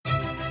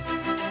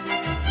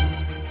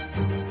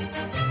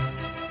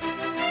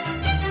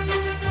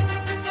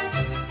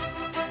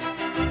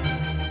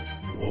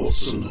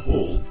Watson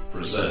Hall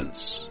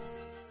presents.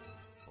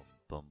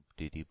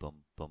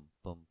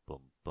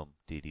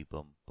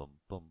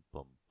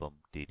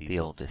 The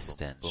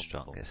oldest and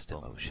strongest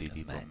emotion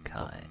of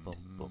mankind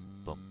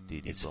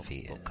is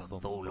fear.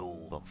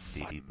 Cthulhu,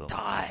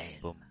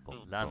 Fontaine,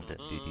 London,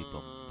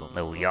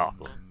 New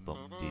York,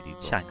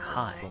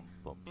 Shanghai,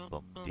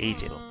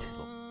 Egypt,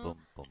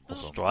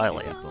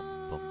 Australia,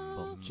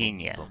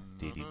 Kenya,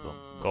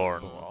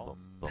 Cornwall.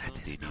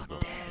 That is not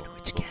dead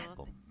which can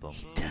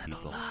eternal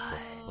lie,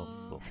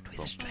 and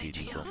with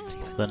strange yawns.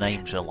 The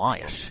name's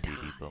Elias,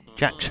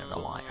 Jackson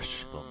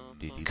Elias,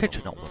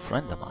 kitchen old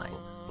friend of mine.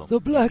 The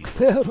Black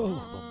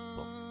Pharaoh,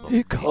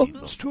 he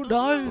comes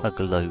tonight. A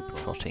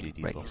globe-trotting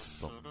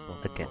race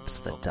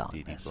against the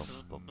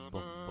darkness.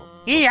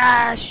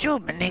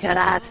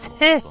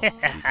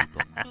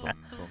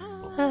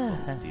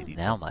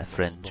 Now, my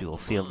friend, you'll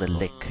feel the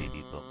lick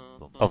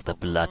of the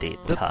bloody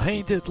The tongue.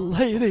 Painted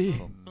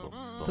Lady,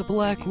 the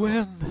Black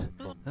Wind.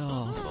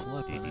 Oh,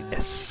 flippin'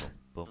 This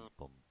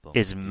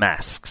is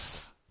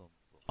Masks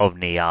of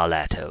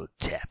Nyarlathotep.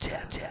 Tap,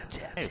 tap, tap,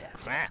 tap,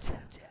 tap, crap.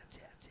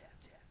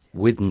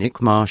 With Nick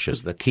Marsh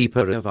as the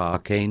keeper of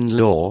arcane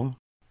lore.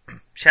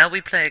 Shall we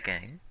play a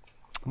game?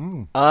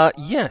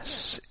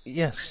 Yes.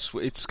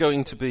 It's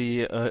going to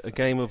be a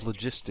game of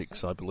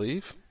logistics, I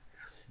believe,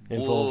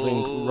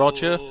 involving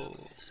Roger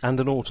and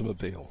an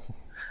automobile.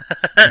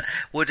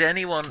 Would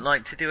anyone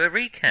like to do a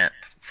recap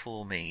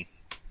for me?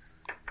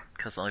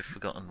 Because I've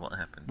forgotten what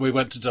happened. We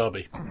went to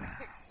Derby.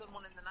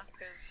 Someone in the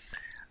knackers.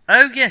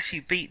 Oh yes,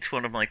 you beat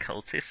one of my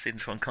cultists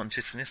into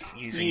unconsciousness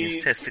using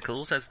his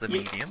testicles as the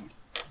medium.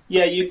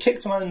 Yeah, you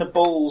kicked a man in the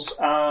balls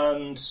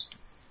and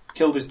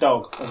killed his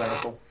dog, as I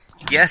recall.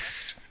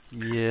 Yes,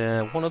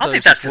 Yeah, one of I those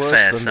think that's is a worse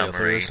fair than the other,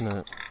 summary. isn't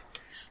it?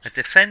 a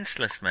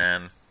defenceless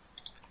man.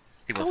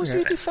 He How wasn't was he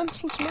a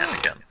defenceless. defenceless He had a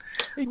man? gun.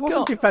 He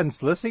wasn't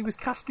defenceless, he was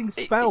casting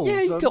spells.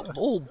 Yeah, he on- got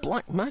all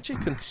black magic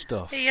and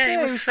stuff. Yeah, he he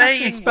was was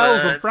saying casting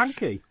spells words. on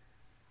Frankie.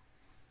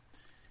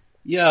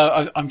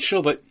 Yeah, I'm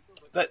sure that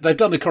they've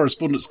done a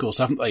correspondence course,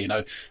 haven't they? You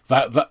know,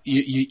 that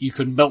you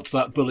can melt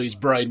that bully's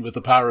brain with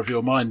the power of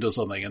your mind or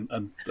something,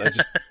 and they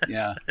just,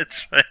 yeah.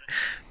 That's right.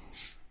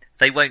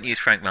 They won't use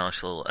Frank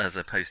Marshall as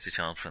a poster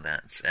child for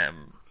that.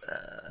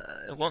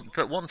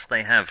 But once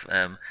they have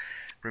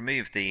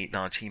removed the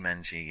large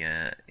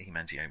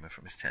hemangioma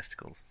from his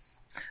testicles,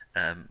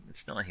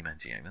 it's not a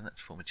hemangioma,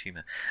 that's a form of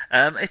tumour.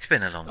 It's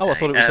been a long day. Oh, I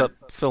thought it was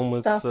that film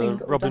with Darling,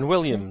 Robin Darling.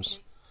 Williams,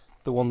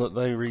 the one that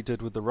they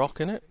redid with The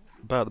Rock in it,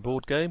 about the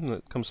board game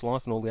that comes to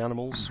life and all the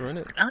animals are in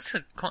it. That's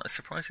quite a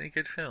surprisingly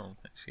good film,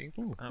 actually.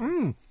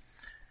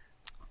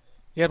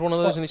 He had one of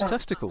those in his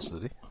testicles,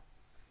 did he?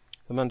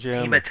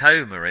 Hemangioma.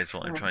 Hematoma is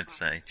what I'm trying to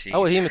say. Gee.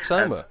 Oh, a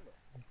hematoma.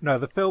 No,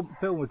 the film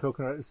we're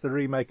talking about is the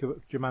remake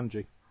of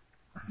Jumanji,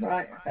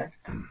 Right, okay.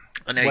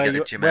 I know you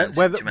got a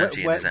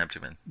Jumanji in his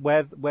abdomen.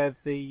 where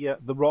the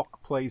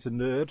Rock plays a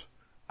nerd,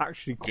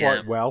 actually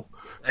quite well.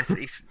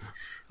 He's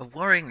a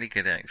worryingly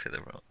good actor,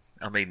 The Rock.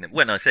 I mean,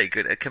 when I say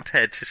good,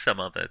 compared to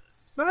some other...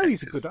 No,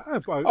 he's a good.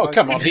 Oh,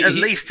 come on. At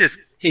least as...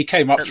 He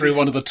came up At through least-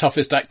 one of the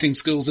toughest acting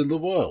schools in the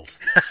world.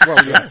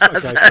 Well, yes, okay,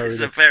 fair That's a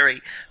enough. very,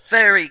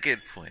 very good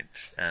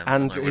point.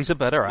 And I he's a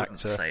better wouldn't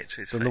actor say it to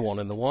his than the face. one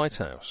in the White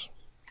House.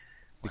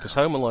 Because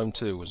Home Alone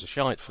 2 was a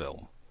shite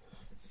film.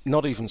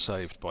 Not even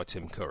saved by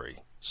Tim Curry.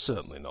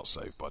 Certainly not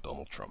saved by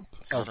Donald Trump.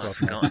 God, I've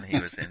forgotten he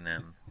was in...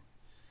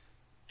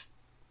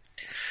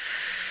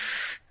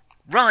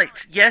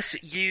 Right, yes,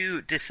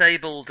 you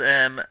disabled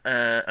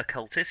a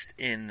cultist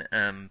in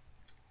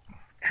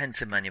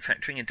Henton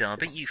Manufacturing in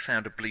Derby. You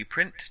found a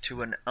blueprint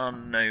to an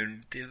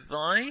unknown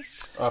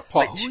device,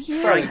 Pot. which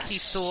Frankie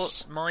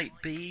thought might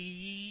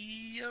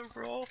be a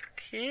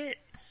rocket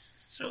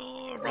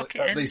or rocket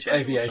At least engine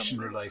or aviation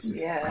something. related.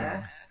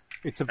 Yeah.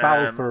 It's a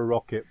valve for a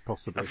rocket,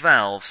 possibly. A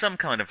valve, some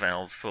kind of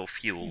valve for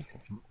fuel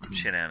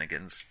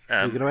shenanigans.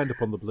 We're going to end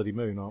up on the bloody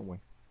moon, aren't we?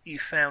 You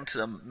found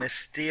some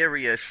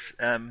mysterious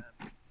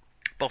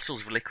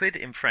bottles of liquid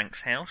in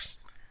Frank's house,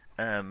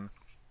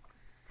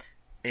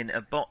 in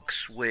a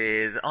box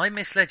with... I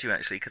misled you,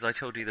 actually, because I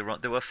told you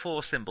there were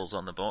 4 symbols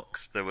on the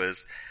box. There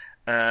was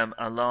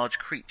a large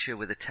creature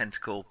with a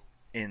tentacle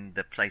in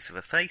the place of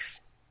a face.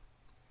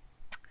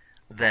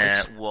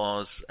 There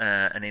was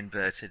an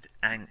inverted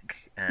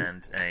ankh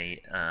and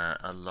a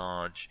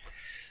large,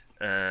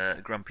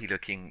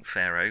 grumpy-looking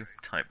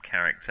pharaoh-type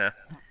character.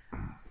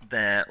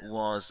 There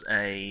was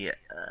a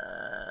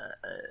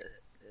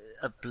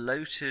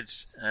bloated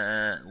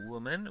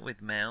woman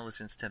with mouths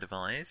instead of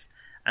eyes,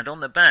 and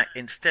on the back,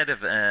 instead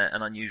of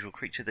an unusual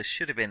creature, there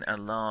should have been a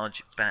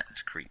large bat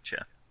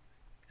creature.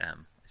 I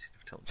should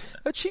have told you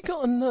that. Had she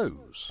got a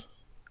nose?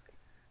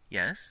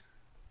 Yes.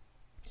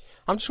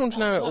 I'm just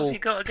wondering how it What all... have you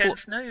got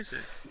against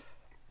noses?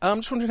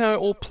 I'm just wondering how it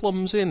all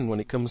plums in when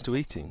it comes to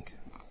eating.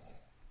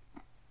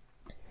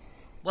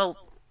 Well,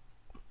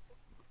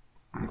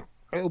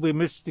 It'll be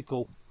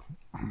mystical.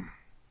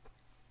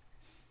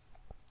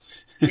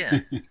 yeah,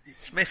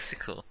 it's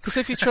mystical. Because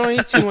if you try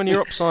eating when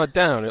you're upside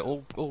down,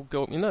 it'll all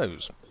go up your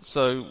nose.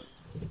 So...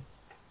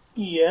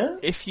 Yeah.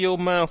 If your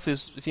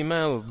mouths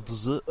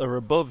are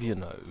above your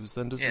nose,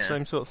 then does the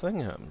same sort of thing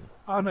happen?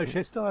 Oh no,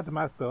 she still had the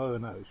mouth below her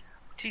nose.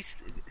 She's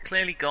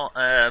clearly got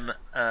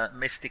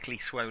mystically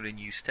swollen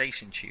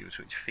eustachian tubes,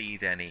 which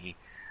feed any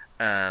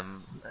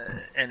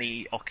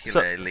ocularly.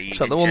 Is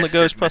that the one that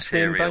goes ingested past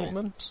material. the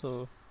embankment?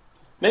 Or?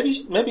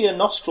 Maybe her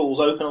nostrils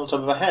open on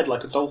top of her head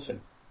like a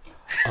dolphin.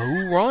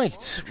 Oh,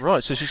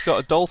 right. So she's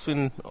got a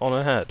dolphin on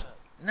her head.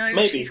 No,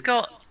 Maybe. she's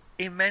got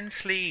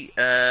immensely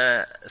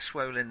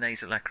swollen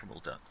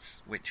nasolacrimal ducts,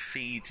 which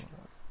feed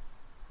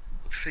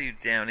food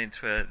down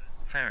into her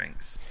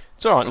pharynx.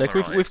 It's all right, From Nick. her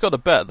We've eyes. got a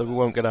bet that we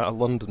won't get out of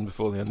London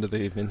before the end of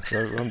the evening.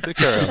 So do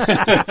carry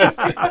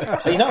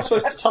on. You're not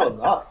supposed to tell them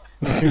that.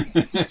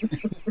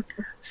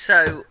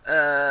 So,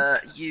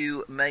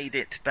 you made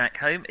it back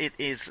home. It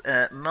is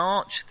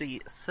March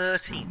the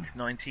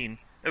 13th,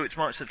 it's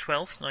March the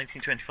 12th,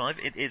 1925.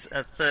 It is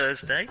a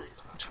Thursday.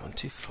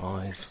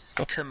 25.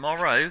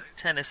 Tomorrow,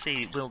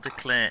 Tennessee will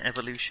declare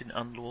evolution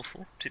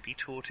unlawful to be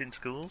taught in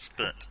schools,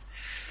 but...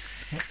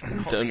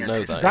 Don't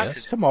know that That's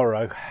yet.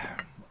 tomorrow.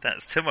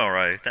 That's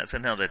tomorrow. That's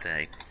another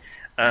day.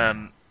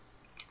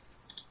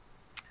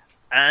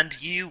 And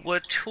you were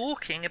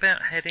talking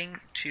about heading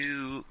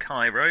to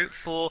Cairo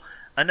for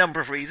a number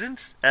of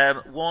reasons.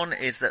 One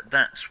is that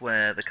that's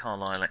where the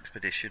Carlisle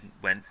expedition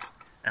went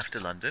after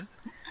London.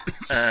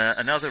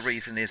 Another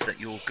reason is that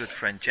your good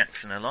friend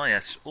Jackson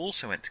Elias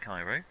also went to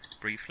Cairo,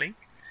 briefly.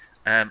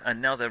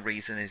 Another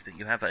reason is that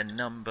you have a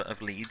number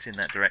of leads in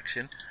that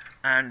direction.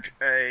 And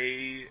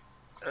a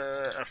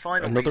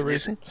final Another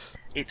reason? reason?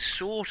 It's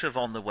sort of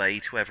on the way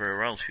to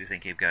everywhere else you're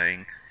thinking of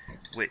going,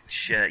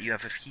 which you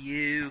have a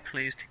few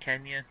clues to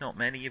Kenya, not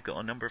many. You've got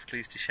a number of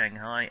clues to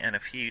Shanghai and a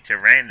few to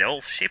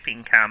Randolph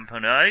Shipping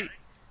Company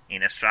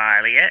in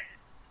Australia.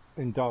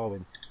 In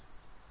Darwin.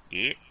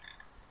 Yeah.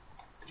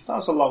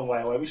 That's a long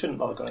way away. We shouldn't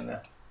bother going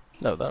there.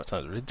 No, that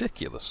sounds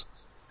ridiculous.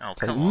 Oh,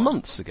 Take come on.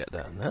 months to get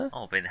down there.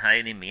 I've been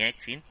honing me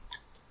accent.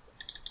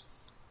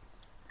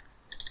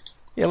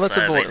 Yeah, let's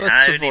So I've avoid been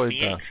honing that.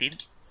 me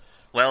accent.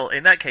 Well,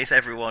 in that case,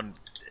 everyone,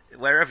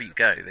 wherever you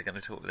go, they're going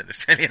to talk with an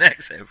Australian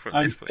accent from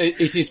this point.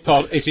 It is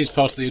part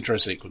of the intro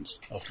sequence,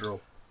 after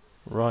all.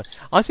 Right.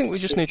 I think we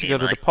just need to go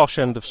to the posh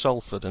end of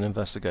Salford and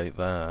investigate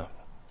there.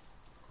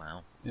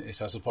 Wow. It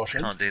has a posh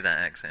end. Can't do that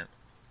accent.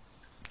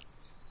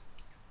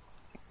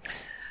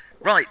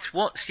 Right,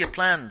 what's your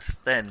plans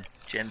then,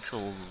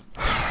 gentle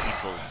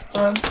people?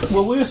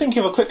 Well, we were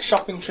thinking of a quick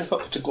shopping trip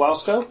up to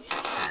Glasgow.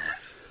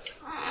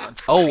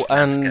 Oh,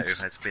 and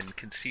Glasgow has been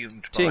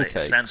consumed tea by and a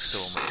cakes.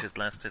 sandstorm which has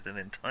lasted an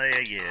entire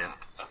year.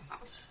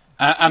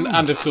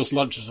 And of course,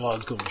 lunch at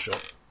Lions Corner Shop.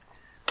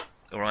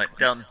 All right,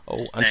 done.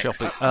 Oh, and Next.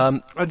 shopping.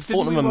 And didn't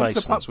Fortnum we and want to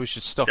Masons. pop- We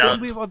should stop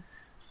Done. it.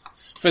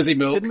 Fizzy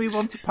milk. Didn't we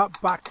want to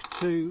pop back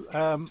to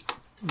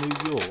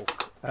New York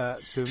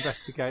to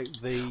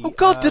investigate the... Oh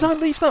God, did I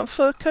leave that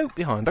fur coat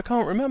behind? I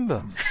can't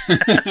remember.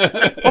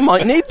 I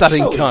might need that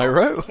in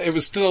Cairo. It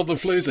was still on the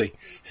floozy.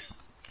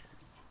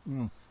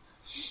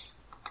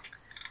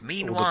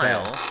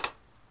 Meanwhile,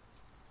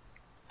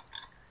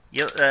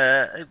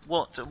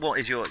 what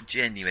is your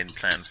genuine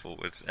plan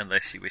forward?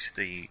 Unless you wish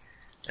the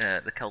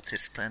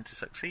cultist plan to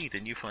succeed,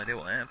 and you find out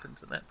what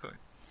happens at that point.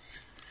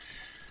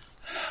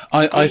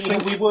 I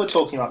think We were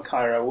talking about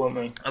Cairo, weren't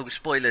we? Oh,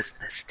 spoilers!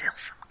 There's still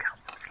some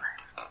cults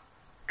left.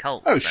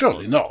 Cults. Oh, that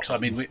surely was. not. I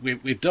mean,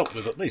 we've dealt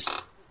with at least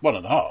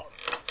 1.5.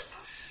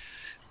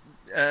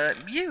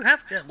 You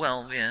have to.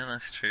 Well, yeah,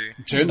 that's true.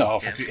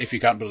 2.5 Yeah. if you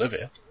count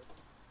Bolivia.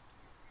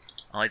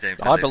 I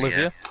don't. I believe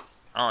you.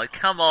 Oh,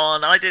 come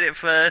on! I did it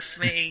first,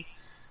 me.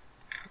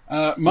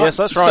 Yes,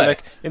 that's right,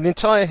 Nick. In the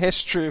entire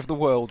history of the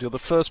world, you're the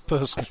first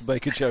person to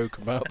make a joke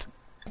about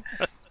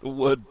the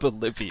word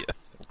Bolivia.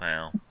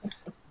 Wow.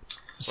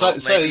 So, Well,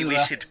 maybe we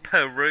should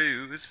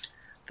peruse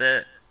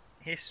the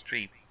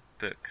history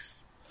books.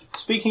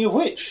 Speaking of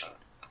which,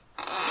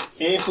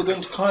 if we're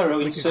going to Cairo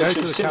We in could go search to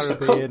of the sinister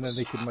Caribbean cults,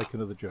 and they could make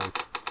another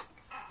joke.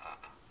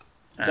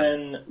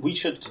 then we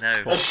should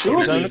No,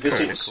 assuredly don't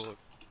visit record.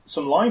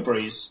 some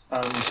libraries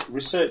and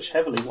research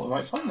heavily what we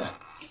might find there.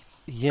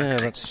 Yeah,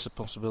 that's a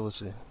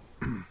possibility.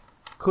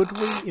 Could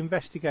we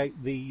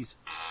investigate these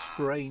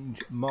strange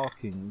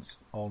markings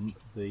on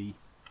the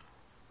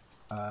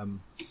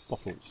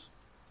bottles?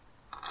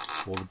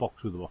 Or the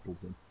box with the bottles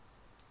in?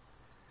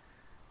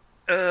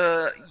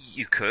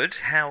 You could.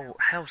 How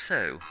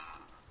so?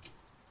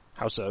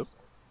 How so?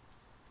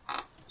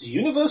 The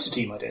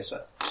university, my dear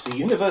sir. It's the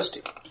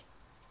university.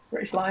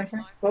 British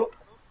Library, books,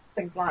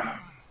 things like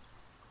that.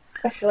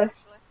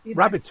 Specialists. You know.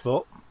 Rabbit's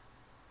Foot.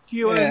 Do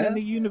you own Yeah.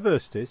 any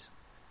universities?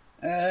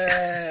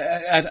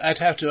 I'd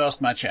have to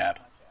ask my chap.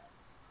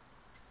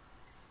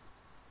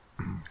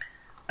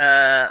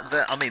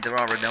 I mean, there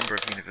are a number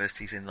of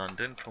universities in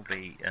London,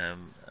 probably rather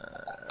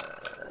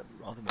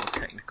more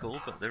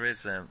technical, but there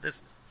is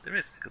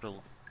good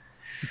old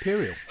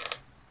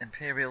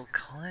Imperial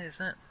College, is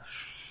that?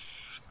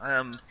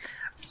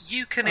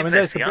 You can I mean,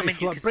 there's the investigate. I mean,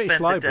 you British can spend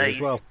the Library day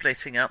as well.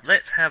 splitting up.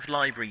 Let's have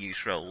library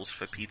use roles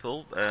for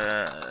people.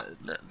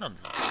 London's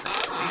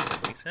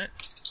research.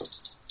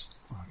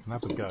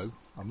 can have a go.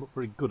 I'm not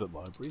very good at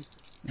libraries.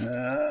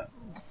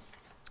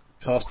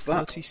 Past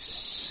that.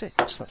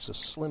 36, that's a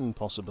slim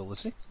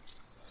possibility.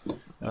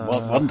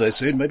 One day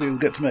soon, maybe we'll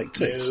get to make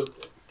ticks. No.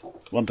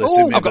 One day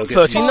soon, maybe I've got I'll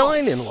get to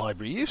 39 in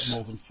library use.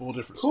 more than 4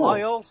 different I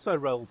skills. also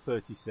rolled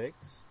 36.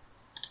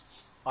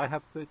 I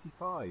have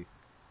 35.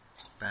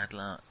 Bad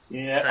luck.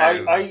 Yeah,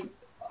 So-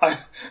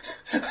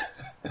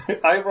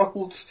 I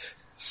rolled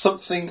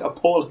something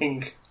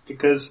appalling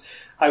because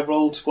I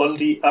rolled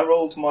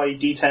my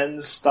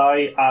D10s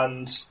die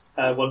and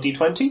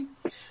 1d20.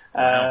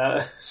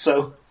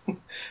 So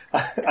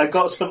I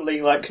got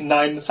something like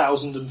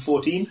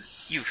 9,014.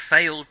 You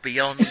failed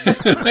beyond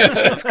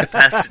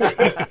capacity.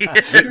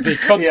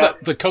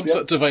 The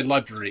concept of a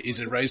library is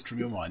erased from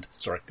your mind.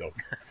 Sorry, go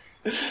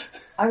on.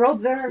 I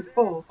rolled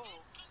 0-4.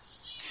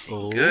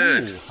 Oh,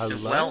 Good.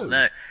 hello. Well,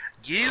 no.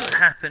 You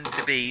happen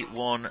to be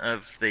one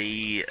of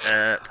the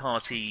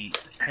party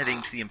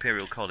heading to the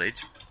Imperial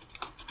College.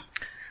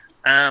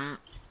 That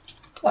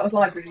was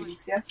library use,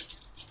 yeah?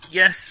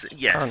 Yes,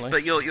 Apparently.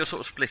 but you're sort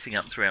of splitting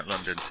up throughout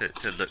London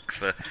to look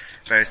for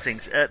various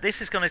things.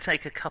 This is going to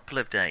take a couple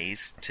of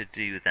days to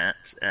do that.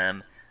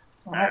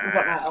 Alright, we've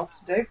got that else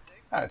to do.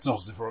 It's not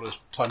as if we're on a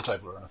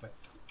timetable or anything.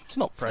 It's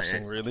not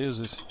pressing, really, is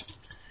it?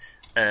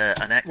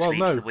 And actually, Well,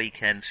 no. it's the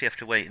weekend, so you have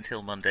to wait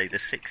until Monday the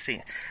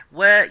 16th.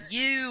 Where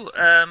you,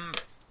 Oh,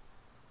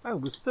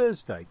 it was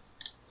Thursday.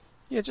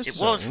 Yeah, just it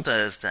a was second.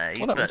 Thursday,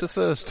 What happened but to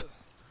Thursday?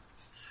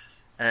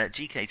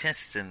 GK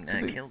Teston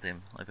killed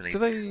him, I believe. Do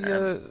they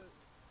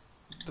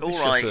all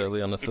shut right,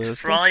 early on a it's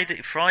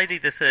Thursday? Friday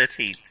the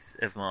 13th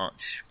of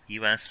March.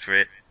 You asked for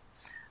it.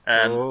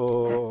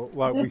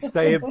 Well,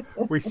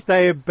 we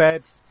stay in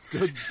bed.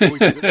 Good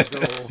pointed at the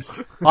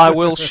door. I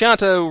will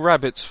shadow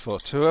Rabbit's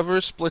Foot. Whoever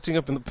is splitting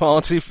up in the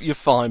party, you're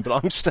fine,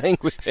 but I'm staying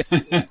with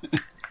him.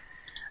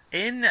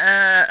 In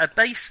a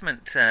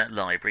basement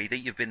library that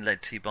you've been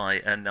led to by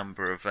a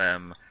number of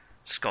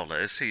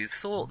scholars who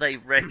thought they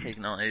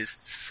recognised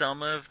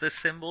some of the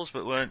symbols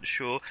but weren't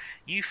sure,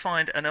 you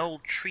find an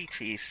old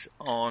treatise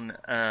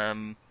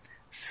on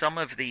some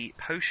of the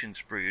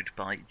potions brewed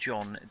by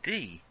John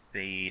Dee,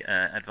 the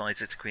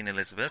advisor to Queen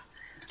Elizabeth,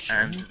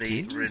 and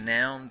the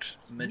renowned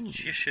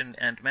magician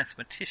and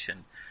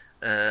mathematician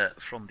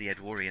from the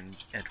Edwardian,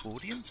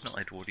 not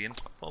Edwardian.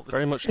 What was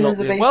Very it? much not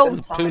the... Elizabethan Well,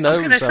 time. who I knows? I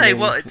was going to say mean,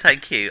 what?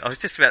 Thank you. I was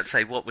just about to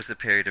say what was the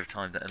period of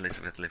time that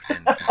Elizabeth lived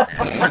in.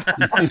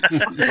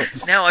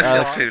 Now I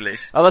feel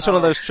foolish. Oh, that's one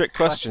of those trick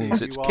questions.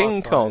 you It's are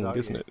King tired, Kong, aren't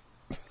isn't you?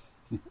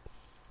 it?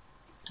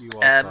 You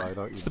are tired,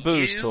 aren't you? It's the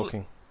booze You-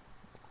 talking.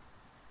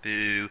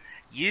 Boo.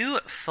 You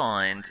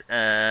find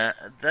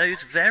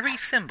those very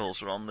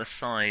symbols are on the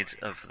side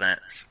of that,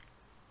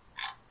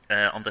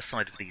 on the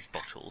side of these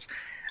bottles,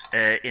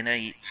 in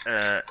a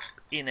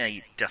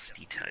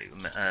dusty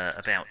tome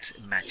about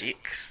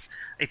magics.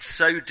 It's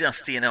so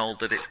dusty and old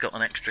that it's got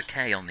an extra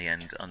K on the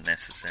end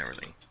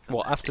unnecessarily.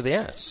 What, after the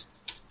S?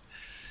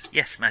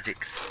 Yes,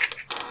 magics.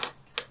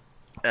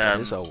 That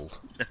is old.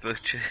 A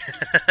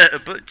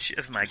butch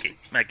of magics.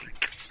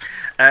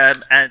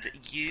 And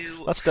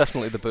you... That's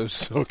definitely the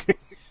booze talking.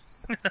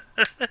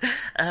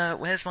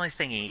 where's my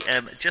thingy?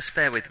 Just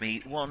bear with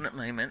me one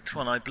moment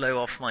while I blow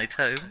off my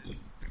tome.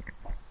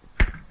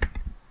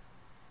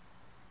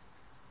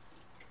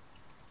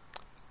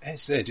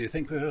 Say, do you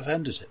think we've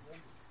offended him?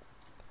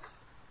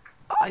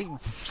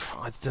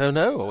 I don't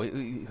know. I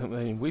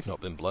mean, we've not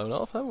been blown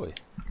off, have we?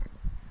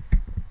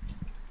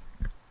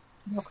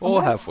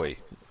 Or have we?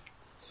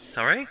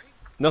 Sorry?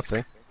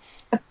 Nothing.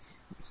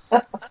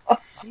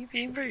 You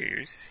being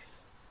rude?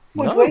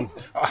 Would No. we?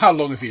 How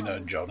long have you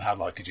known John? How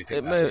likely do you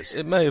think that is?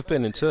 It may have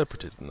been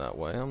interpreted in that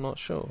way, I'm not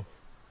sure.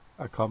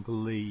 I can't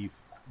believe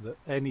that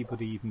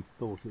anybody even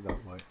thought it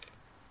that way.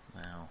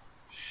 Wow.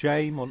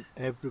 Shame on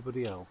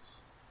everybody else.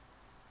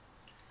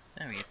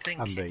 No, you'd think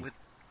And me. it would...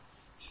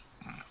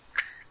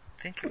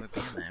 think it would be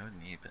in there,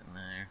 wouldn't you? But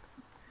no.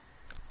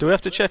 Do we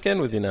have to check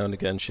in with you now and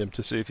again, Shim,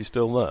 to see if you're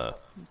still there?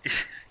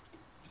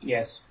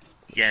 Yes.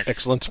 Yes.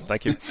 Excellent,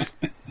 thank you.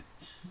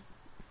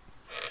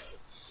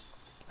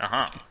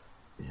 Aha.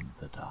 In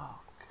the dark.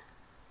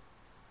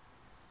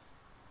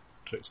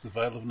 Twixt the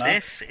Veil of Night?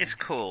 This is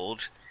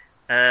called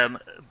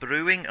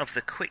Brewing of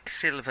the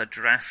Quicksilver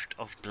Draught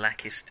of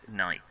Blackest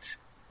Night.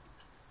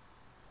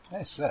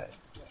 I say.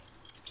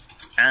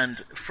 And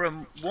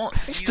from what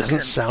This you doesn't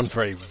can, sound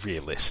very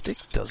realistic,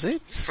 does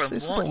it? from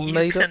This is what all you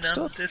made can up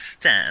stuff.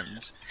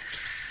 understand,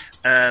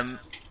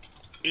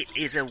 it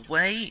is a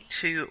way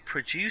to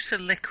produce a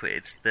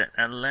liquid that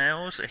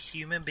allows a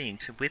human being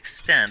to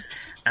withstand,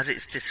 as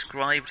it's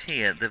described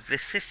here, the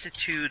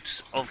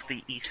vicissitudes of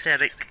the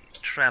etheric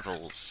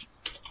travels.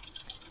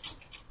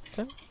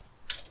 Okay.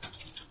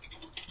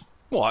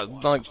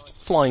 What, like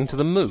flying to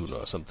the moon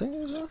or something?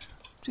 Is that,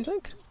 do you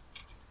think?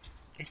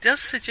 It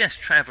does suggest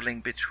travelling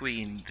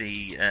between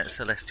the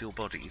celestial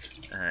bodies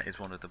is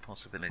one of the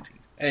possibilities.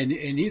 And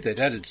knew they'd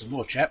added some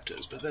more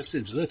chapters, but that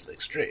seems a little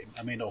extreme.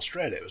 I mean,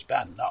 Australia was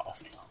bad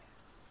enough.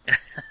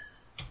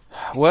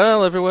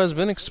 Well, everywhere's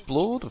been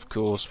explored, of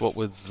course, what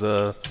with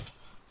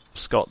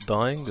Scott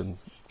dying and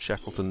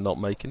Shackleton not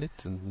making it,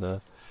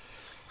 and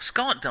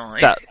Scott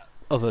died. that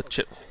other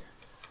chip.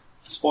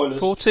 Spoilers.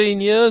 14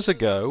 years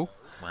ago.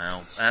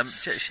 Wow.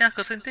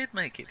 Shackleton did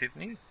make it,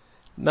 didn't he?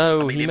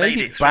 No, I mean, he made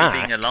made it it through back.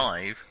 being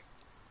alive.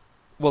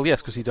 Well,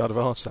 yes, because he died of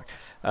a heart attack.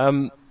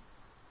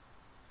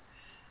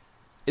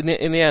 In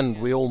the end,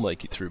 we all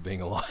make it through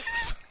being alive.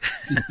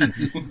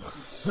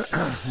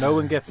 No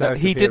one gets out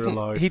he of here didn't.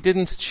 alive. He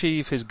didn't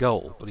achieve his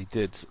goal, but he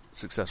did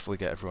successfully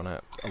get everyone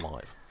out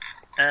alive.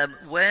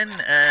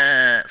 When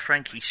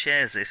Frankie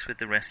shares this with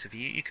the rest of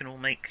you, you can all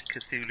make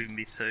Cthulhu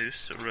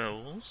Mythos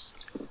rolls.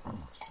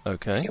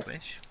 Okay. If you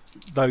wish.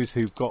 Those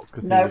who've got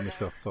Cthulhu No.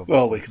 Mythos on.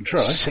 Well, we can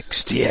try.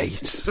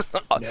 68.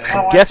 Oh,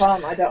 I Guess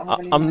can't. I don't have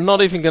any. I'm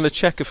not even going to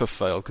check if I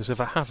fail, because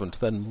if I haven't,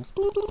 then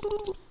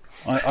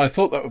I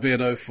thought that would be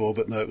an 04,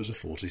 but no, it was a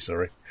 40,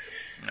 sorry.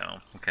 No,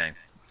 okay.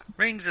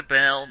 Rings a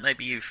bell.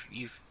 Maybe you've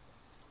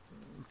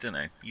don't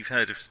know. You've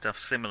heard of stuff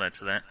similar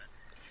to that.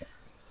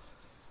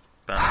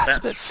 But it's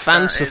a bit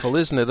fanciful,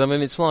 isn't it? I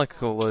mean, it's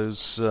like all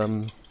those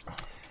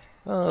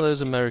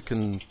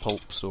American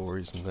pulp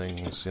stories and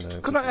things, you know.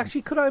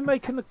 Could I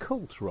make an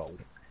occult roll?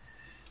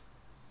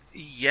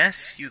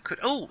 Yes, you could.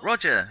 Oh,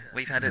 Roger,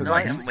 we've had a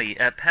night, haven't we?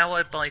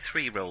 Powered by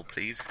 3 roll,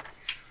 please.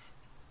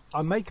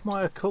 I make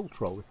my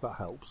occult roll if that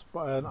helps.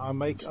 But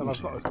I've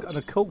got an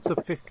occult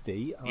of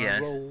 50 and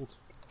Yes. I rolled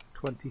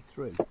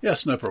 23.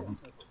 Yes, no problem.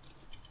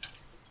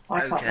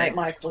 I can't Okay. make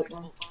my clue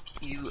roll.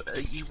 You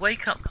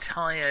wake up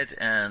tired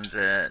and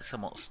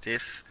somewhat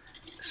stiff,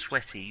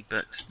 sweaty,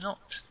 but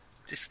not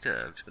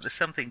disturbed. But there's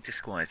something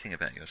disquieting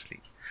about your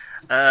sleep.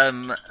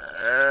 Time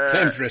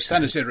for a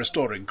sanity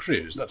restoring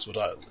cruise, that's what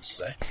I always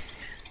say.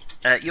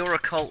 Your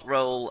occult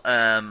roll,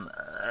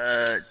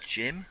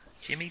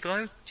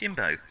 Jimbo?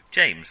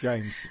 James.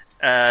 James.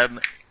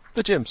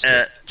 The gym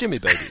stick. Jimmy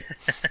baby.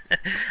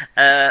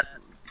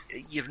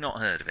 You've not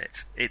heard of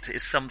it.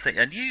 It's something,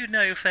 and you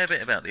know a fair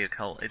bit about the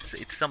occult.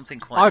 It's something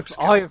quite I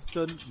obscure. have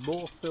done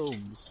more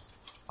films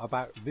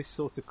about this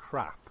sort of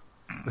crap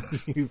than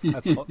you've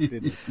had hot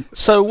dinners.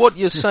 So what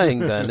you're saying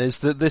then is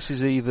that this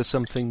is either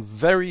something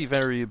very,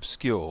 very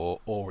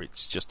obscure, or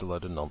it's just a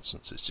load of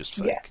nonsense. It's just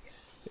fake. Yes.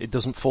 It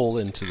doesn't fall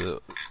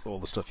into all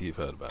the stuff you've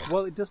heard about.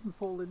 Well, it doesn't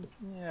fall in.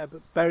 Yeah,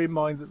 but bear in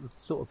mind that the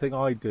sort of thing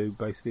I do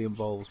basically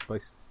involves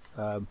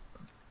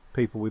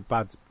people with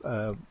bad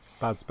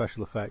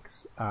special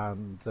effects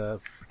and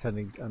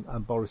pretending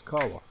and Boris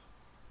Karloff.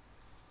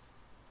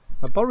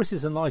 Now, Boris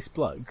is a nice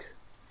bloke,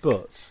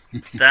 but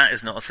That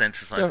is not a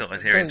sentence I thought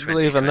I'd hear in Don't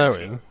believe I know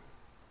 2020.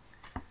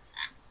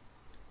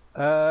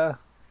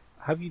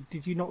 him.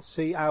 did you not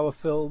see our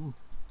film?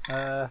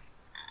 The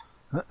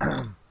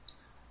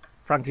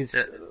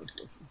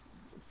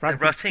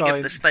rutting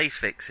of the space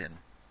vixen.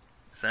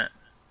 Is that?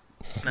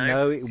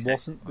 No, it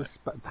wasn't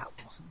that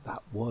wasn't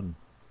that one.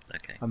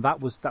 Okay. And that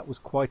was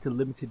quite a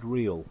limited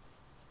reel.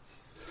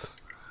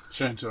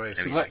 Shown to a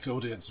select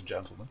audience of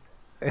gentlemen.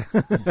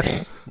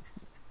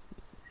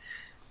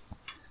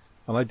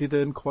 And I did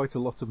earn quite a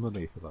lot of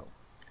money for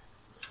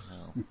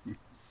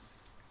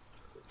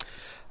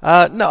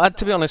that. No,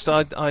 to be honest,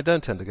 I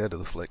don't tend to go to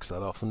the flicks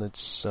that often.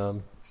 It's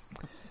I'm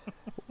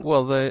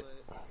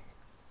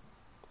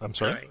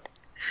sorry.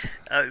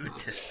 Oh,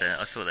 just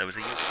I thought that was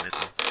a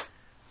euphemism.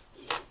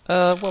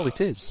 Well,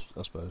 it is,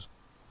 I suppose.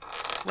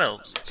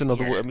 Well, It's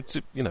another yeah. word, I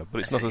mean, but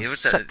it's not a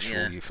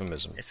sexual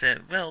euphemism. It's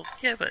but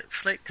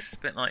flicks, a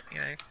bit like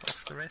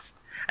off the wrist.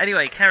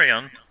 Anyway, carry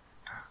on.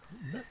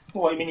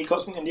 What, you mean you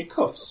got something on your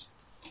cuffs?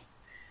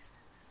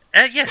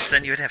 Yes,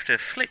 then you would have to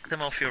flick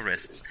them off your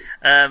wrists.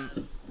 I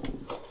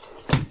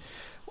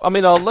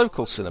mean, our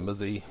local cinema,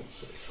 the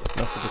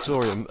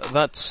Masturbatorium,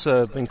 that's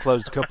been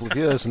closed a couple of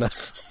years now.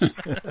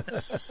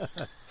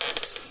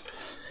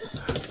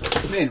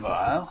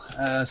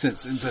 Meanwhile,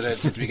 since I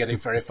don't seem to be getting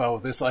very far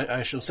with this,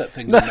 I shall set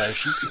things in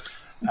motion.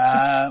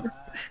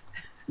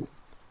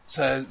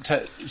 So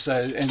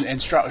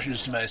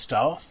instructions to most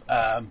staff.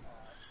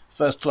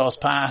 First class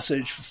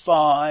passage for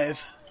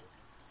 5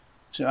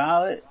 to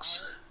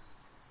Alex.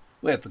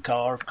 With the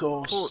car, of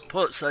course.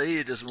 Port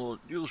Said is more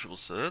usual,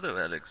 sir, though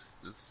Alex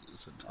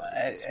isn't.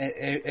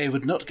 I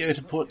would not go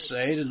to Port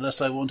Said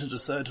unless I wanted a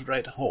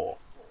third-rate whore.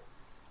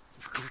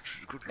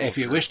 Good If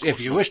you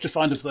wish to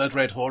find a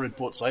third-rate whore in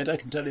Port Said, I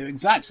can tell you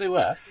exactly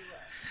where.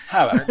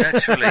 However,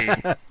 naturally,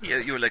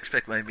 you will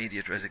expect my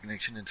immediate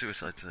resignation and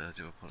suicide, sir. I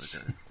do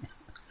apologise.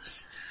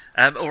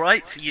 All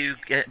right, you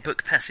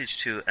book passage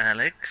to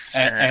Alex,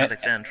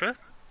 Alexandra.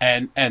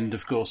 and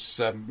of course,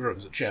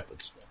 rooms at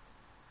Shepherd's.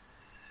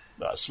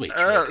 Sweet.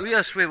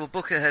 Yes, we will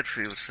book ahead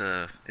for you,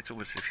 sir. It's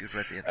almost if you'd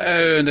read the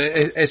Oh, and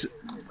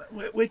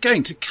we're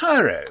going to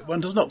Cairo.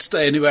 One does not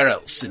stay anywhere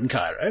else in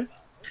Cairo.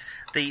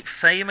 The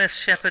famous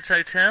Shepherd's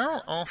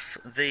Hotel off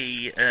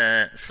the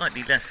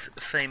slightly less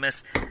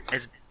famous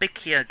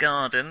Esbikia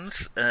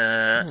Gardens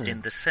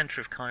in the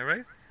centre of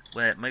Cairo,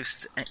 where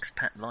most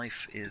expat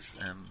life is.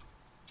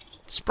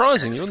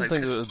 Surprising, you wouldn't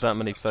think there were that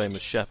many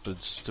famous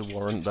shepherds to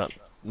warrant that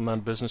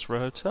mad business for a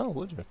hotel,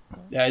 would you?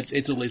 Yeah,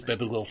 it's all these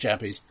biblical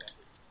chappies.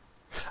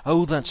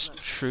 Oh, that's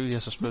true.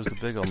 Yes, I suppose they're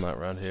big on that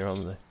round here,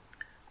 aren't they?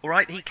 All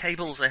right, he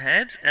cables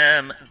ahead.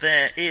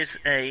 There is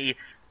an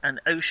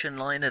ocean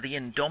liner, the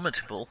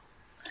Indomitable.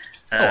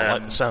 I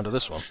like the sound of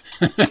this one.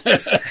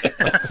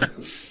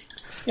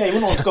 Yeah, you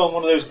wouldn't want to go on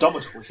one of those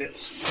Indomitable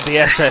ships. The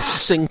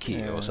SS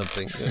Sinky or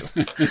something.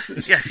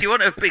 Yes, you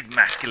want a big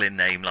masculine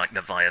name like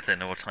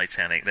Leviathan or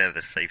Titanic. They're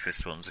the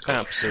safest ones, of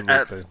course.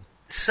 Absolutely.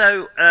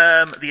 So,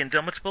 the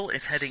Indomitable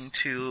is heading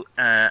to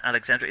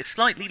Alexandria. It's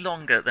slightly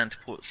longer than to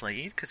Port Said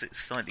because it's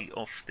slightly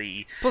off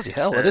the Bloody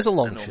hell, it is a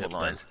long the normal ship,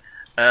 lines.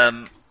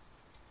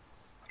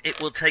 It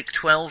will take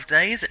 12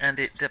 days, and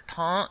it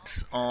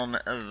departs on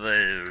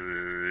the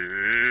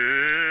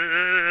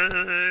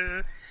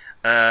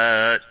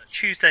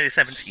Tuesday the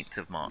 17th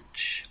of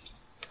March,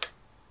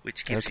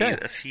 which gives you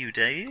a few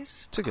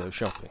days to go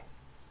shopping.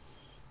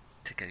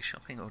 To go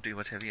shopping or do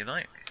whatever you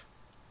like.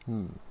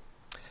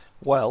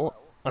 Well,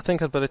 I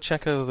think I'd better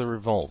check over the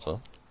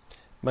revolver,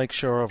 make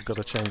sure I've got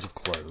a change of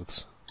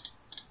clothes.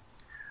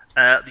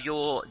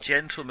 Your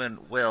gentleman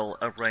will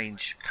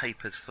arrange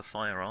papers for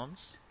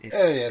firearms.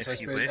 Yes, I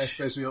if you wish.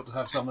 suppose we ought to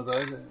have some of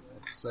those.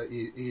 It's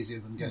easier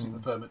than getting the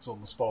permits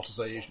on the spot as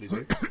they usually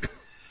do.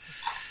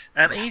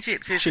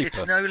 Egypt is Cheaper.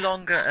 it's no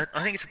longer.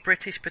 I think it's a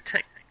British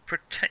protector.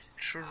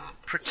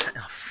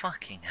 Oh,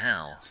 fucking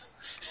hell!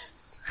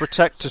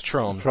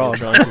 Protectatron, I'm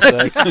trying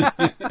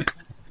to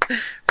say.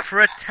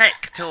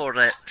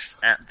 Protectorate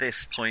at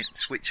this point,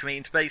 which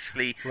means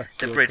basically the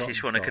Celestial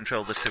British want to Concept.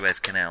 control the Suez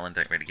Canal and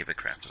don't really give a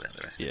crap about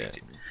the rest of Yeah.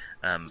 Egypt.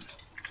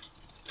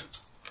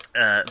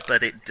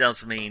 But it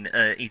does mean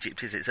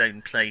Egypt is its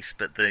own place,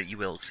 but you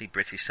will see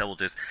British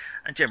soldiers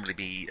and generally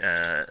be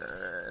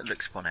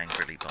looked upon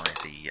angrily by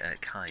the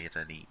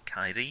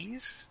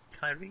Kairis?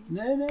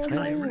 No.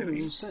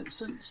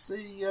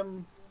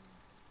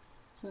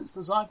 Since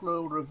the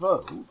Zaghloul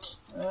revolt,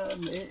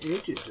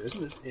 Egypt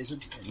is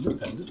an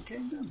independent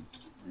kingdom.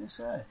 You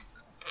say.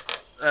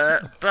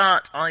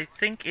 But I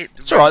think it.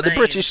 It's alright, the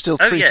British still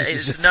treat yeah, it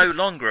as it's if- no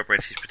longer a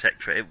British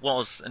protectorate. It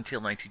was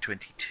until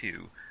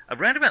 1922.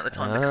 Around about the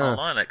time the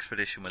Carlisle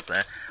expedition was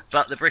there,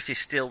 but the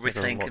British still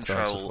retain what that's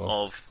control for.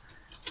 of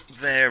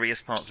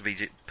various parts of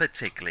Egypt,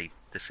 particularly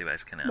the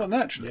Suez Canal. Well,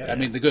 naturally. I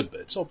mean, the good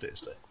bits,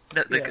 obviously.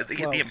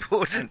 The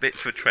important bits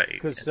for trade.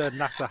 Because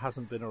NASA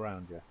hasn't been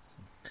around yet.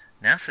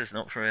 NASA's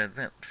not for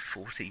about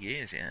 40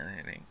 years yet,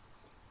 I think.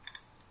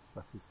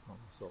 That's his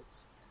results.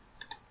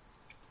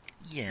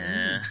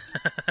 Yeah.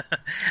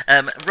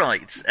 Hmm.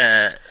 Right.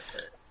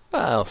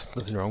 Well,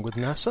 nothing wrong with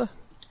NASA.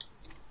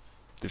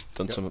 They've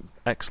done some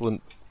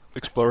excellent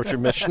exploratory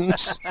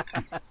missions.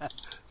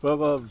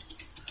 Well,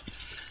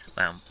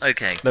 Wow.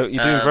 Okay. No,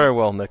 you're doing very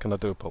well, Nick, and I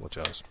do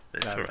apologise.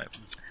 That's all right.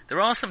 There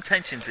are some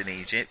tensions in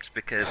Egypt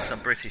because some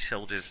British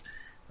soldiers,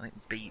 I think,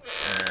 beat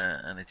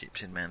an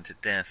Egyptian man to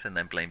death and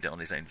then blamed it on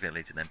his own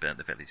village and then burnt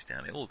the village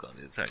down. It all got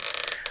it. So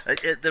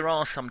there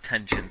are some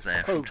tensions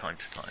there from time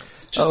to time.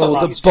 Just The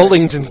last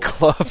Bullingdon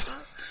Club.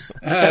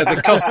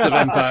 The costs of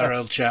empire,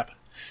 old chap.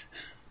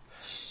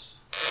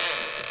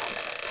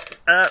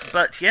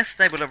 But yes,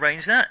 they will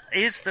arrange that.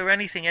 Is there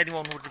anything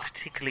anyone would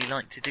particularly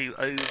like to do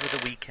over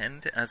the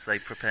weekend as they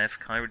prepare for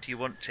Cairo? Do you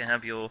want to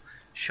have your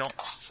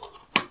shots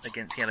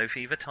against yellow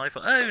fever,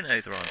 typhoid? Oh no,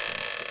 there aren't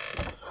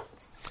any.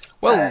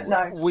 Well,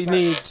 no, we but,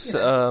 need, you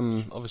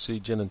know. obviously,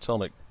 gin and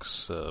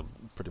tonics,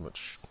 pretty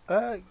much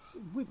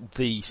with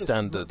the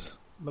standard.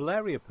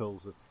 malaria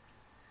pills.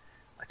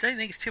 I don't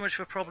think it's too much of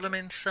a problem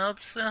in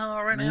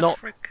sub-Saharan Not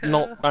Africa.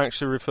 not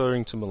actually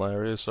referring to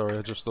malaria, sorry,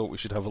 I just thought we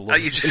should have a look. Oh,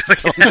 you just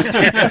right,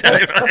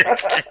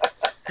 okay.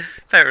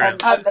 Fair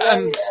enough.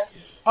 And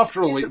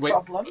after all, It's a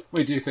problem.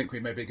 we do think we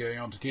may be going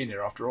on to Kenya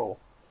after all.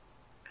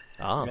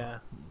 Ah. Yeah.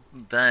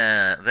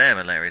 Their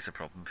malaria is a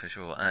problem for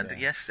sure. And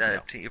yes,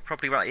 you're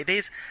probably right.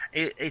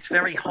 It's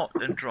very hot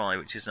and dry,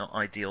 which is not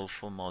ideal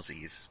for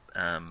mozzies.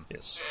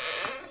 Yes.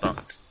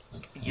 But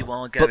you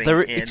are going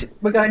in.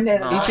 We're going near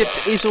the March.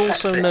 Egypt is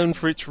also That's it. known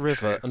for its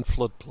river and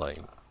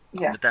floodplain.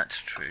 Yeah. But that's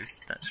true.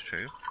 That's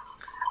true.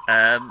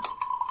 I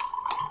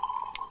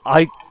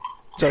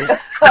don't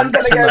I'm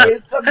going fancy to go that.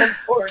 with someone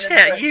pouring a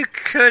Yeah, drink. you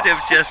could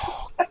have just.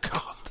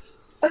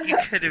 You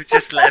could have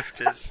just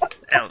left us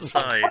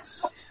outside.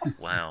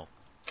 Wow.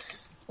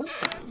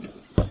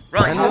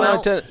 Right. Well,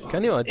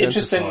 Can you identify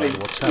Interestingly,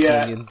 what's happening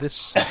yeah. in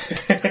this?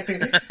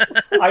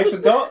 I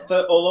forgot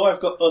that although I've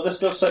got other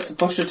stuff set to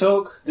push to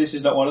talk, this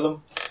is not one of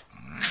them.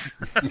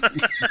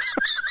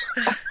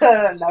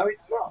 No,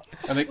 it's not.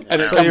 And it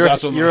comes you're-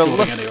 out on the you're a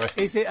recording anyway.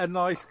 Is it a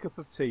nice cup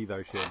of tea,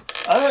 though, Shin?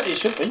 It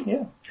should be,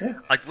 yeah.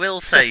 I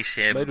will say,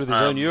 Shim. Made with his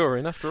own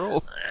urine, after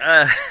all.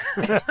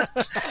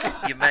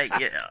 You may,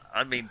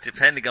 I mean,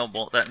 depending on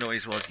what that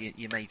noise was,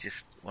 you may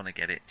just want to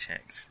get it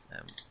checked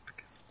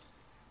because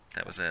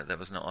that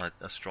was not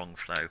a strong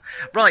flow.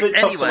 Right.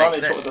 It's a bit tough to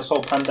Anyway, manage with this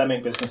whole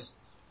pandemic business.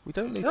 We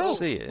don't need to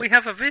see it. we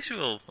have a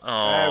visual.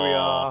 Oh, There we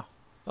are.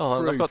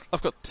 Oh, Proof.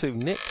 I've got two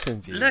nicks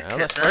in view Look now. at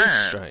That's very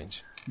that.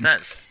 strange.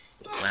 That's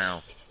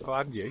wow. Oh,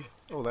 and you?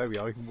 Oh, there we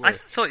are. Even I worse.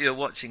 thought you were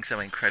watching some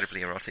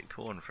incredibly erotic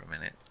porn for a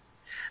minute.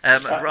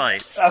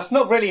 Right. That's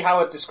not really how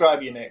I'd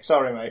describe you, Nick.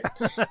 Sorry, mate.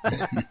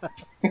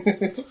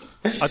 I'm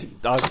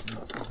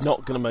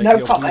not going to make No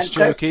the obvious comment.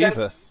 joke Don't-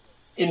 either.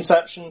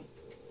 Inception.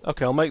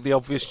 Okay, I'll make the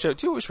obvious joke.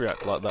 Do you always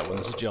react like that when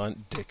there's a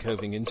giant dick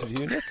having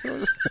interview, Nick?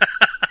 What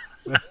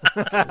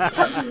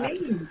do you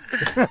mean?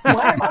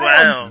 Why am I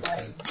Wow. on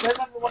stage? Where's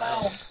everyone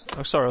else?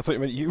 Oh, sorry, I thought you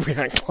meant you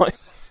react like.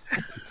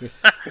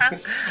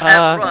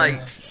 Right.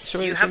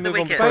 Shall we, You shall have we the move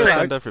on weekend. before I So-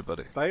 offend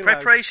everybody? Bailout.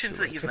 Preparations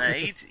that you've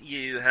made,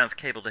 you have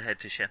cabled ahead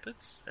to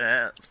Shepherd's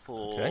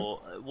for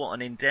Okay. what,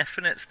 an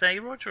indefinite stay,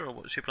 Roger, or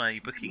what's your plan? Are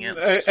you booking out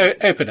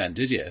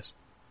Open-ended, yes.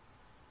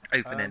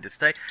 open-ended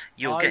stay?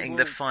 You're I getting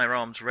the will-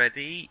 firearms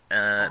ready,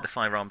 the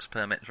firearms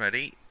permits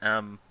ready.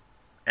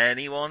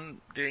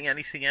 Anyone doing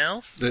anything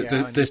else? I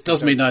need This to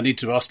does go. mean I need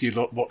to ask you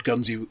what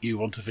guns you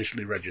want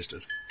officially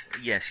registered.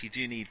 Yes, you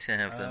do need to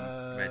have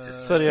them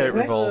registered. 38 Really?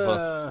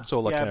 revolver. That's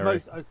all I yeah,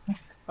 carry. I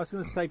was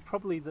going to say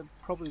probably the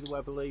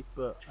Weberly,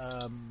 but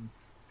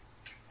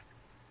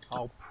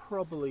I'll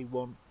probably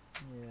want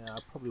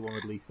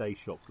at least a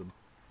shotgun.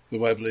 The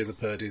Webley, the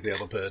Purdy, the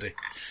other Purdy.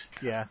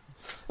 Yeah,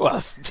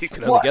 Well, you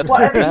can only get the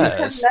Whatever you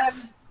repairs. can,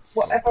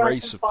 whatever I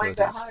Brace can of find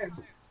bloodies. at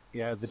home.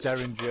 yeah, the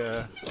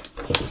Derringer,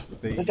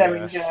 The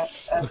Derringer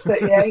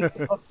 38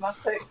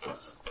 automatic.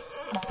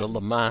 The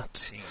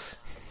Lamat.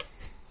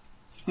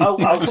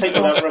 I'll take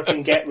whatever I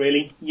can get,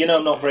 really. You know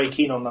I'm not very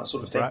keen on that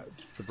sort of thing.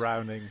 The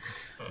Browning.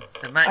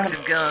 The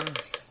Maxim gun.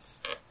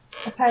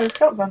 A pair of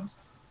shotguns.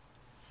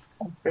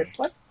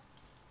 Obviously.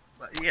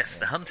 Well, yes,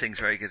 the hunting's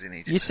very good in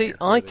Egypt. You see,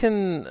 I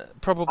can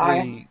probably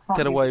I get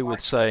can't away use with mine.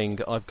 saying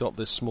I've got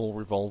this small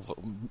revolver,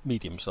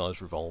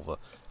 medium-sized revolver,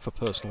 for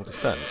personal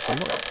defence. I'm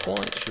not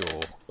quite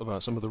sure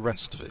about some of the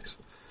rest of it.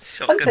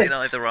 Shotgun Hunting. in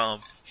either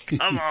arm.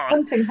 Come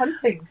on.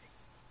 Hunting.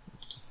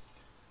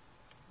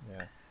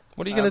 Yeah.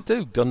 What are you going to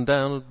do? Gun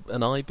down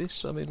an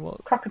ibis? I mean,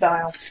 what?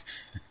 Crocodile.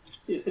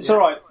 It's all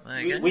right.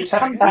 There you go. We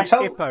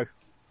tell.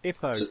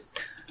 Hippo.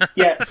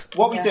 Yeah,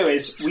 what we do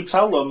is we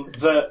tell them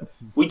that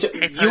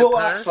you all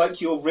act purse? like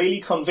you're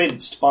really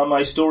convinced by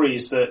my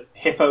stories that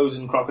hippos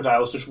and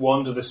crocodiles just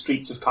wander the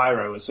streets of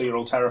Cairo, and so you're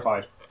all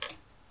terrified.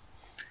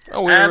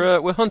 Oh,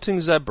 we're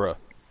hunting zebra.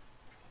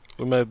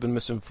 We may have been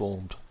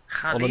misinformed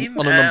Halim,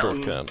 on a number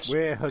of counts.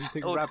 We're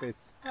hunting Oh.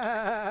 rabbits.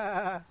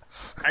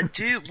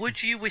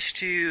 would you wish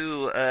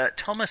to,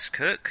 Thomas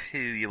Cook, who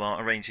you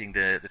are arranging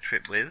the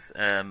trip with,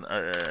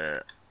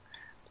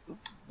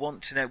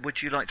 want to know,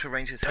 would you like to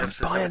arrange this as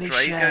a buy any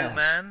Drago shares.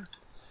 man?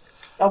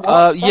 A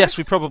what? Yes,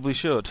 we probably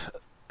should.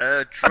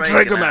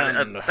 Drago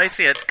man.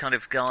 basically a kind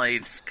of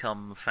guide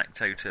come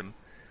factotum.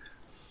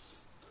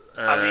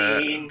 I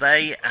mean-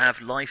 They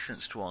have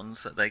licensed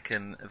ones that they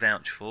can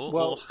vouch for,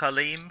 Well- or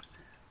Halim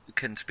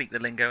can speak the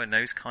lingo and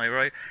knows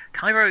Cairo.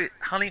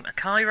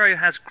 Cairo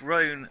has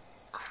grown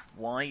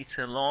quite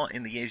a lot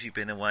in the years you've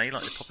been away,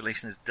 like the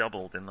population has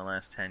doubled in the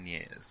last 10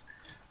 years.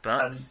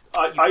 But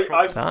And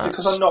I've That's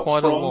because I'm not quite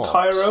a from lot.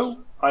 Cairo,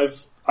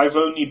 I've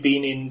only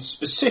been in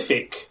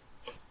specific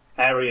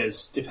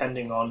areas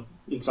depending on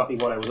exactly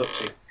what I was up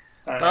to.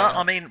 But,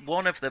 I mean,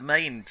 one of the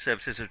main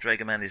services of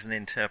Dragoman is an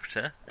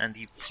interpreter, and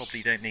you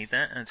probably don't need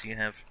that as you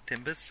have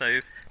Timbers, so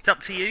it's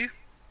up to you.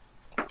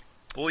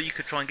 Or you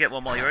could try and get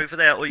one while you're over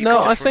there, or you No,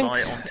 could I just think-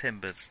 rely on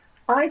Timbers.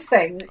 I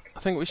think I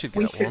think we should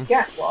we get should one.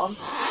 get one,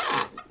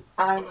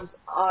 and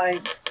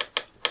I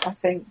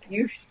think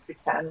you should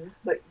pretend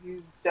that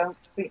you don't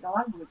speak the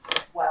language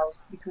as well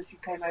because you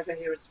came over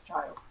here as a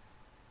child.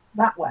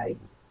 That way,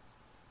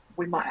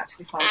 we might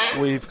actually find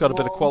out. We've got a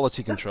bit of more.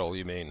 quality control,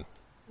 you mean?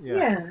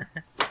 Yeah.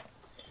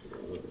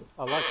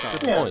 I like that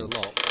Good idea point. a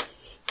lot.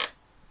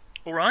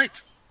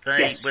 Alright, they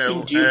yes,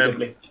 will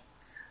indubitably.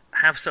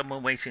 have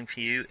someone waiting for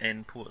you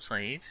in Port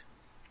Said.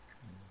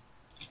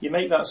 You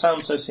make that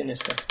sound so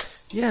sinister.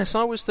 Yes,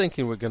 I was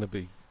thinking we're going to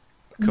be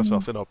cut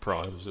off in our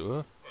prime, as it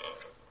were,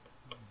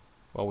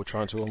 while we're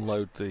trying to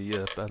unload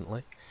the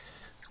Bentley.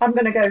 I'm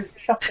going to go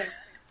shopping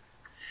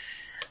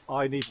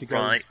I need to go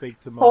Right. and speak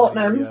to my.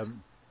 Fortnum's.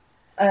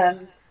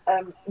 and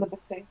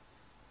Liberty.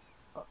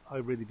 I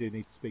really do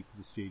need to speak to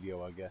the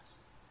studio, I guess.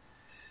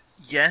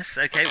 Yes,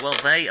 okay, well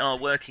they are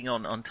working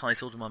on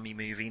Untitled Mummy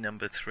Movie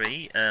number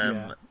 3.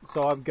 Yeah.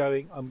 So I'm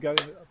going.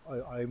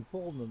 I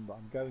inform them that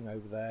I'm going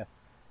over there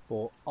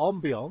for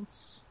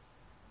ambiance.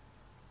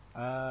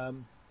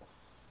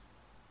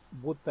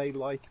 Would they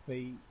like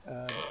me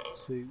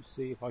to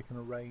see if I can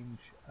arrange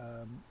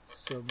any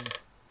sort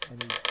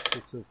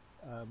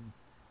of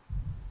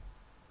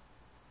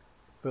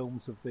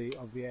films of the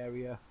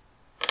area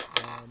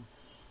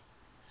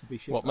to be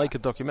shipped? What, make a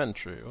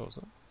documentary, or was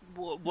it?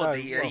 What No,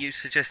 are well- you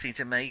suggesting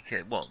to make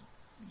it? What,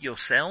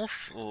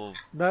 yourself, or...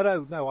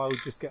 No.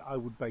 I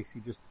would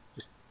basically just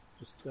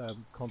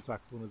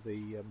contact one of the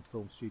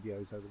film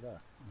studios over there.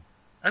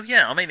 Oh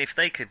yeah, I mean, if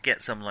they could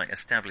get some like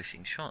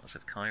establishing shots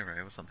of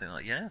Cairo or something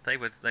like, yeah, they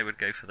would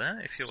go for that.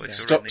 If you're in the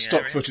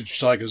Stock area. footage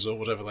tigers or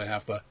whatever they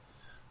have there.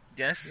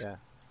 Yes. Yeah.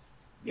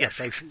 Yes.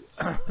 Basically,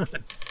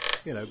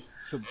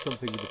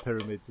 something with the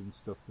pyramids and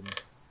stuff and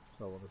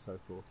so on and so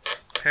forth.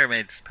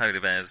 Pyramids,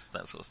 polar bears,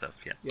 that sort of stuff.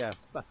 Yeah. Yeah,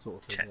 that sort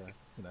of thing. Check.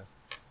 Yeah,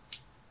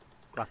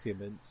 glacier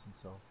mints and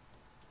so on.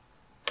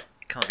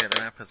 Can't get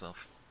their apples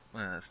off.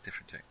 Well, that's a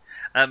different joke.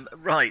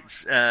 Right.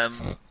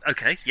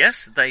 Okay.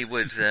 Yes, they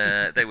would.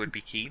 They would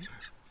be keen.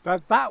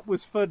 That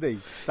was funny.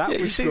 That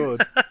was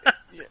good.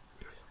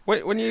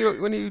 When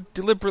you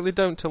deliberately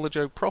don't tell a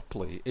joke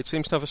properly, it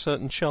seems to have a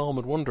certain charm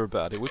and wonder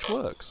about it, which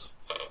works.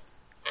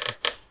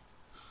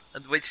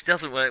 Which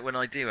doesn't work when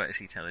I do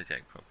actually tell a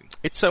joke properly.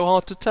 It's so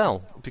hard to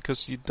tell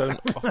because you don't.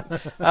 The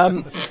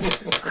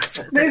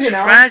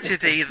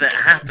tragedy that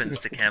happens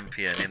to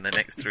Campion in the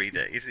next 3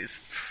 days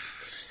is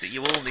that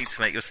you all need to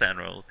make your sound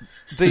roll.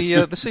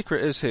 The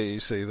secret is here, you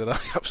see, that I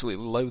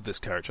absolutely loathe this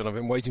character, and I've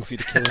been waiting for you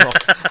to kill him off.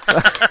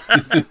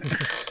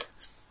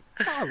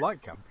 I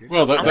like Campion.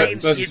 Well,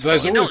 there's you're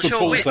always not the sure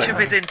pull which thing. of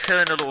his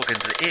internal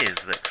organs it is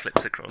that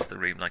flips across the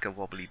room like a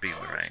wobbly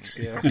boomerang.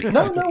 Yeah.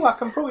 No, I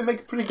can probably make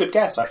a pretty good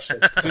guess,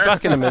 actually. Be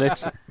back in a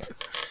minute.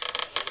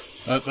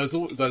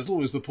 There's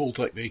always the pull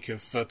technique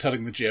of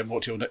telling the GM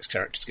what your next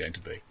character's going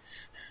to be.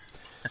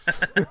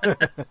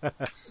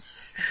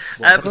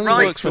 It only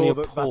Right. works when you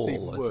That's pull,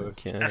 even I worse.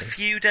 think, yeah. A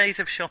few days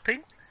of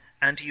shopping,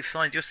 and you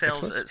find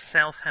yourselves Excellent. at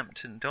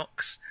Southampton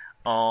Docks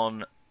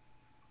on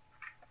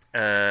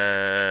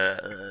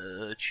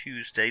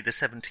Tuesday, the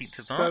 17th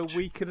of So March.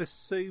 we can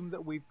assume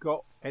that we've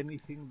got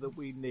anything that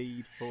we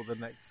need for the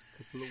next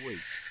couple of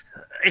weeks.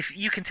 If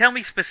you can tell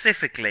me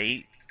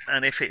specifically,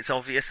 and if it's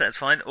obvious, that's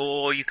fine.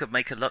 Or you could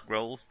make a luck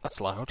roll That's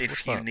loud. if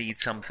What's you that? need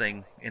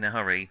something in a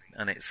hurry,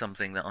 and it's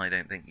something that I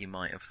don't think you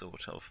might have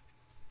thought of.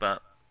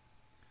 But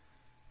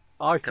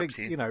I up think,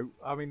 to you.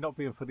 I mean, not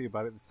being funny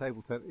about it, the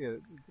table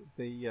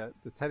the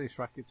tennis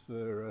rackets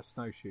for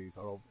snowshoes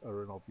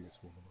are an obvious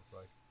one, I'm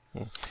afraid.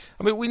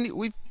 I mean,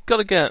 we've got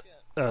to get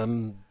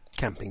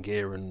camping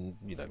gear and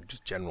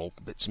just general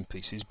bits and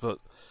pieces, but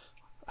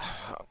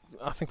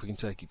I think we can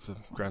take it for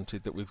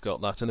granted that we've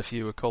got that and a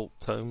few occult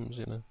tomes.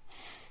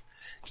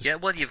 Just yeah,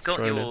 well, you've got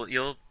thrown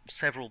your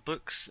several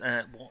books.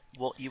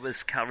 What you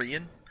was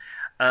carrying.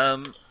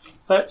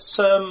 Let's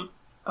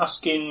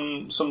ask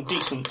in some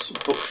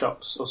decent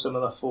bookshops or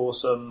similar for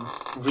some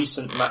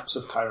recent maps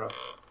of Cairo.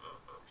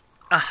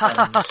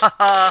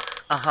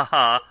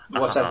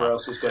 Whatever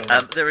else is going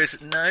on. There is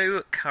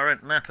no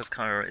current map of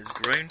Cairo. It's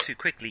grown too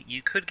quickly.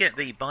 You could get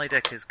the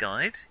Baedeker's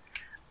Guide.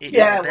 It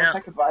Yeah, is we'll about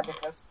take a bite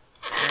because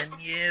 10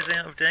 years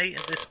out of date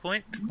at this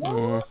point.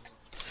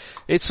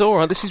 It's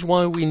alright, this is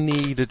why we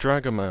need a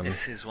Dragoman.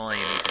 This is why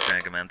you need a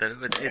Dragoman.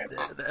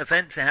 The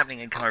events are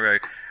happening in Cairo.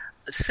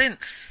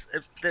 Since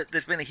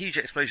there's been a huge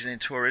explosion in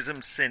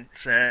tourism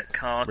since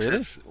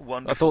Carter's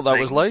wonderful I thought that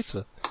was things.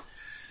 later.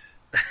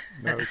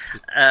 No,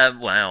 it's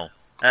Wow.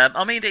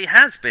 I mean, it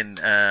has been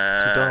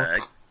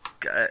dark.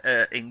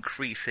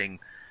 increasing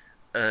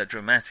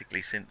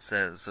dramatically since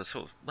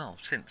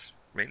since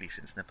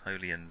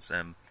Napoleon's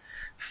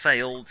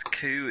failed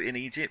coup in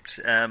Egypt,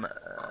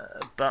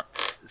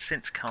 but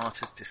since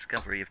Carter's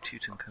discovery of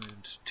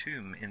Tutankhamun's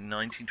tomb in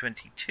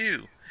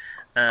 1922,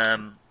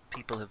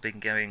 people have been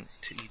going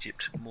to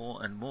Egypt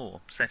more and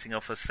more, setting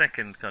off a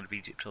second kind of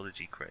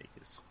Egyptology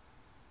craze.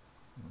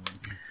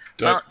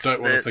 Don't But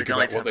want to the think about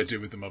guides what they have- do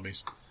with the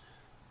mummies.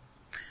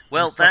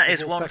 Well, that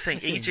is Unstoppable one sex thing.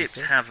 machines, Egypt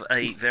is it? have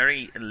a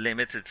very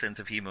limited sense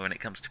of humour when it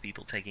comes to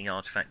people taking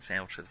artefacts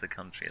out of the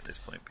country at this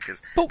point,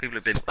 because But- people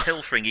have been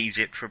pilfering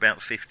Egypt for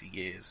about 50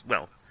 years.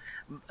 Well,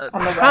 How-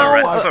 forever. How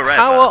are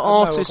I know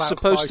artists about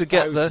supposed to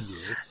get 5,000 their...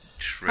 years.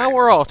 True. How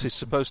are artists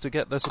supposed to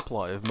get their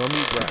supply of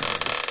mummy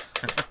brass?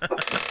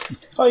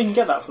 Oh, you can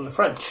get that from the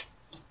French.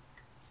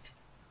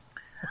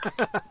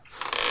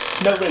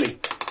 No, really.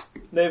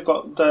 They've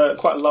got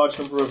quite a large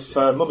number of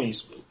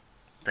mummies.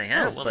 They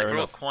have. Well, they fair brought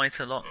enough. quite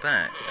a lot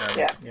back.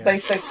 yeah, they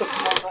took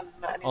more than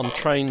anyone. On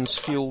trains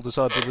fueled, as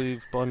I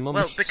believe, by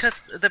mummies. Well,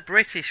 because the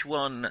British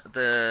won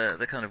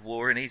the kind of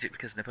war in Egypt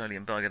because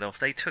Napoleon buggered off,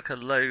 they took a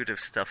load of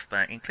stuff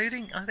back,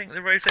 including, I think,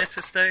 the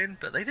Rosetta Stone,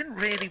 but they didn't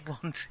really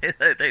want it.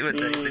 They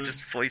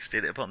just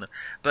foisted it upon them.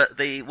 But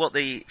what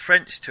the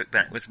French took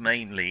back was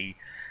mainly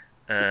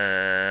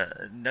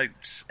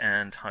notes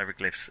and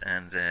hieroglyphs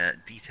and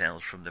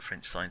details from the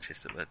French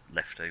scientists that were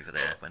left over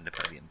there when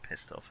Napoleon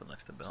pissed off and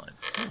left them behind.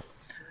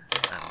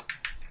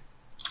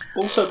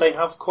 Also, they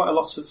have quite a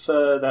lot of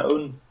their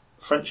own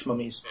French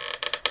mummies.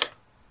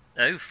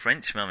 Oh,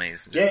 French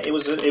mummies. Yeah, it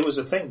was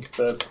a thing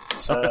for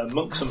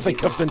monks I and think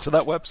people. I've been to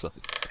that website.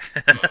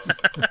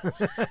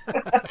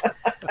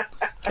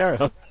 Carry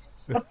on.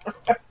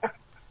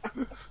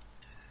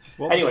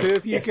 What Anyway, the two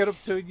of you yes. get up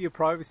to in your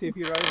privacy of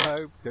your own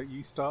home? Don't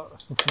you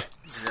start?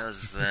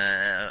 Those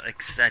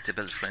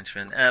excitable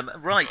Frenchmen.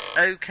 Right,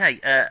 okay.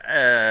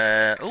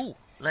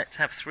 Let's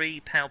have 3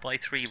 power by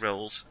 3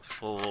 rolls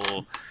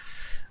for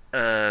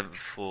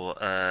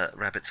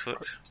Rabbit's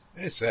Foot.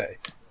 It's a.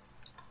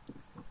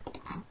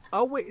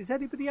 Oh wait, is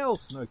anybody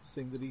else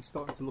noticing that he's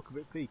starting to look a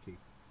bit peaky?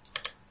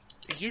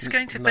 He's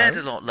going to No. bed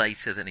a lot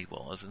later than he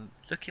was, and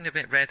looking a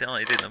bit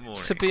red-eyed in the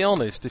morning. To be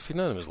honest, if you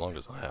know him as long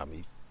as I am,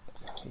 he's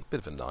a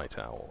bit of a night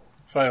owl.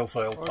 Fail,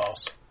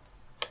 pass.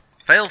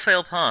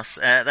 Fail, pass.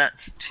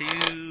 That's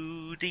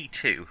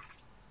 2d2.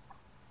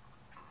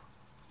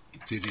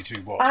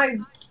 2d2 what?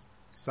 I'm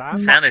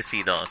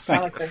Sanity loss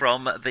Sanity.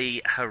 from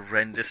the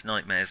horrendous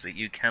nightmares that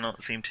you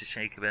cannot seem to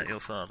shake about your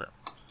father.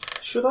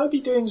 Should I be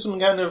doing some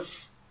kind of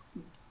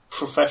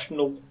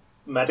professional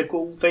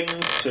medical thing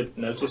to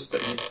notice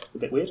that he's a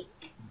bit weird?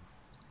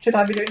 Should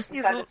I be doing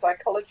some kind of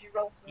psychology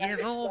role?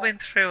 You've all been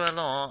through a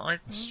lot.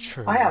 It's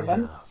true. I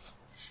haven't.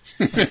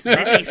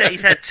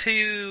 He's had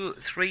 3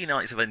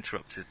 nights of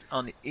interrupted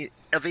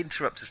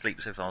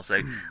sleep so far,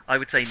 so I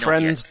would say not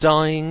Friends yet.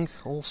 dying,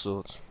 all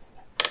sorts.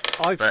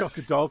 I've But- shot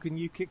a dog and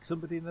you kicked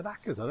somebody in the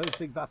knackers. I don't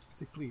think that's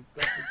particularly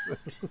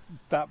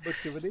that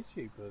much of an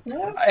issue, personally.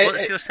 No.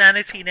 What's your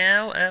sanity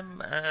now,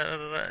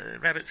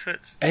 Rabbit's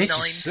Foot?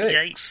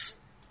 86.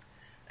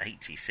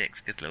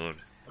 86, good lord.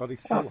 God,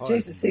 he's still Oh, high.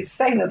 Jesus, he's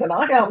saner than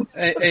I am.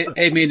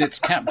 I mean, it's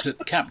capped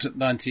at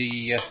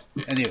 90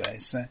 anyway,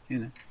 so, you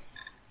know.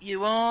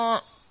 You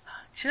are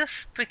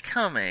just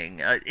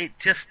becoming,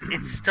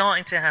 it's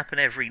starting to happen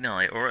every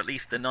night, or at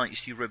least the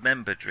nights you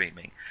remember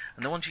dreaming.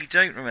 And the ones you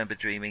don't remember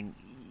dreaming,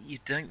 you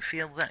don't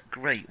feel that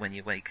great when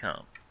you wake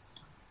up.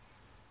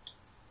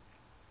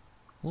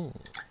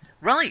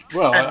 Right.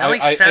 Well, a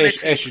nice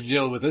sanity. I should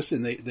deal with this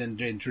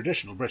in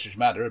traditional British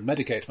manner and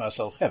medicate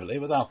myself heavily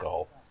with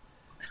alcohol.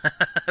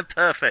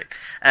 Perfect.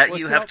 What's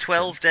You the have option?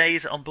 12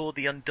 days on board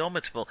the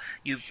Indomitable.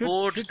 You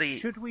board the...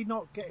 Should we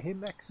not get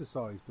him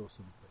exercised or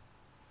something?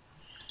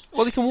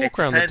 Well, he can walk It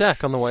around the depends.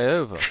 deck on the way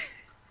over.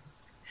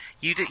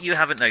 You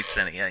haven't noticed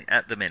any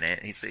at the minute.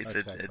 It's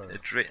Okay,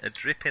 a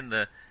drip in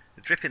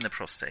the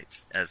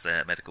prostate, as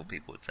medical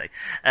people would say.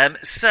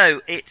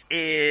 So it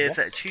is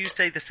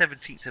Tuesday, the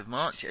 17th of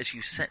March, as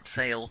you set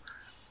sail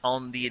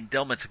on the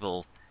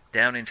Indomitable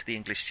down into the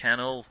English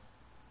Channel,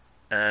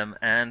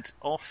 and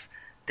off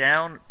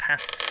down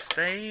past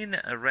Spain,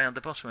 around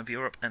the bottom of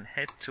Europe, and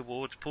head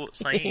towards Port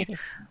Said. Sorry,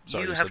 You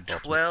you have said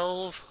bottom.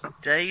 12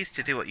 days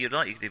to do what you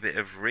like. You can do a bit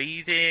of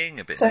reading,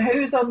 a bit. So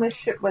who's on this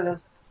ship with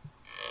us?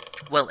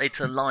 Well,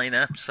 it's a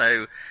liner,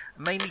 so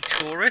mainly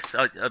tourists.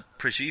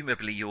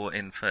 Presumably you're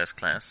in first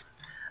class.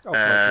 Oh, God,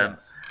 yes.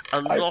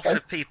 A hope lot so.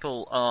 of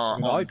people are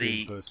Well, on I'd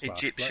be the in first class,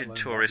 Egyptian let alone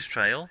tourist that.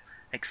 trail,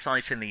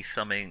 excitingly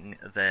thumbing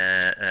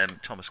their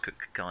Thomas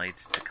Cook guide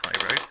to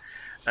Cairo.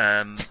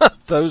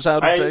 Those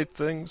out-of-date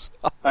things.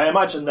 I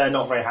imagine they're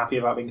not very happy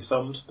about being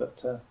thumbed,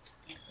 but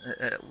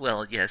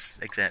Well, yes,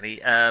 exactly.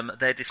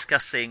 They're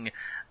discussing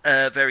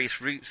various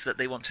routes that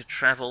they want to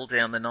travel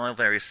down the Nile,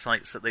 various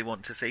sites that they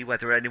want to see,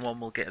 whether anyone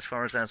will get as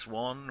far as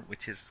Aswan,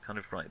 which is kind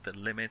of right at the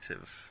limit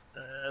of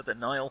the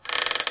Nile.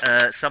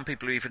 Some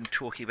people are even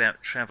talking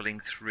about travelling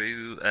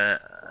through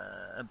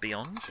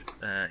beyond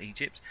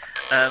Egypt.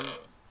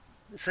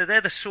 So they're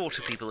the sort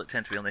of people that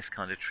tend to be on this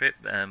kind of trip.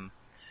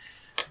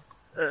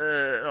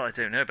 I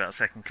don't know about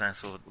second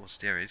class or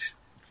steerage.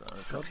 So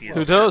it's up to you.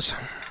 Who does?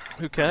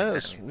 Who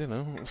cares? You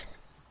know.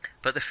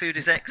 But the food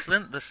is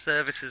excellent. The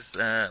service is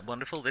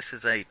wonderful. This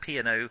is a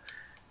P&O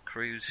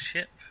cruise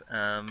ship.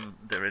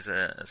 There is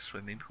a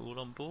swimming pool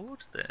on board.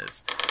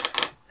 There's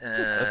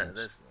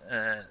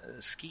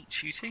skeet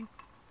shooting.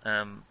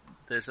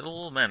 There's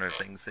all manner of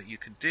things that you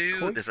can do.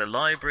 Quoits? There's a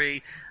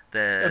library.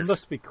 There There's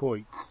must be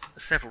quoits.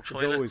 several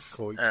There's always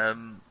toilets.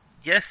 quoits.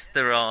 Yes,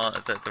 there are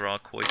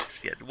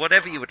quoits. Yeah,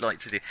 whatever you would like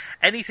to do,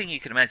 anything you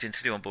can imagine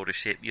to do on board a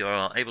ship, you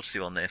are able to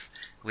do on this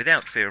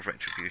without fear of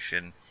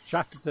retribution.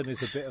 Chatterton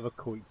is a bit of a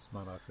quoits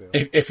man, I feel.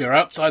 If you're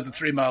outside the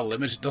 3 mile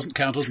limit, it doesn't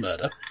count as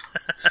murder.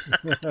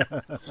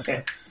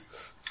 okay.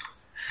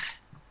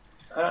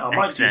 I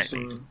might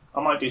Exactly.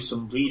 do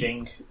some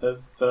reading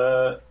of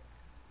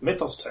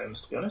Mythos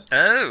tomes, to be honest.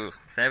 Oh,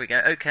 there we go.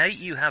 Okay,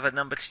 you have a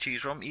number to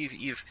choose from.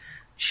 You've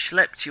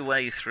schlepped your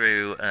way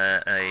through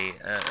a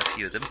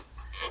few of them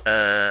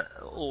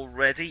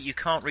already. You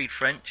can't read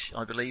French,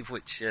 I believe,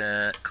 which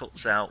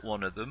cuts out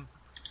one of them.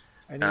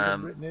 Any of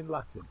them written in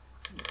Latin?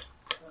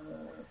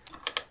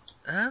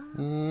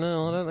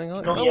 No, I don't think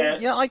I. Not oh,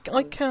 yet. yeah, I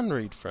can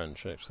read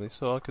French actually,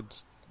 so I could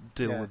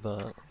deal Yeah. with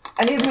that.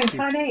 Any of them in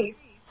Chinese?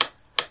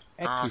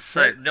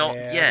 So not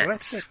yet.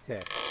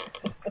 Recette.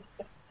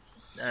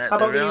 How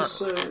about There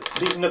are-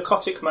 these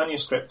narcotic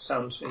manuscripts?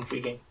 Sound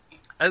intriguing.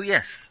 Oh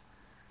yes.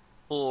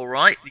 All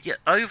right. Yeah,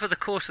 over the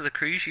course of the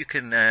cruise, you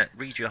can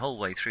read your whole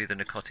way through the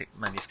narcotic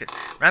manuscript.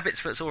 Rabbit's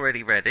Foot's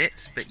already read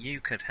it, but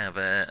you could have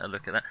a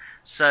look at that.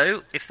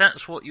 So, if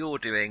that's what you're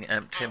doing,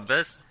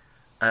 Timbers,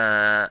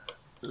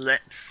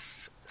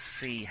 let's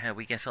see how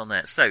we get on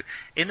there. So,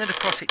 in the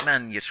narcotic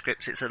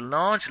manuscripts, it's a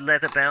large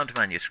leather-bound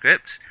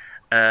manuscript.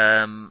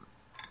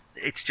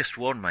 It's just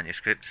one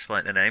manuscript,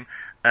 despite the name.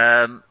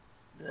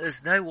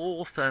 There's no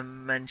author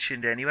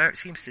mentioned anywhere. It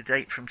seems to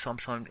date from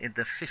sometime in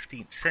the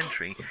 15th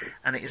century,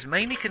 and it is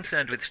mainly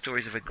concerned with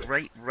stories of a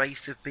great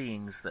race of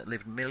beings that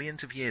lived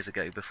millions of years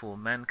ago before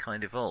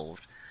mankind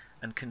evolved,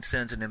 and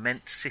concerns an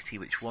immense city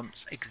which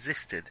once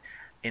existed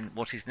in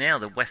what is now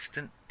the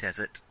western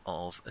desert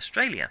of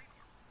Australia.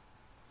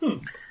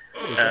 Sounds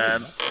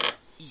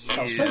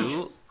strange.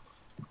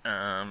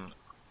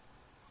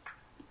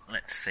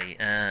 Let's see.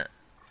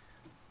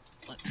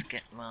 Let's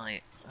get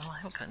my... Oh, I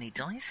haven't got any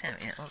dice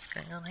out yet. What's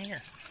going on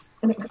here?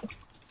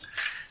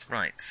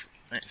 Right.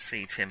 let's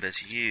see,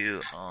 Timbers,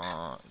 you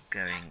are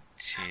going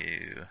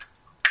to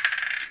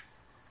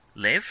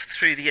live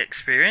through the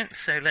experience,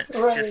 so let's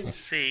just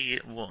see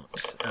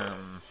what...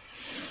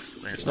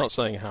 It's not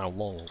saying how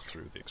long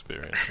through the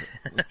experience.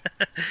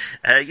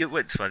 You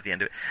went to the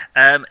end of it.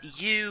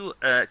 You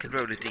can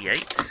roll a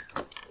d8.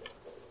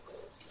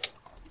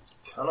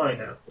 Can I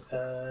now?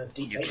 D8.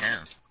 You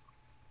can.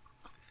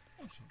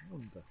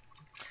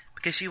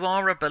 Because you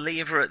are a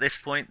believer at this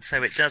point,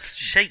 so it does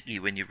shake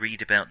you when you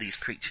read about these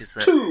creatures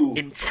that... 2.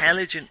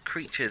 Intelligent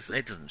creatures...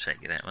 It doesn't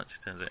shake you that much,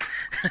 does it?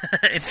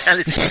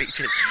 Intelligent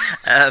creatures.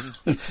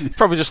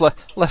 Probably just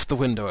left the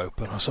window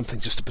open or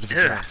something, just a bit of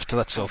a draft,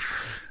 that's all.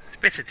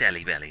 Bit of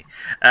Delhi belly.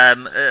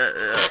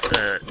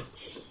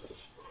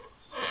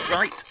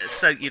 Right,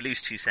 so you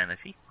lose 2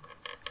 sanity.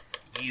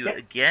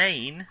 You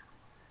gain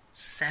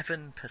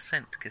 7%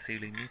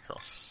 Cthulhu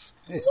Mythos.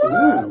 Yes.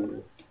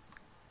 Ooh.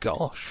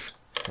 Gosh.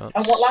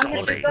 And what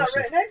language is that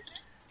written in?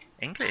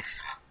 English.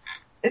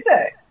 Is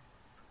it?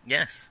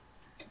 Yes.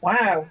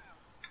 Wow.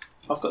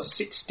 I've got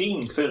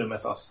 16 Cthulhu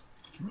Mythos.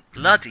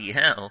 Bloody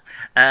hell.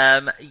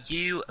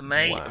 You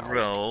may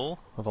roll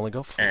I've only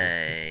got 4.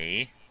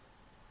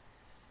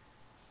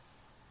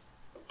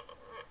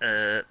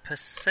 a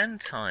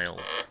percentile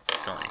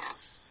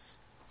dice.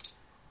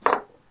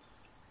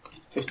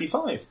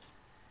 55.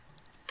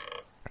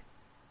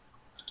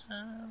 I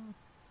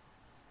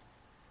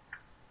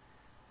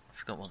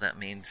forgot what that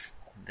means.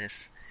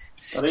 This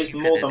That is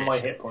more than my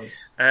hit points.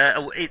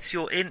 It's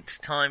your int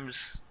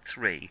times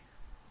 3.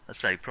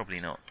 So probably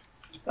not.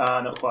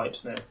 Not quite,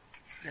 no.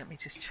 Let me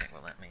just check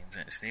what that means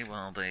actually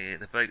while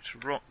the boat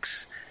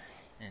rocks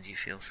and you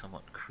feel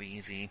somewhat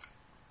queasy.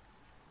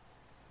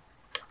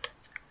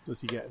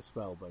 Does he get a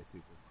spell,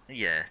 basically?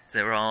 Yeah,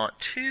 there are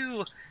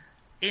 2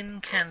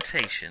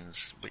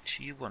 incantations which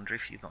you wonder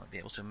if you might be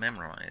able to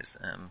memorise.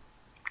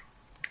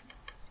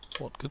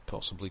 What could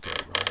possibly go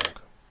wrong?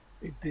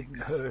 It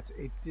didn't hurt.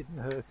 It didn't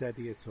hurt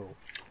Eddie at all.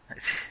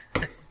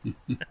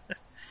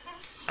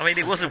 I mean,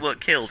 it wasn't what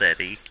killed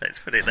Eddie. Let's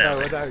put it that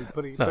way. No,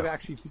 but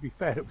actually, to be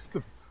fair, it was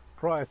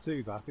prior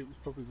to that. It was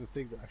probably the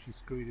thing that actually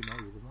screwed him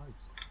over the most.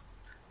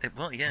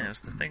 Well, yeah, it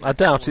was the thing. I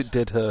doubt it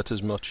did hurt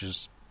as much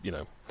as,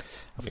 having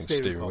the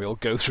steering wheel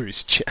go through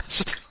his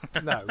chest.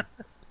 No,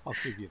 I'll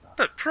give you that.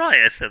 But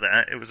prior to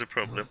that, it was a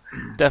problem.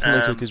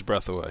 Definitely took his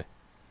breath away.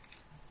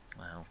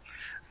 Well,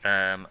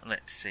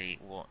 let's see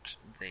what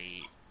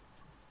the...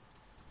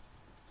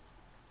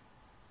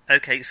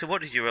 Okay, so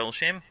what did you roll,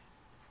 Shim?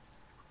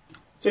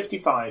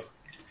 55.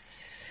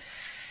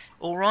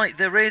 Alright,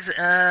 there is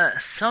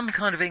some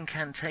kind of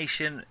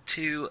incantation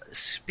to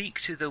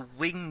speak to the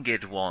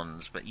winged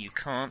ones, but you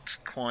can't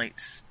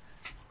quite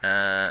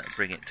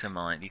bring it to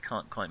mind. You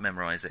can't quite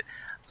memorise it.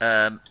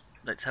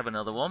 Let's have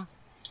another one.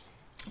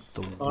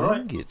 The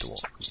Alright. winged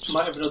ones.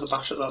 Might have another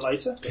bash at that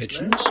later.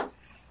 Pigeons.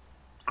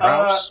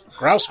 Grouse.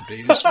 Grouse would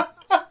be useful.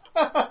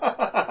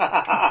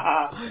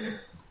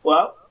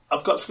 Well,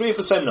 I've got 3 of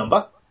the same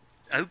number.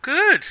 Oh,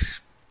 good!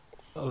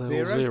 Little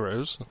Zero?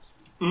 zeros.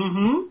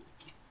 Mm-hmm.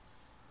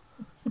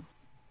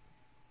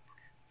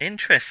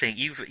 Interesting.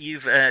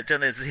 You've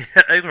done a zero.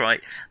 Oh,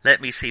 right.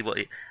 Let me see what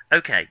it...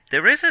 Okay,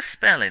 there is a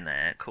spell in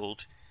there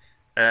called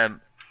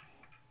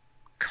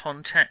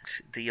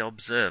Contact the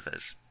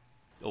Observers.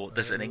 Or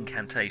there's an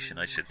incantation,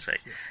 I should say.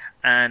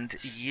 And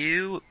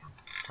you...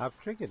 Have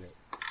triggered it.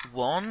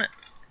 One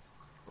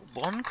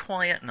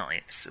quiet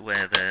night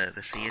where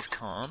the sea is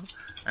calm,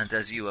 and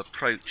as you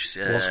approach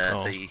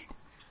the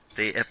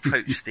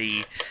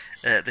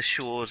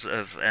shores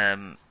of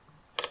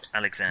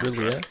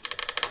Alexandria,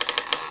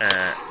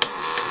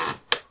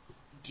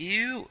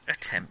 you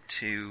attempt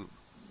to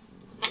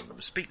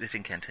speak this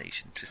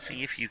incantation to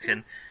see if you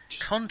can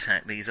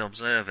contact these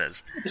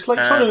observers. It's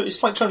like trying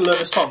to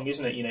learn a song,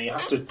 isn't it? You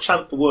have to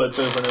chant the words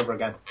over and over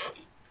again.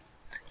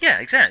 Yeah,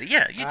 exactly.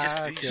 Yeah, you're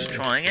just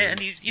trying it, and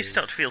you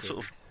start to feel sort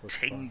of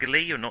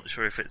tingly. You're not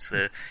sure if it's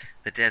the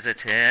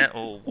desert air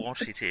or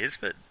what it is,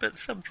 but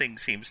something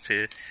seems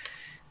to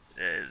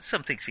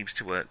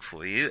work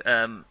for you.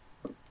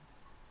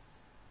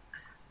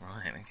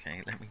 Right,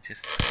 okay. Let me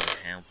just see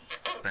how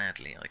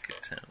badly I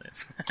could turn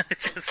this.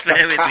 Just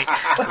bear with me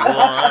 1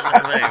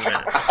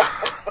 moment.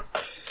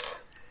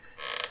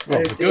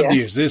 Well, the good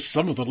news is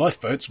some of the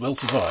lifeboats will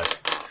survive.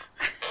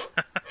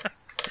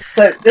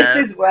 So this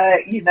is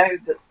where you know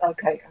that.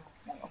 Okay,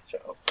 I'll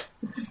shut up.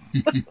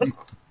 Here we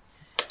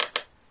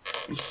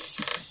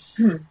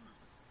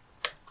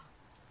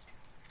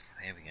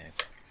go.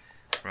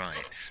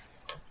 Right.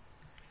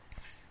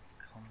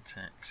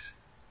 Contact.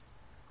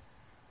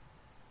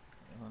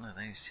 One of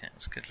those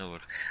chaps. Good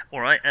lord. All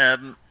right.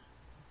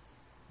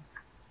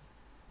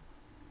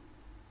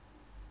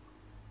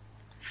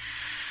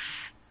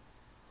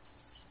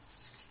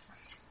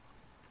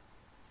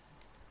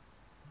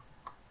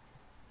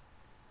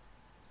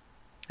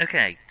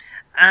 Okay,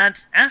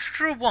 and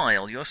after a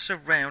while your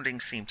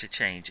surroundings seem to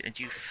change and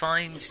you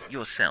find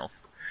yourself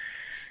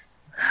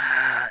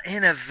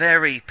in a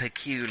very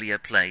peculiar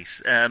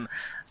place.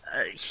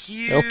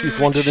 Huge... Hope you've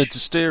wandered into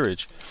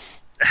steerage.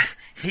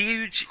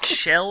 Huge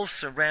shelves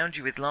surround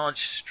you with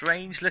large,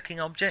 strange-looking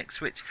objects,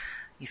 which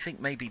you think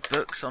may be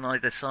books on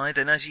either side.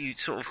 And as you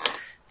sort of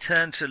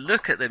turn to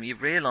look at them, you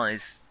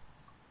realise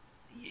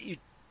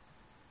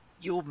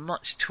you're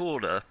much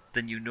taller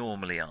than you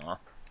normally are.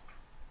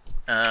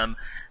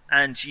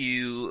 And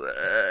you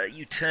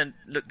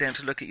look down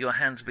to look at your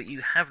hands, but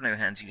you have no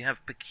hands. You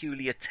have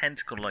peculiar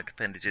tentacle-like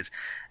appendages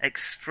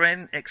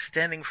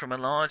extending from a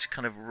large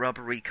kind of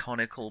rubbery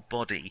conical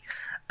body,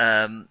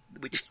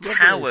 which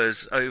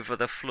towers over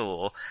the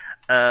floor.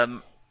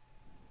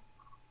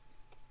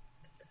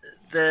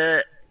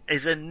 There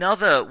is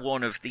another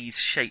one of these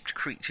shaped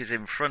creatures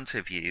in front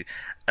of you,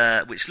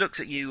 which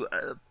looks at you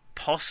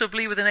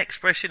possibly with an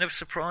expression of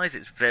surprise.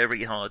 It's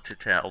very hard to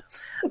tell.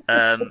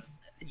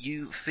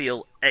 You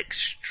feel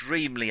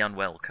extremely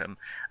unwelcome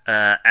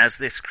as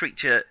this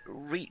creature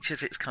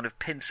reaches its kind of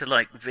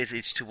pincer-like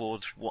visage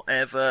towards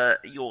whatever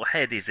your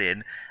head is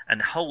in and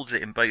holds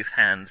it in both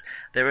hands.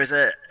 There is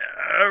a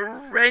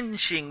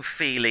wrenching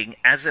feeling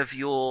as of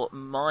your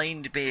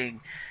mind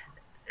being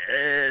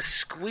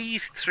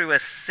squeezed through a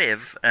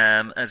sieve,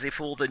 as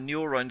if all the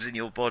neurons in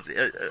your body,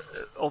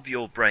 of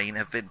your brain,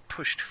 have been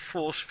pushed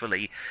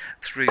forcefully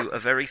through a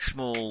very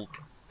small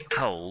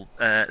hole,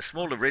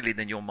 smaller really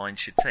than your mind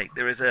should take.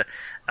 There is a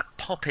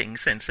popping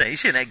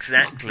sensation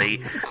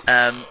exactly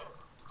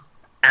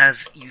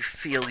as you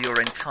feel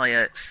your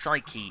entire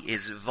psyche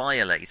is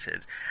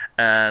violated,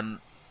 and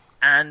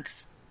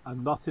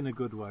not in a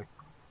good way.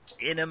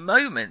 In a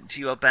moment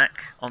you are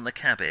back on the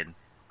cabin,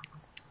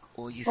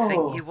 or you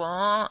think you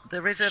are.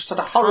 There is just had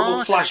a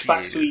horrible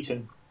flashback to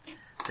Eton.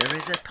 There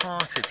is a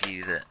part of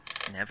you that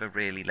never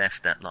really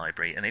left that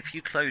library, and if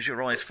you close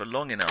your eyes for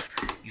long enough,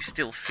 you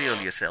still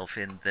feel yourself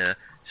in the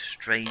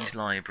strange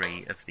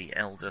library of the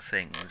Elder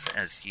Things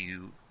as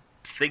you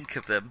think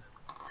of them.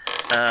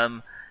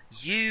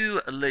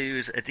 You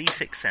lose a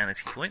d6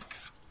 sanity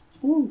points.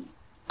 Ooh.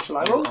 Shall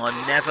I roll? You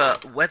are never,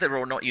 whether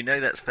or not you know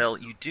that spell,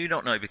 you do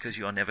not know, because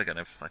you are never going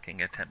to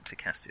fucking attempt to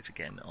cast it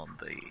again on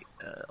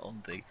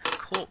the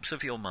corpse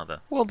of your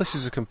mother. Well, this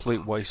is a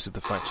complete waste of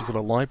the fact you've got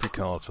a library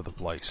card for the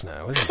place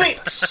now, isn't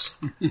it? 6!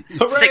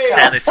 6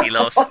 sanity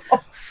loss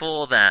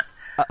for that.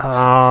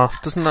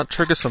 Doesn't that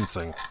trigger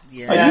something?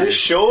 Yeah. Are you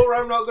sure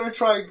I'm not going to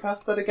try and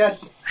cast that again?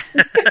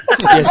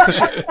 Yes,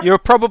 because you're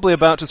probably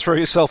about to throw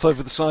yourself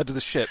over the side of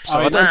the ship, so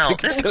I don't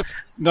think it's going to...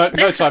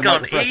 This has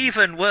gone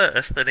even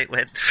worse than it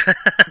went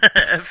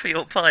for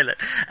your pilot.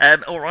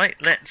 Alright,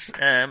 let's...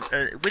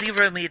 will you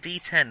roll me a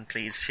d10,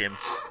 please, Shim?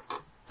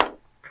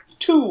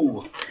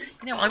 2.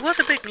 You know, I was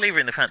a big believer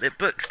in the fact that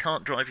books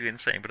can't drive you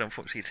insane, but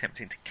unfortunately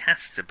attempting to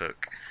cast a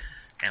book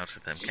out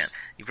of them can.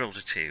 You've rolled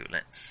a 2.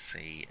 Let's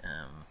see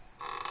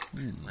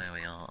where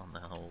we are on the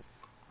whole.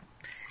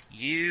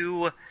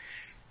 You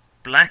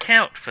black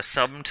out for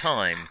some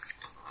time.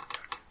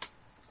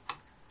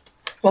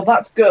 Well,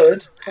 that's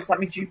good, because that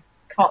means you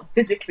can't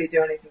physically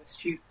do anything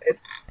stupid.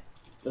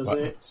 Does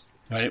it?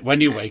 Right, when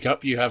you wake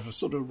up, you have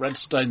sort of red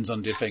stones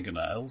under your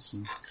fingernails.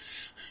 And...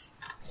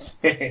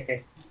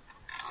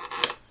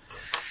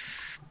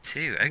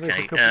 2,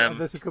 okay.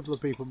 There's a couple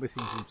of people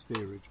missing from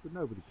steerage, but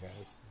nobody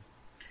cares.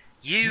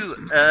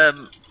 You,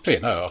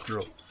 after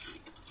all.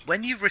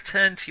 When you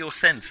return to your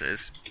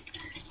senses,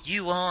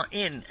 you are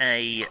in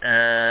a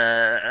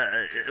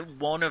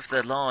one of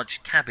the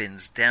large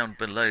cabins down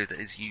below that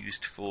is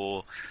used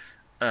for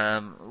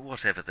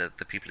whatever the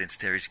people in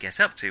steerage get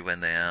up to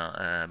when they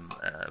are...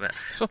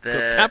 so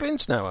they've got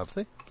cabins now, have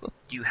they?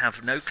 You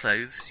have no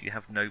clothes, you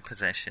have no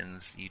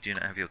possessions, you do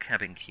not have your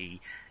cabin key.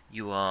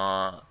 You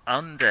are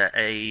under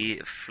a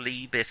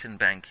flea-bitten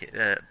blanket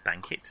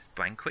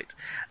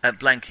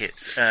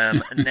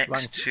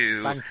next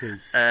to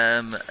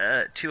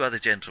 2 other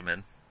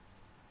gentlemen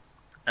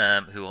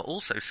who are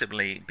also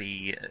similarly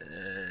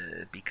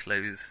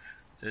declothed.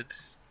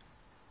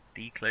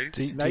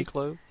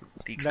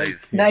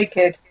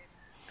 Naked.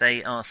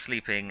 They are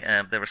sleeping.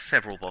 There are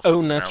several bottles.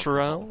 Au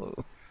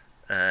natural.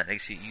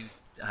 Next to you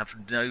have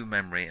no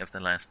memory of the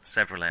last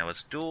several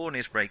hours. Dawn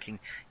is breaking.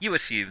 You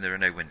assume there are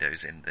no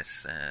windows in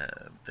this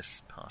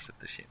part of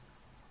the ship.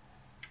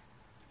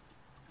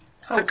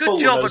 So good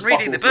job on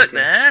reading the book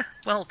there.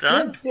 Well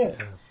done. Yeah.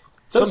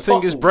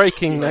 Something is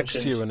breaking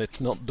next to you and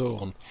it's not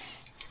Dawn.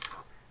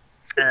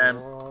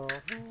 How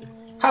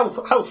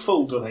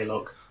full do they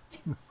look?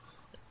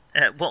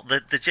 What,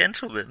 the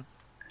gentlemen?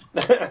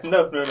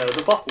 No,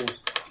 the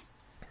bottles.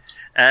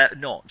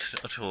 Not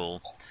at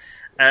all.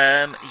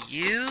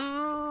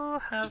 You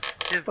have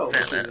developed... Well,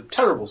 this is a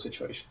terrible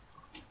situation.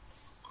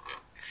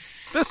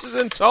 This is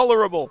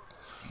intolerable.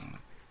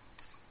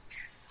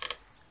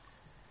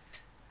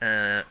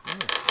 Oh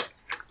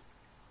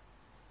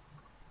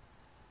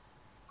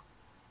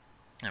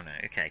no,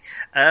 okay.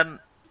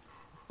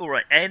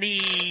 Alright,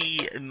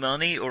 any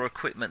money or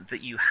equipment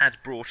that you had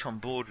brought on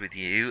board with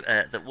you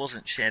that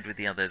wasn't shared with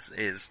the others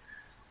is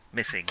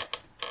missing.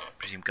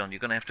 Presume gone. You're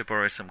going to have to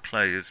borrow some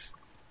clothes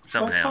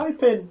somehow. My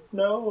typing,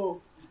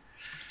 no.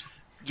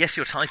 Yes,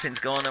 your typing's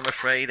gone, I'm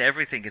afraid.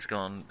 Everything is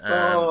gone.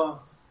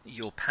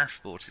 Your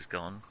passport is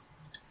gone.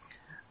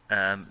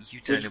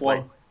 You don't Which know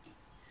one?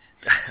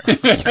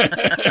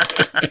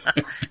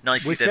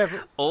 Nicely done.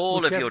 Whichever- All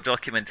of whichever- your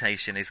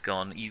documentation is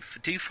gone. You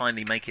do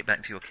finally make it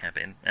back to your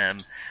cabin.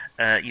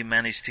 You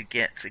manage to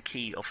get a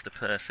key off the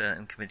purser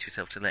and convince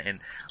yourself to let in.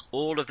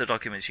 All of the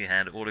documents you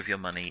had, all of your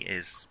money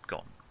is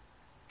gone.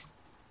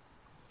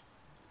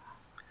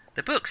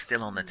 The book's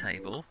still on the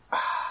table.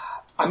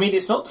 I mean,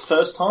 it's not the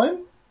first time.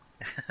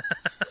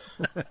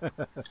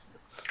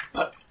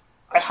 But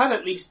I had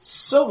at least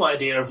some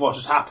idea of what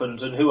had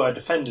happened and who I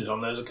defended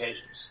on those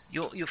occasions.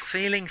 You're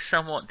feeling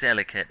somewhat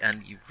delicate,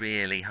 and you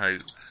really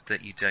hope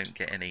that you don't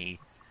get any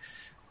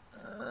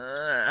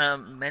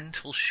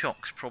mental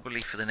shocks,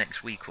 probably for the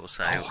next week or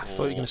so. I thought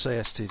you were going to say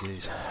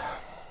STDs.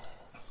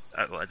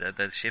 Well,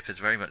 the ship has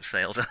very much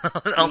sailed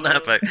on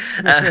that boat.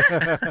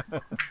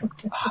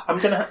 I'm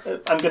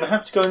gonna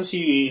have to go and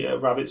see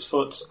Rabbit's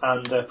Foot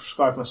and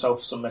prescribe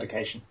myself some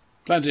medication.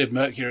 Plenty of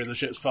mercury in the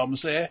ship's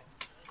pharmacy.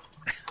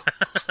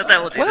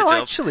 That will do the Well,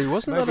 job. actually,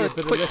 wasn't Maybe that a a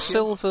bit of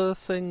Quicksilver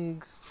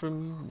thing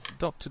from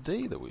Dr.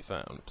 D that we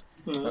found?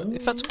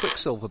 If that's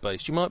Quicksilver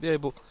based, you might be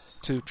able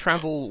to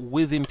travel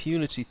with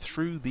impunity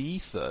through the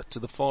ether to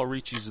the far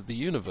reaches of the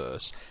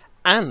universe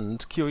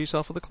and cure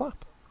yourself of the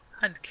clap.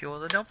 And cure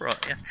the knob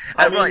rot, yes.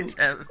 I mean, Right,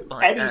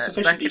 any back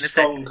sufficiently in a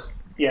strong,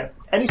 sec.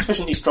 any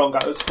sufficiently strong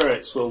out of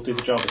spirits will do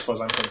the job as far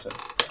as I'm concerned.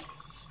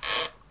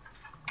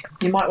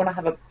 You might want to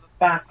have a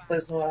bath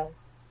as well.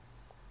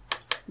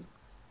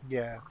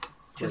 Yeah,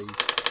 Just,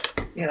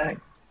 please. you know.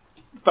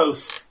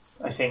 Both,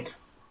 I think.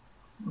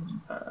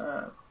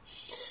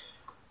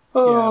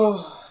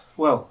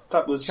 Well,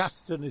 that was.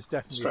 Chatterton is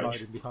definitely strange.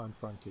 hiding behind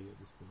Frankie at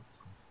this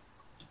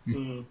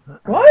point.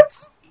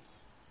 What?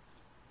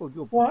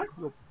 Well, What?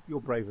 You're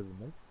braver than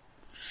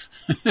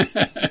me.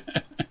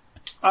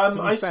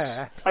 I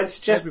fair,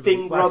 suggest Everybody-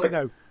 being well, rather.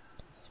 actually, no.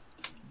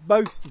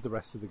 Most of the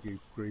rest of the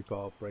group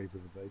are braver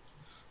than me.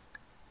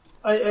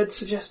 I'd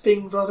suggest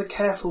being rather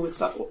careful with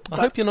that I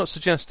hope you're not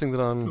suggesting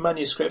that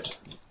manuscript.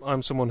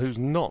 I'm someone who's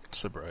not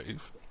so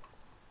brave.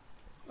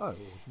 Oh, well,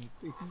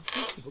 you can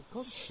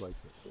contemplate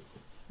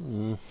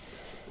it.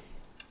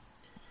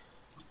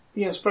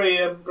 Yes,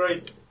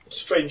 very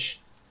strange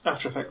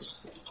after effects.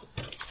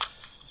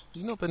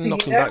 You've not been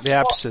knocking back the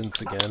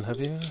absinthe again, have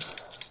you?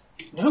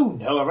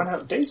 No, I ran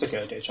out days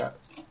ago, dear chap.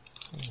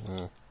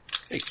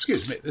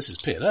 Excuse me, this is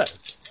P&O.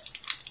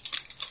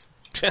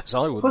 Yes,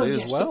 I would Well, be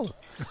yes, as well.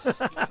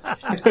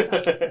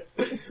 But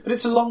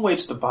it's a long way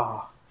to the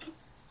bar.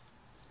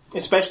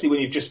 Especially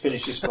when you've just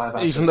finished this flat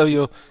absinthe. Even though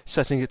you're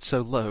setting it so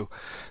low.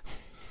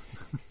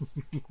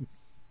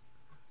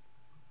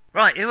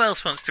 Right, who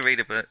else wants to read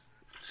a book?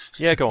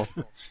 Yeah, go on.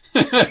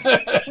 It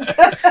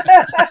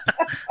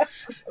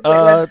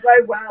went so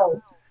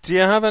well. Do you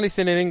have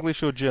anything in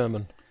English or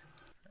German?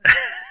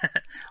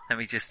 Let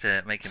me just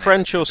make a note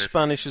French or of this.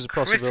 Spanish is a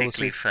Critically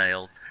possibility.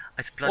 failed.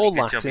 It's a bloody Or good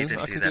job you Latin. didn't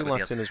I do could that do with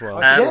Latin the as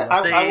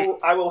well.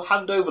 I will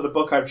hand over the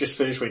book I've just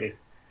finished reading.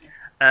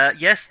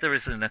 Yes, there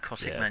is a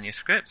narcotic Yes.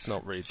 manuscript. Let's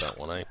not read that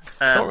one, eh? Um,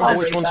 Can't remember there's-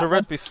 which ones I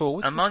read before.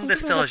 Which Among the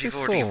ones did I read stars you've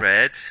already before?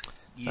 read, that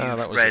you've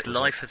was read it, was it?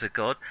 Life as a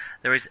God.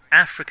 There is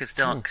Africa's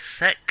Dark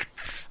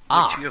Sects,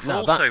 which you have now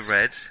also that's-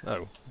 read.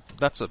 Oh,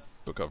 that's a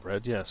book I've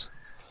read, yes.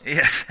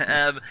 Yes.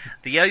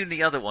 The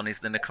only other one is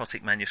the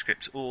narcotic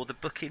manuscripts or the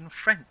book in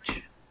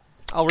French.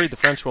 I'll read the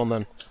French one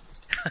then.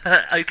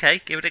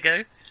 Okay, give it a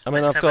go. I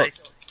mean, Let's I've have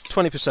got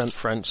 20%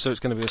 French, so it's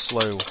going to be a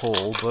slow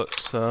haul,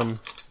 but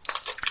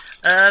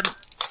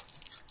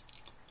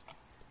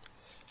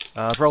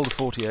I've rolled a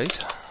 48.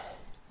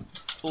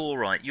 All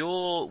right,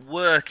 you're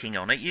working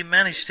on it. You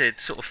managed to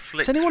sort of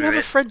flip Does anyone through have a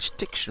it. French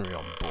dictionary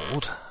on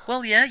board?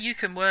 Well, yeah, you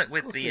can work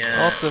with the.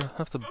 I'll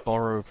have to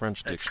borrow a French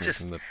It's dictionary just,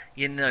 from the...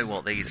 you know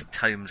what these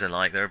tomes are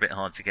like. They're a bit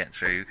hard to get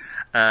through.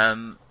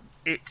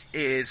 It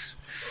is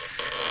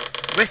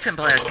written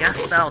by a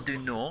Gaspard du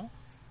Nord,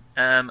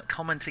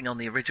 commenting on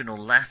the original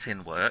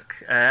Latin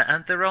work,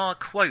 and there are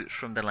quotes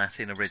from the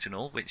Latin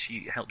original, which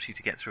helps you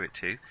to get through it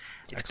too.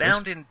 It's Excellent.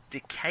 bound in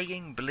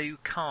decaying blue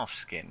calf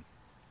skin.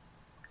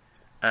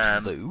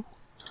 Blue?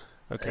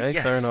 Okay,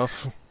 yes. fair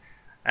enough.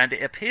 And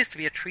it appears to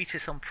be a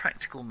treatise on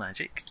practical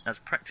magic, as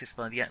practiced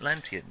by the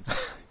Atlanteans.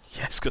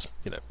 Yes, because,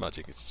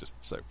 magic is just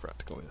so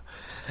practical.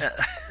 Yeah.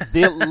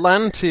 The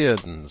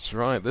Atlanteans,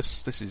 right,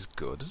 this is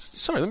good.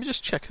 Sorry, let me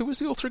just check. Who was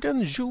the author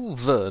again? Jules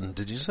Verne,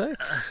 did you say?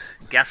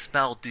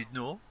 Gaspard du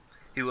Nord,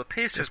 who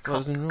appears to have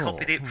Gaspard du Nord.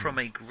 copied it from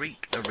a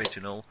Greek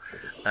original,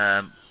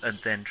 and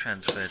then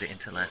transferred it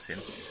into Latin,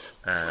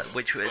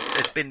 which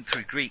has been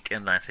through Greek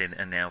and Latin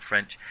and now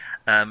French.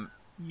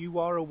 You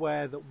are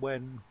aware that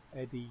when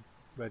Eddie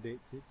read it,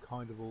 it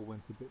kind of all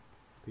went a bit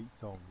Pete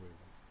Tong, really.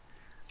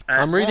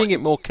 I'm reading what- it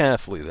more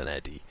carefully than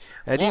Eddie.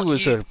 Eddie What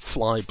was you- a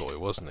flyboy,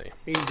 wasn't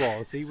he?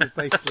 He was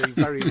basically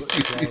very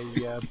much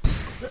a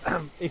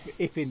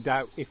if in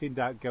doubt,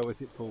 go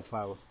at it full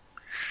power.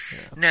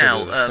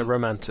 Now, Sort of a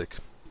romantic.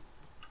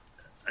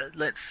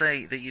 let's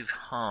say that you've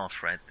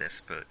half read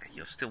this book.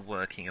 You're still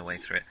working your way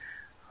through it.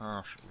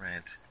 Half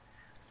read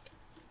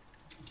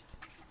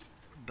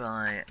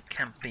by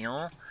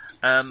Campion.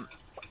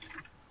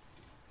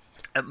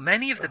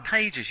 Many of the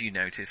pages you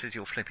notice as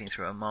you're flipping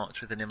through are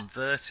marked with an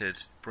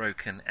inverted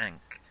broken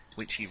ankh,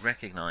 which you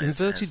recognise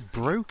Inverted as...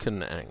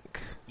 broken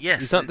ankh?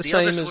 Yes. Is that the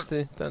same as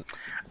the...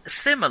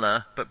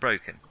 Similar, but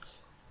broken.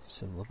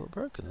 Similar but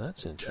broken,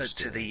 that's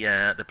interesting. To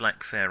the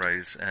Black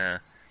Pharaoh's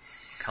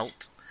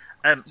cult.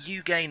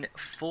 You gain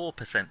 4%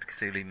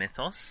 Cthulhu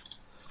Mythos.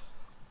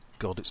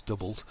 God, it's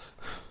doubled.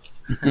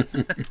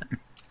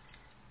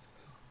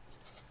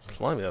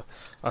 Blimey,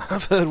 I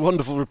have heard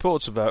wonderful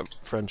reports about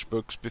French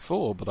books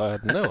before, but I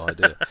had no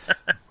idea.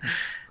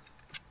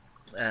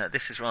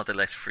 This is rather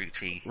less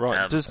fruity.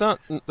 Right, does that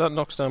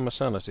knocks down my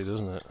sanity,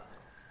 doesn't it?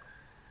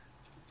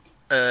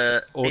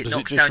 Or it does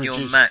knocks it just down your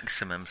reduce...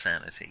 maximum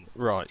sanity.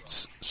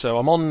 Right, so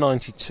I'm on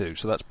 92,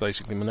 so that's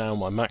basically now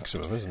my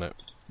maximum, isn't it?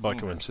 By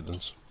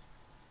coincidence.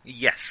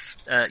 Yes.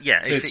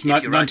 Yeah. It's if you're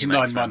running 99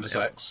 maximum, minus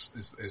X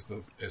is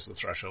the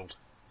threshold.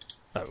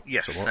 Oh,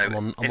 yes, so so I'm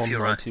on if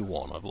you're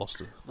 91, I've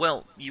lost it.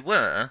 Well, you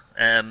were.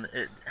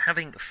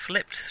 Having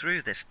flipped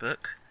through this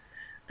book,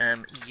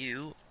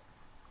 you...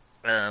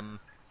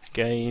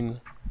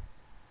 Gain...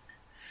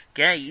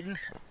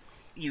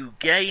 You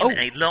gain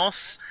a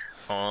loss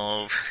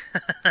of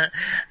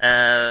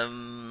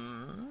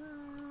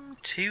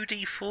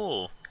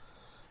 2d4.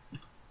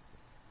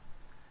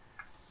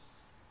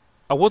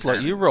 I would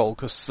let you roll,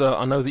 because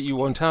I know that you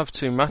won't have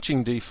two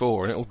matching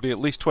d4, and it'll be at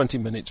least 20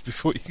 minutes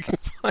before you can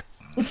find...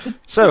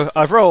 So,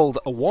 I've rolled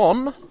a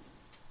 1,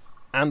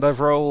 and I've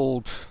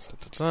rolled...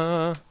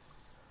 another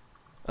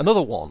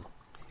 1.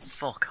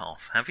 Fuck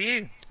off, have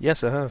you?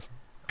 Yes, I have.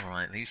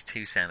 Alright, lose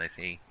 2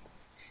 sanity.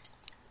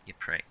 You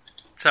prick.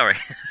 Sorry.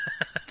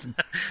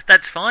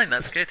 That's fine,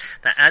 that's good.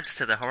 That adds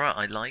to the horror,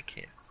 I like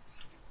it.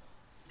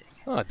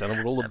 Oh, I don't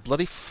know what all the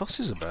bloody fuss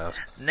is about.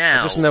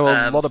 Now, I just know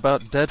a lot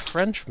about dead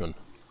Frenchmen.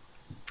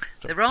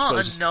 There are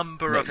a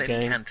number of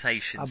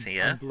incantations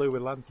here. And blue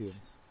Atlanteans.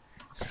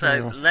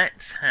 So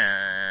let's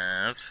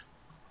have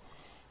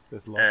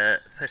There's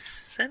lots.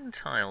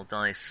 percentile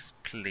dice,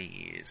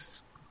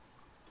 please.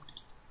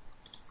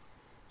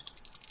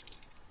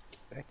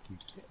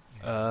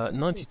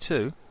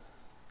 92.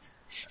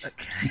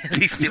 Okay, at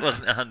least it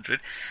wasn't 100.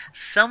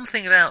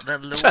 Something about the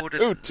Lord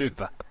Who of did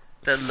that?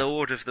 the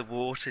Lord of the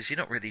Waters. You're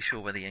not really sure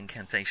where the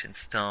incantation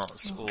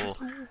starts, or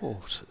The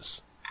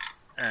Waters.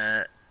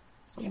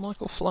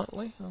 Michael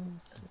Flatley.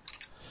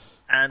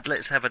 and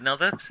let's have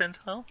another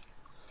percentile.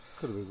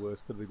 Could have been worse.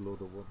 Could have been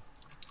Lord of One.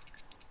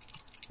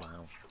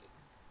 Wow,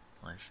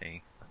 I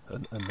see.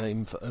 A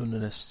name for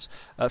onanists.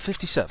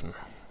 57.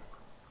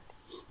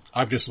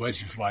 I'm just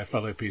waiting for my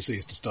fellow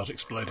PCs to start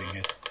exploding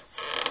here.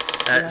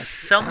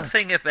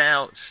 Something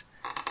about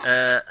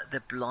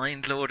the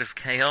Blind Lord of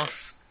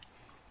Chaos.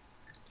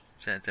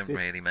 So it doesn't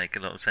really make a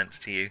lot of sense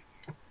to you.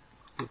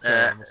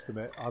 I must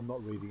admit, I'm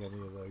not reading any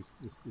of those.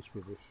 This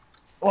rubbish.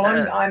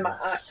 Well, I'm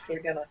actually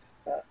gonna.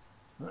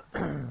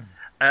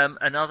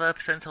 Another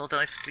percentile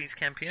dice, please,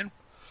 Campion.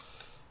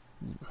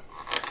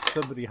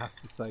 Somebody has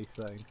to say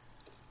same.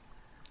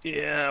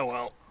 Yeah,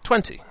 well,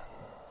 20.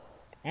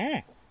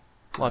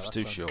 Life's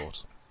too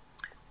short.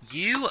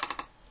 You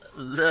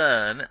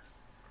learn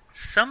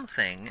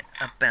something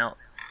about...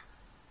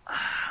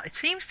 it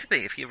seems to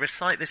be, if you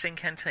recite this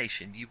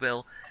incantation, you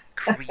will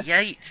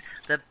create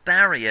the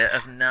barrier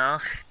of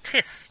Narch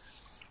Tith.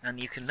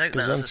 And you can note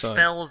that as a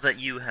spell that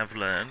you have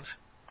learned.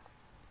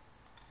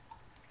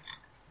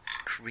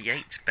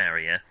 Create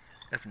barrier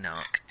of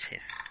Narch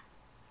Tith.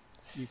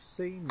 You've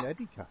seen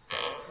Eddie cast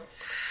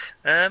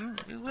Well,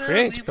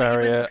 Create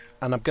barrier,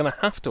 and I'm going to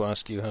have to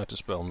ask you how to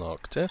spell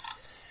Narch Tith.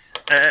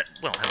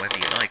 Well, however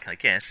you like, I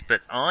guess,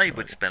 but I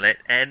would spell it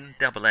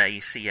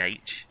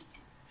N-A-A-C-H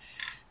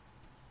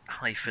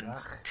hyphen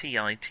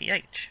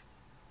T-I-T-H.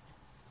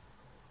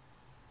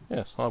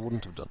 Yes, I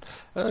wouldn't have done.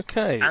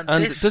 Okay, And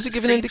and this does it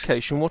give an seems-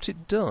 indication what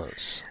it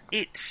does?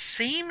 It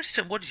seems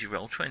to... What did you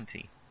roll?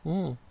 20?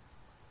 Hmm.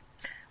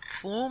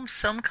 Form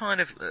some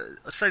kind of...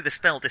 so the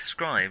spell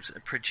describes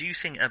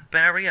producing a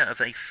barrier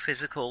of a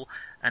physical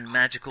and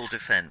magical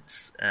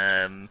defense.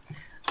 It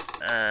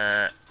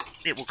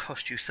will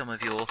cost you some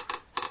of your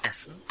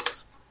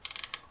essence.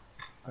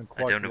 And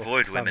I don't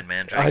avoid women,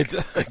 sanity.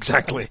 Mandrake.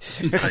 Exactly.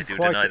 I do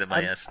Quite- deny them my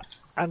and- essence.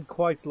 And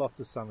quite a lot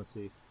of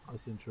sanity, I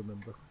seem to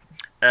remember.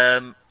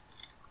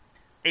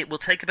 It will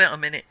take about a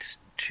minute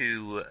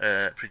to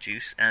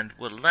produce and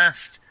will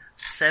last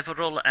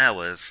several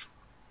hours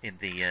in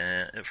the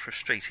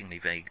frustratingly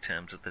vague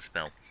terms of the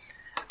spell.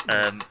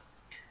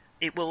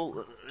 It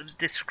will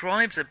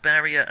describes a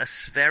barrier, a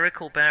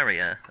spherical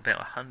barrier, about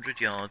 100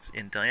 yards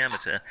in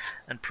diameter,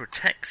 and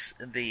protects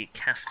the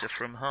caster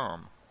from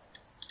harm.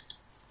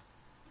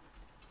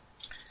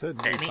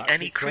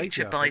 Any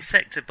creature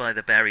bisected by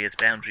the barrier's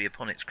boundary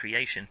upon its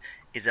creation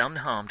is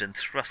unharmed and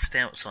thrust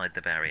outside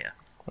the barrier.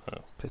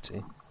 Oh,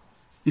 pity.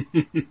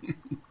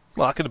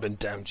 Well, that could have been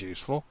damned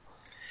useful.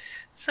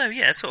 So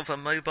yeah, sort of a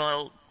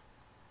mobile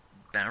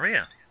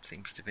barrier,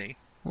 seems to be.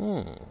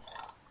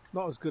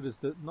 Not as good as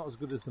the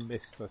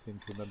Mist. I seem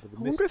to remember. The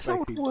I Mist wonder if that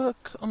would basically-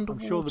 work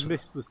underwater. I'm sure the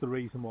Mist was the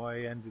reason why I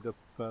ended up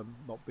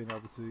not being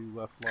able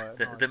to fly at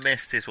night. The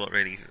Mist is what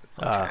really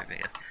fucked over,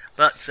 yes.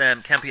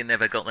 But Campion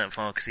never got that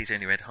far because he's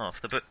only read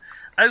half the book.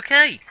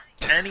 Okay,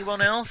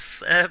 anyone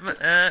else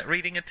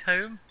reading a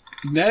tome?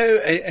 No,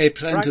 I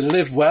plan to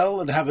live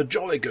well and have a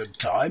jolly good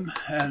time,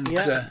 and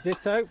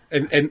ditto.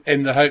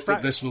 in the hope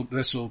that this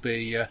will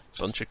be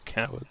Bunch of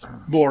cowards.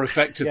 more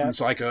effective than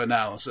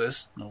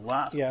psychoanalysis and all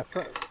that. Yeah,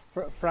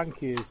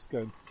 Frankie is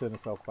going to turn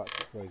herself back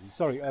to crazy.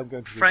 Sorry, I'm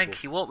going to.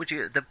 Frankie, what would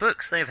you... The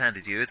books they've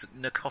handed you is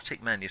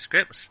narcotic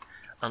manuscripts,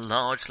 a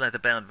large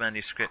leather-bound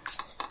manuscript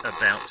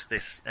about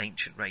this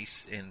ancient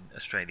race in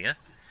Australia.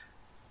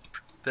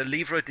 The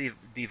Livre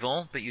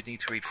Divan, but you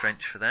need to read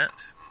French for that.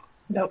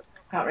 Nope,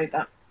 can't read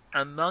that.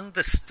 Among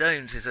the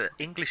Stones is an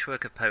English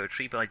work of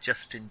poetry by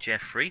Justin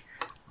Jeffrey,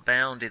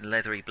 bound in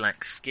leathery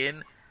black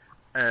skin,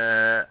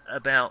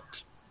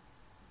 about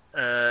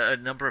a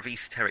number of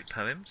esoteric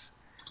poems.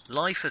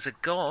 Life as a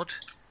God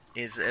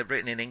is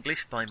written in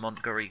English by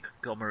Montgomery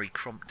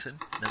Crompton,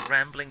 The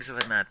Ramblings of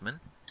a Madman.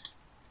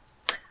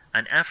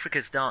 And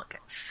Africa's Dark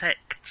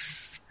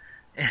Sects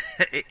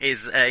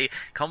is a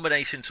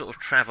combination sort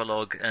of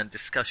travelogue and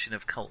discussion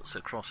of cults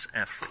across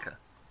Africa.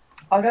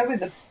 I'll go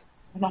with the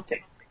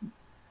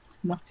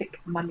Gnostic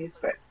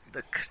manuscripts.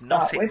 The to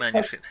start Gnostic with,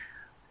 manuscript.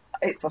 'cause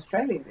It's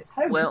Australian, it's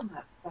home, Well, isn't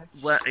it? So,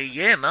 Well,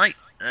 yeah, mate.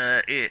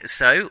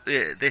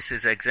 This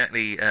is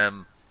exactly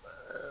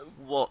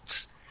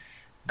what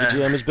The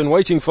GM has been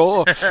waiting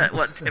for.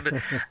 what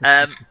Timber.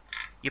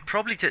 You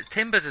probably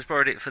Timbers has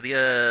borrowed it for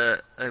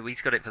the.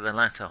 He's got it for the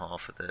latter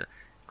half of the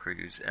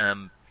cruise.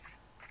 No,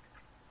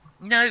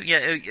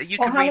 yeah, you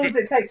well, can how read long it. does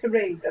it take to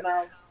read? And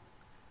I'll...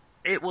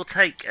 It will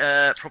take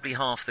probably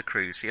half the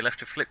cruise. So you'll have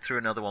to flip through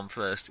another one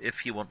first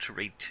if you want to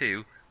read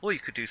two, or you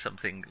could do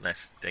something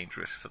less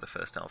dangerous for the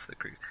first half of the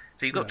cruise.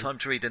 So you've got time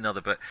to read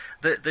another, but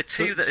the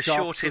two that are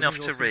short enough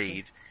to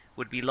read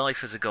would be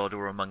Life as a God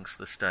or Amongst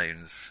the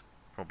Stones,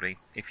 probably,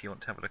 if you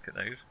want to have a look at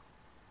those.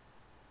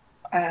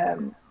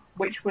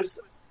 Which was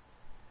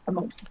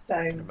Amongst the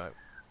Stones.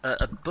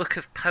 A book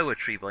of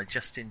poetry by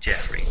Justin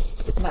Jeffrey.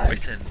 No.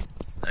 Written,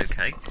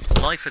 okay.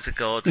 Life as a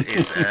God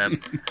is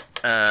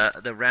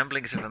The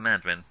Ramblings of a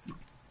Madman,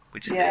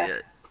 which is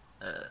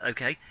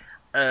okay.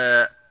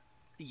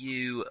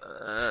 You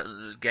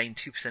gain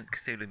 2%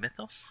 Cthulhu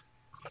Mythos.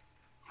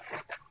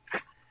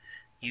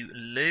 You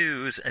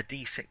lose a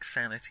D6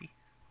 sanity.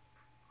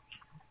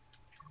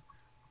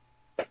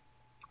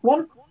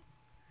 One.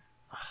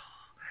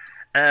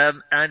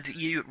 And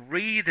you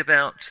read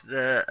about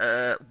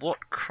the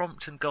what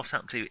Crompton got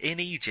up to in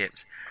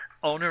Egypt,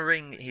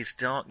 honouring his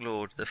Dark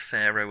Lord, the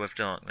Pharaoh of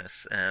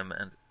Darkness.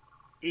 And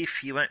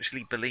if you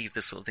actually believe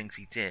the sort of things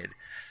he did,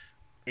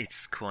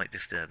 it's quite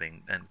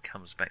disturbing and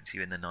comes back to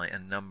you in the night a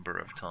number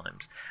of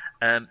times.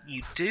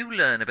 You do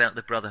learn about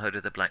the Brotherhood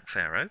of the Black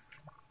Pharaoh,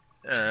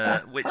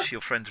 which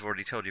your friends have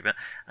already told you about,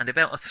 and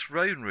about a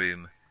throne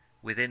room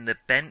within the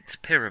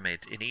Bent Pyramid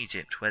in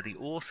Egypt where the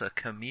author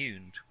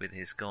communed with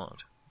his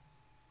god.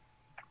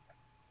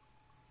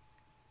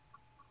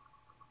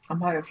 I'm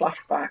having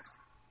flashbacks.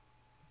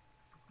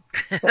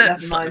 But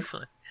never mind.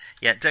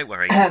 Yeah, don't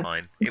worry, it's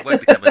fine. It won't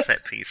become a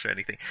set piece or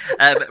anything.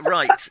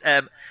 Right,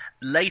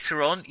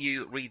 later on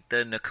you read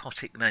the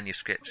narcotic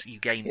manuscripts. You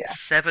gain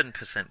 7%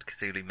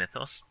 Cthulhu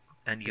Mythos,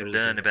 and you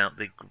learn about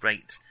the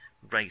great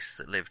race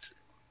that lived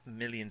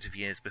millions of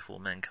years before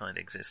mankind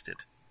existed.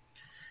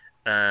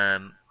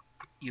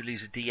 You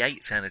lose a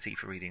D8 sanity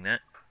for reading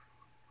that.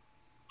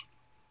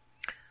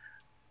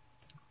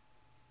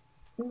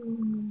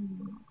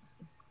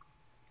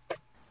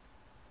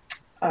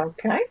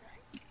 Okay.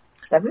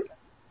 7.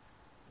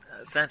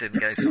 That didn't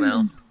go so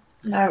well.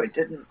 No, it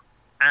didn't.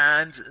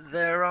 And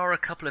there are a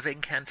couple of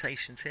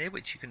incantations here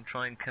which you can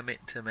try and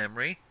commit to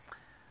memory.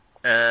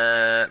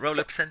 Roll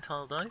a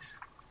percentile dice.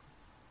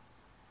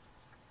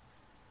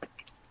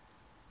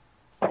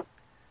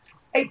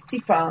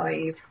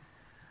 85.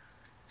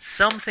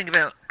 Something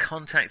about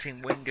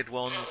contacting winged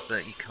wands,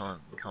 but you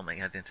can't make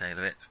head and tail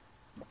of it.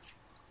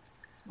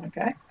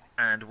 Okay.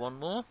 And one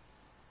more.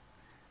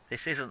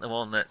 This isn't the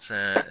one that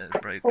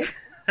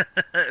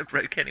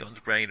broke anyone's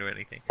brain or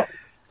anything.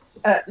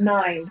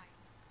 9.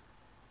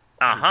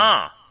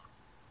 Aha!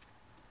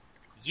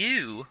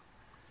 You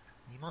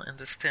might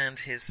understand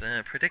his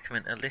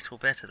predicament a little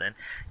better then.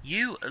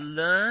 You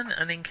learn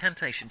an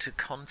incantation to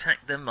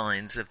contact the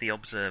minds of the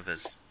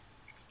observers.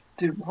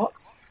 Do what?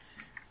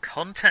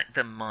 Contact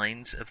the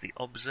minds of the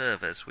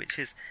observers, which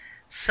is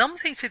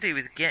something to do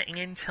with getting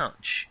in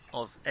touch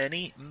of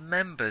any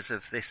members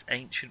of this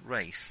ancient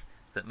race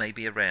that may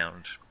be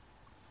around.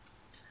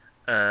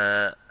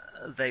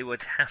 They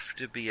would have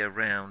to be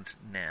around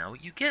now.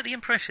 You get the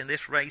impression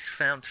this race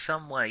found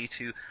some way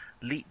to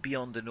leap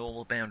beyond the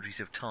normal boundaries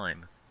of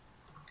time.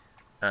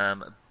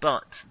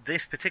 But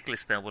this particular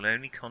spell will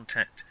only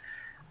contact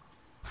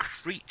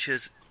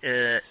creatures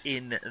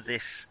in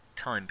this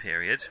time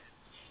period.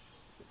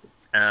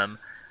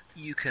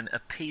 You can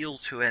appeal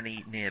to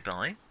any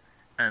nearby,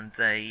 and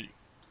they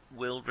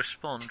will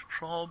respond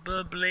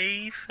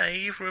probably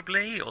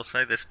favourably, or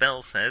so the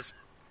spell says.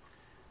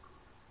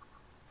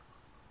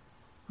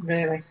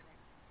 Really?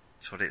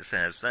 That's what it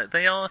says.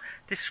 They are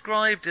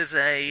described as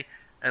a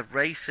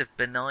race of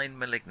benign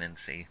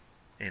malignancy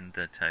in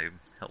the tome,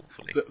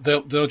 helpfully.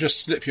 They'll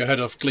just snip your head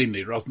off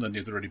cleanly rather than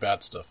do the really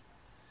bad stuff.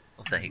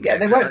 Well, there you Yeah,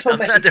 go. they won't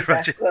torment you to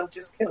Roger. death, they'll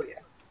just kill you.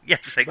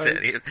 Yes,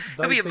 exactly.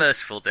 It'll be a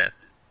merciful death.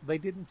 They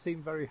didn't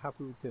seem very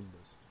happy with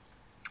Timbers.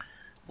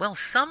 Well,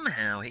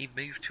 somehow he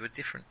moved to a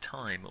different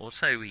time, or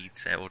so he'd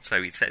said.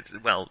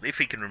 Well, if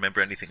he can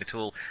remember anything at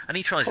all, and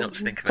he tries not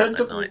to think about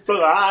that night.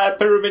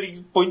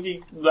 Pyramid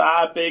pointy,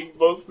 big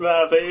book,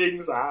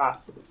 things.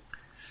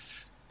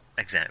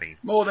 Exactly.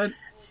 Morning.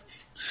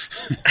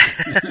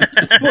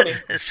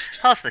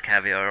 Pass the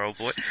caviar, old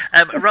boy.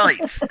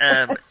 Right.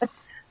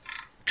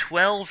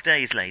 12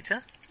 days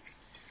later,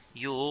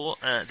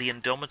 the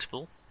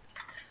Indomitable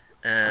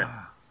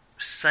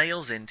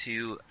sails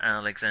into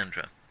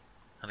Alexandria.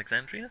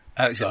 Alexandria.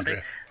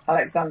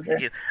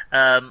 Thank you.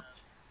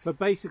 So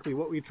basically,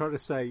 what we're trying to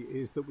say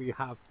is that we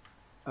have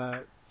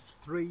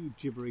 3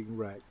 gibbering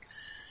wrecks.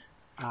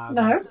 And,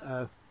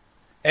 No.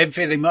 I'm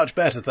feeling much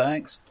better,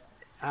 thanks.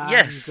 And,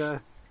 Yes.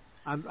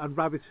 And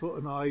Rabbit's Foot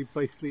and I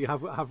basically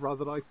have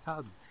rather nice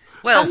tans.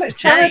 Well, How much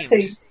James,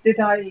 sanity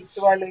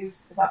do I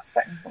lose for that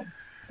second one?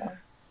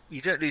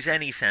 you don't lose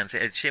any sanity.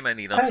 Shim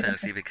only lost Oh,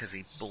 sanity okay. because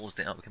he ballsed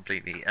it up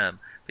completely.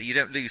 But you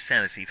don't lose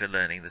sanity for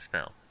learning the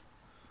spell.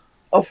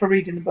 Or for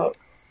reading the book?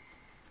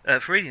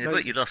 For reading the No.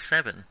 book, you lost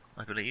 7,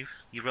 I believe.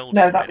 You rolled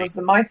No, it that already. was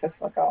the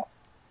Mythos I got.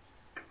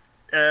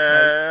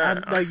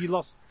 And no, you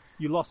lost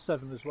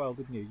 7 as well,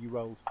 didn't you? You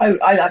rolled. Oh,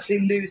 I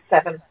actually lose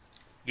 7.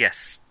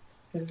 Yes.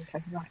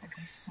 Okay, right,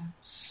 okay. Fine.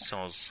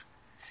 Soz.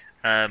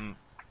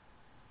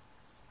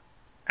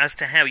 As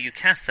to how you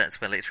cast that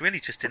spell, it's really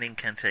just an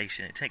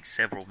incantation. It takes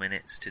several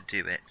minutes to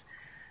do it.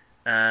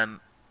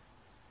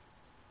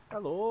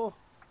 Hello?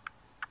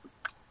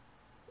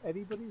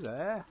 Anybody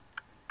there?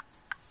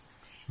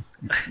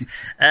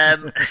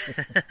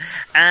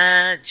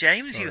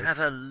 James, you have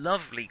a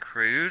lovely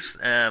cruise.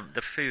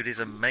 The food is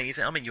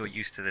amazing. I mean, you're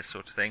used to this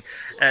sort of thing.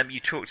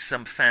 You talk to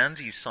some fans.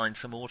 You sign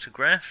some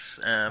autographs.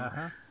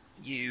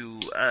 You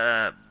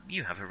have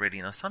a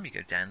really nice time. You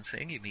go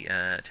dancing. You meet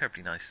a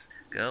terribly nice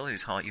girl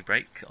whose heart you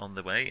break on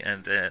the way,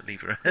 and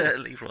leave her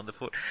on the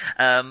port.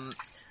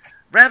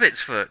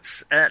 Rabbit's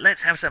Foot.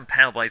 Let's have some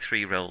power by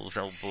 3 rolls,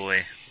 old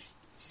boy.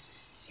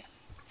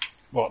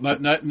 What?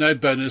 No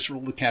bonus for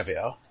all the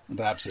caviar and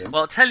absinthe.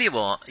 Well, I'll tell you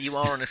what. You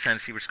are on a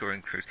sanity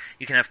restoring cruise.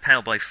 You can have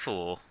power by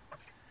 4,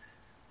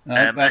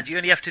 and you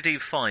only have to do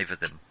 5 of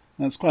them.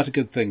 That's quite a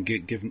good thing,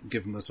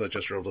 given that I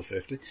just rolled a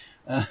 50.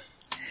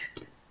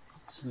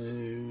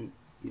 2,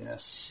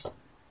 yes.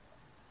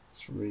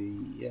 3,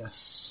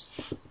 yes.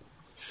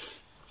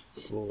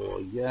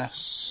 4,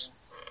 yes.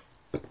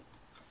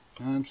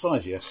 And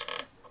 5, yes.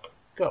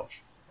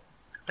 Gosh.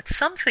 It's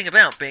something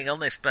about being on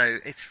this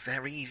boat. It's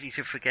very easy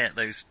to forget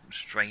those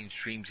strange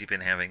dreams you've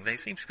been having. They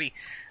seem to be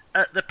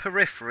at the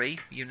periphery.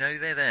 You know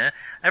they're there.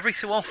 Every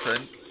so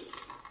often,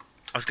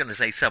 I was going to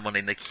say someone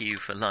in the queue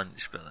for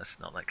lunch, but that's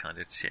not that kind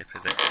of ship,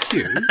 is it?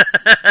 Queue?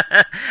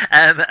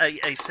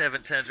 A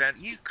servant turns around.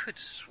 You could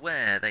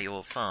swear they're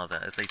your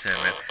father as they turn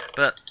around,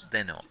 but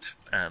they're not.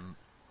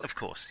 Of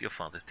course, your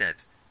father's dead.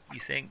 You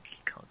think? You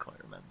can't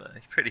quite remember.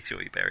 You're pretty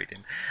sure you buried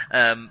him.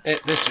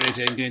 At this rate,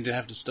 I'm going to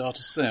have to start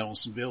a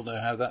sales, and we all know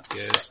how that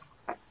goes.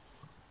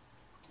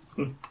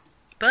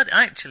 But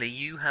actually,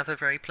 you have a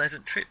very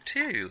pleasant trip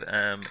too.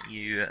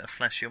 You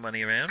flash your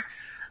money around.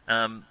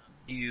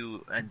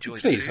 You enjoy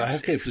the Please, food. I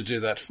have people to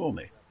do that for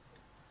me.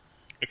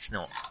 It's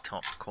not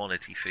top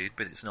quality food,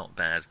 but it's not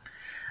bad.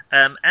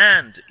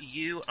 And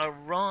you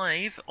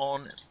arrive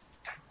on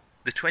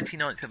the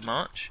 29th of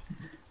March.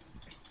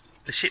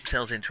 The ship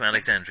sails into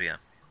Alexandria.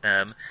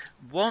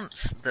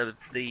 Once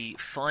the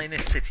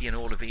finest city in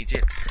all of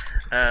Egypt,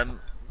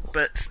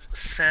 but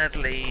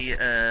sadly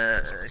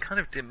kind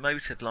of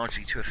demoted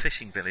largely to a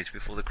fishing village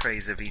before the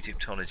craze of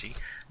Egyptology.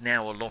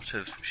 Now a lot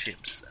of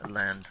ships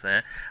land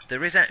there.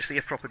 There is actually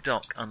a proper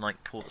dock,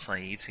 unlike Port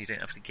Said, so you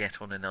don't have to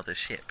get on another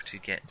ship to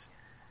get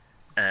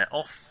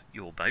off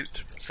your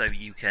boat, so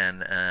you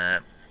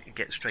can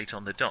get straight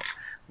on the dock,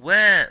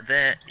 where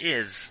there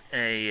is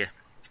a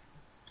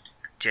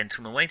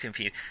gentleman waiting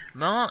for you.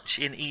 March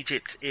in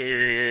Egypt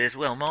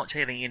March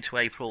heading into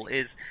April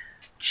is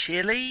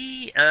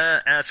chilly,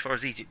 as far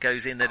as Egypt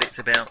goes, in that it's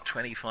about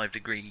 25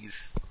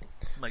 degrees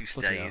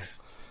most days.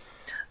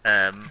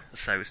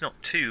 So it's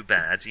not too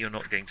bad. You're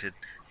not going to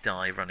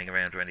die running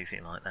around or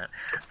anything like that.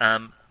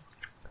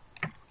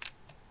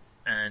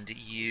 And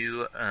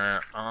you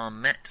are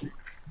met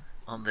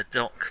on the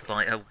dock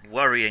by a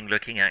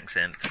worrying-looking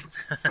accent.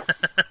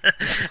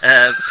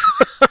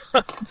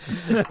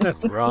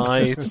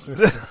 Right.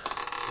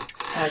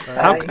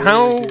 Okay.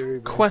 How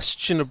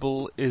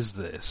questionable is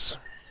this?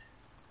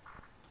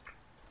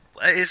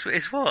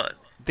 Is what?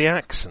 The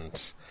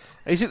accent.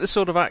 Is it the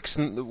sort of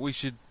accent that we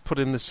should put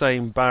in the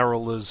same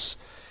barrel as,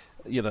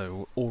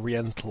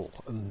 Oriental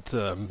and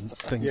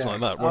things Yeah.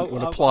 like that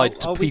when applied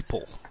to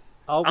people?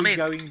 Are we mean,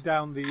 going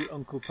down the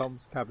Uncle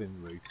Tom's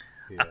Cabin route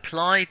here?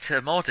 applied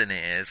to modern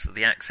ears,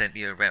 the accent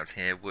you're about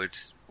here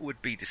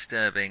would be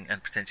disturbing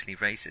and potentially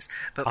racist.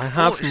 But I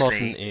have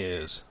fortunately, modern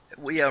ears.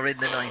 we are in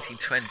the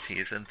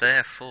 1920s, and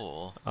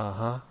therefore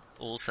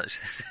all such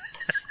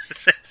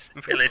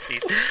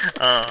sensibilities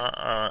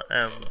are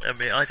I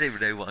mean, I don't even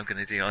know what I'm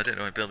going to do. I don't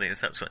know I'm building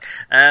this up to it.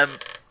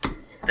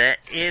 There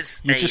is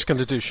You're just going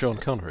to do Sean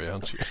Connery,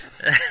 aren't you?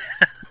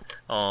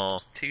 Oh,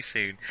 too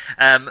soon.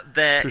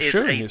 There is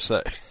Sure, you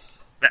say.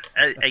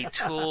 a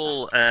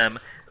tall,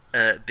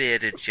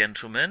 bearded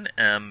gentleman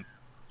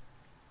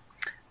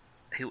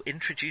who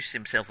introduced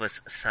himself as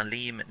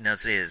Salim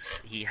Naziz.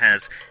 He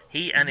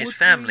and his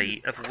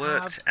family have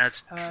worked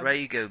as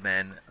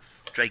dragomans.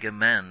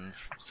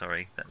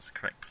 Sorry, that's the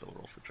correct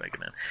plural for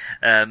dragoman.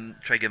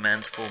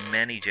 Dragomans for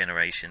many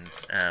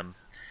generations.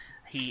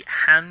 He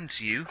hands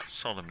you,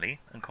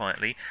 solemnly and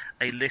quietly,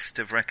 a list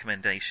of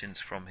recommendations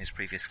from his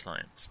previous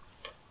clients,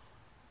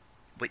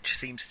 which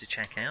seems to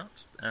check out.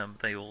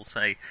 They all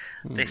say,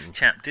 this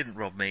chap didn't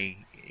rob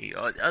me.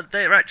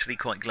 They're actually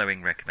quite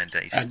glowing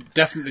recommendations. And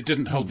definitely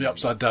didn't hold me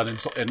upside down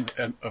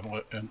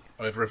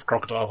over a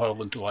crocodile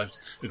hole until I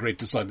agreed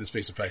to sign this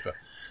piece of paper.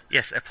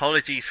 Yes,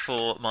 apologies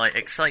for my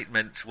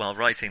excitement while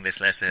writing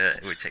this letter,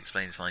 which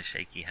explains my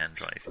shaky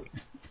handwriting.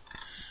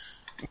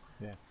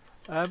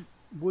 Yeah.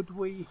 Would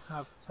we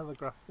have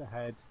telegraphed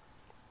ahead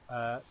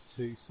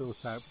to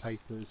sort out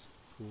papers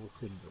for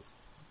Timbers?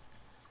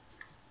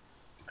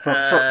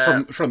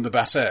 From the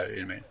bateau,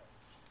 you mean?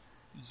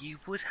 You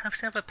would have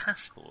to have a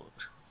passport.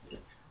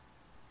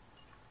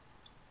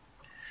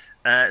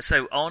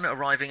 So on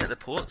arriving at the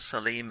port,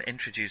 Salim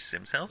introduced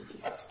himself.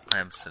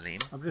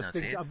 Salim. I'm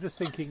just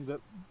thinking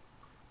that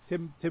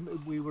Tim,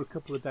 we were a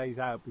couple of days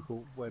out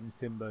before when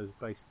Timbers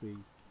basically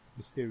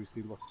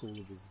mysteriously lost all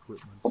of his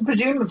equipment. Well,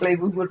 presumably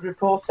we would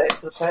report it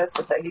to the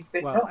person that he'd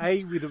been robbed.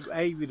 A would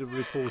have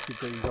reported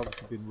that he's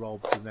obviously been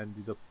robbed and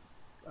ended up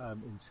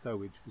in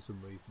stowage for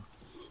some reason.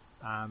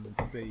 And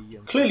B,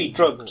 clearly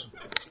drugged.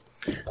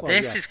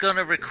 This is going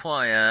to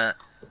require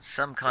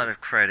some kind of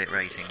credit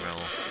rating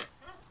roll.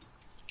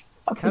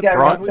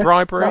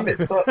 Bribery?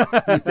 Rabbit's foot. Do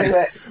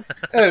it.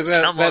 Oh,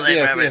 well, Come on then,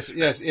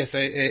 yes.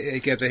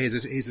 Again,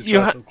 he's a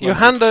You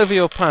hand over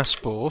your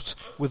passport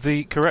with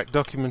the correct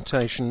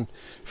documentation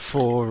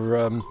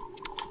for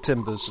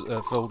Timbers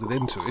folded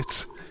into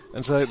it,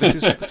 and say, this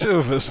is for the two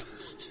of us.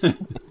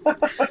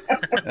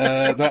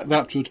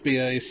 That would be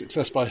a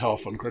success by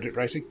half on credit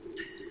rating.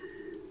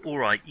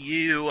 Alright,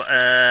 you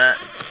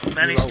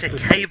managed to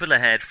cable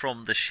ahead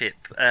from the ship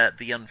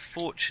the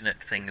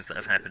unfortunate things that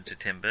have happened to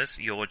Timbers,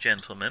 your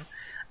gentleman,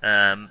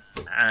 and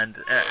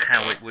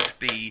how it would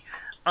be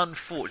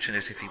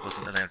unfortunate if he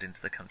wasn't allowed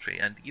into the country,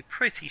 and you're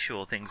pretty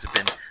sure things have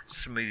been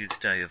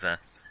smoothed over.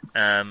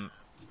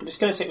 It's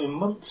going to take me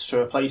months to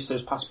replace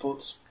those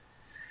passports.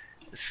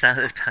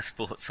 Salad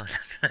passports.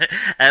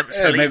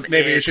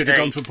 Maybe you should have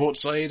gone for Port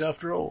Said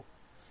after all.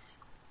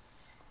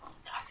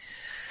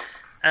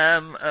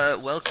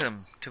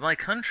 Welcome to my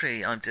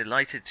country. I'm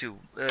delighted to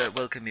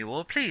welcome you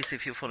all. Please,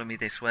 if you follow me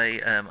this way,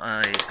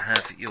 I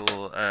have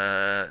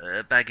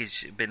your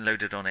baggage been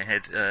loaded on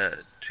ahead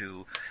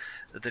to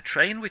the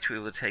train, which we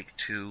will take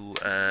to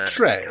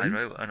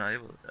Cairo. And I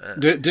will,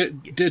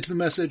 did the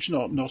message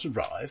not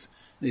arrive?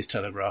 These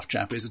telegraph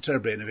chappies are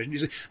terribly inefficient. You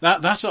see,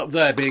 that up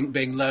there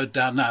being lowered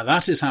down now,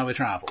 that is how we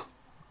travel.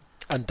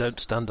 And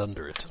don't stand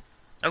under it.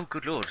 Oh,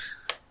 good Lord.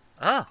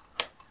 Ah.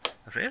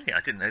 Really? I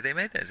didn't know they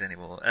made those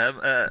anymore.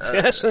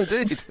 Yes,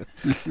 indeed.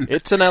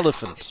 It's an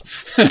elephant.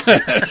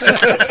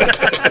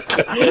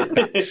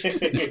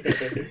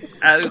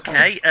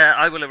 Okay,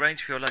 I will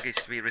arrange for your luggage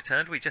to be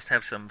returned. We just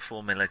have some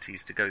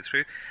formalities to go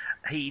through.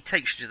 He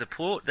takes you to the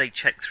port. They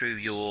check through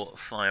your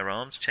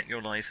firearms, check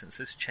your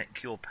licenses,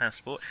 check your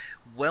passport,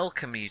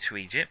 welcome you to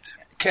Egypt.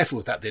 Careful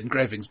with that, the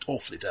engraving's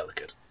awfully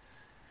delicate.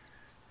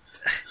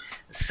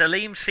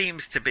 Salim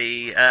seems to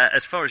be,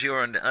 as far as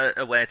you're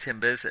aware,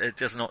 Timbers,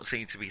 does not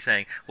seem to be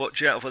saying,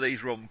 watch out for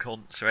these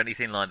rom-cons or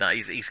anything like that.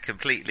 He's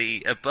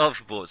completely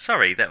above board.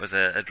 Sorry, that was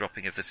a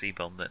dropping of the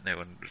C-bomb that no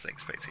one was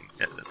expecting.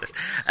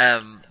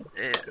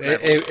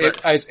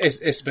 I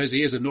suppose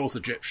he is a North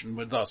Egyptian,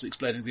 thus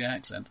explaining the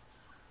accent.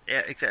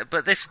 Yeah, exactly.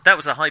 But that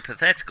was a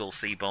hypothetical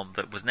C-bomb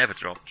that was never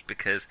dropped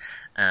because,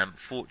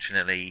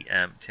 fortunately,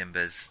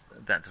 Timbers,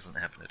 that doesn't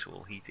happen at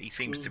all. He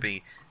seems to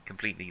be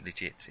completely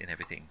legit in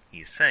everything he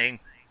is saying.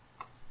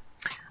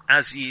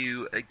 As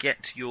you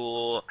get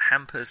your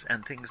hampers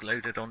and things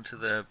loaded onto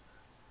the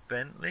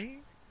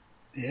Bentley?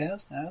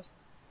 Yes.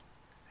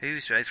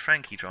 Is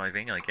Frankie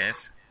driving, I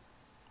guess?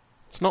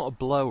 It's not a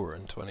blower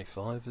in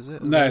 25, is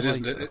it? No, it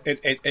isn't.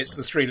 It's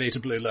the 3-litre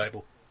blue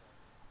label.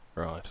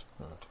 Right.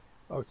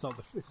 Oh, it's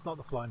not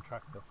the flying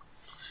tractor.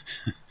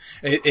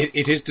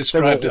 It is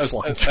described as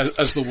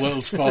the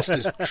world's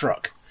fastest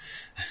truck.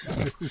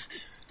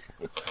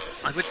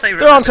 I would say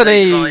There aren't remember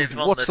they any. drive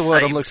on What's the the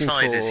word I'm same looking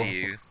side for? as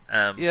you.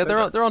 Yeah, there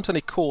aren't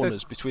any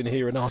corners between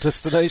here and our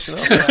destination.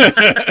 Are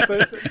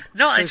there?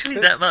 Not actually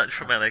that much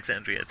from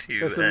Alexandria to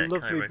There's a lovely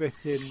Cairo.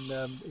 bit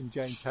in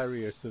James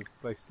Harriet of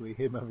basically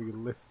him having a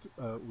lift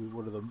with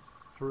one of them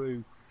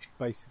through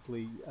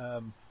basically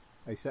a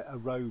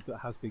road that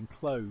has been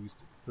closed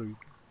through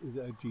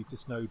due to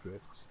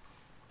snowdrifts,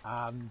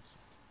 and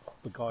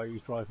the guy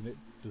who's driving it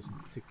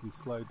doesn't particularly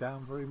slow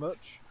down very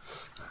much.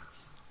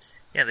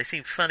 Yeah, they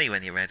seemed funny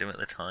when you read them at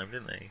the time,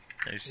 didn't they?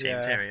 Those James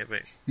Yeah. Harriet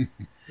books.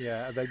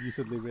 Yeah, and then you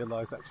suddenly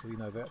realise actually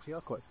no, they actually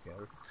are quite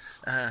scary.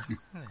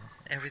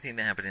 Everything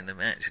that happened in them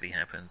actually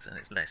happens, and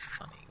it's less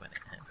funny when it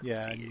happens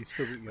Yeah, to and you. you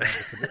still get your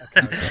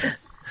hand a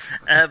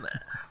character.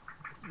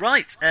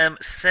 Right,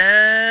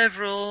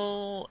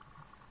 several...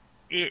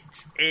 It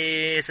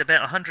is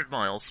about 100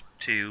 miles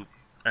to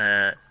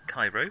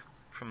Cairo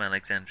from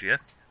Alexandria.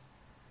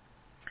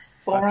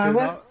 4 About 2.5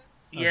 hours?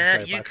 Yeah,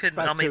 Okay, you about- can.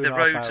 about I mean, the 2.5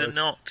 roads are hours.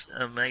 not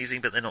amazing,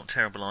 but they're not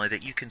terrible either.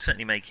 You can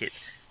certainly make it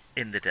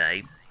in the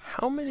day.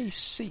 How many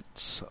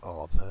seats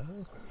are there?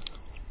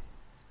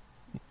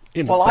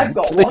 In Well, a I've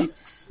got Bentley? one.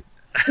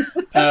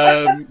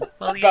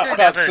 Well, you About don't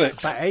have a,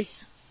 6. About 8.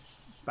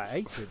 About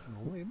 8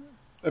 normally, isn't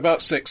it?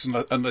 About 6,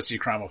 unless you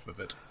cram off a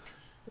bit.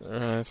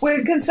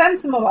 We can send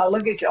some of our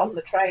luggage on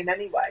the train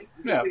anyway.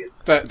 Yeah, We-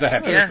 they're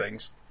heavier Yeah.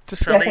 things.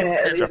 Just Salim Getting it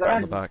at can, the strap other it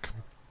on the end. back.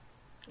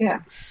 Yeah.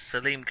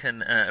 Salim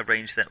can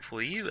arrange that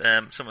for you.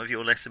 Some of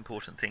your less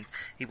important things,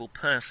 he will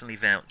personally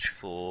vouch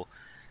for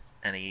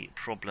any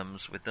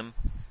problems with them.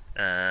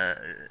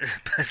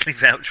 Personally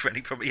vouch for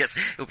any problem. Yes,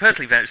 he'll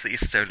personally vouch that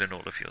he's stolen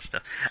all of your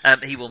stuff.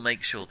 He will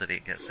make sure that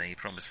it gets there. He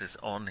promises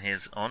on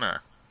his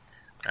honour.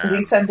 Is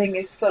he sending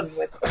his son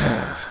with them?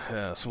 Yeah,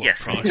 that's what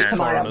Yes, he price has.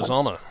 foreigner's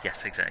honour.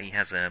 Yes, exactly. He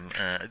has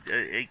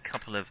a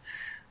couple of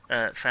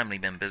family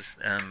members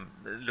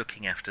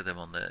looking after them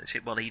on the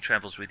ship while he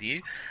travels with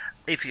you.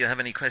 If you have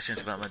any questions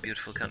about my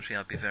beautiful country,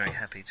 I'd be very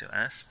happy to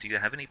ask. Do you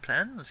have any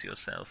plans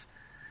yourself?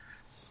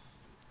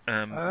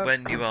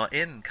 When you are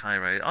in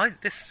Cairo,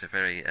 this is a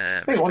very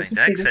We want to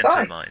strange see the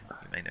accent of sights. mine,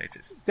 you may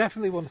notice.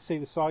 Definitely want to see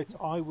the sites.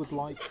 I would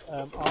like.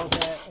 Are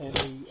there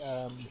any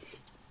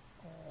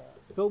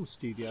film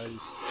studios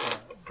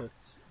that?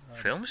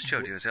 Film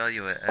studios? Are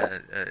you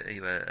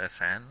a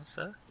fan,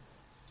 sir?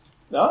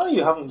 Ah,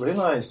 you haven't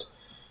realised.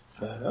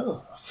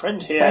 A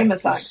friend here.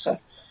 Famous is- actor.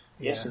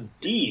 Yes,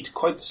 indeed.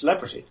 Quite the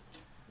celebrity.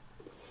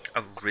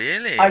 Oh,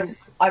 really?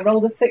 I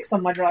rolled a 6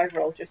 on my drive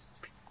roll,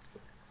 just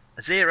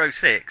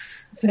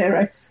 06.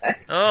 0.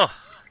 Oh,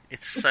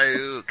 it's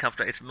so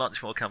comfortable. It's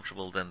much more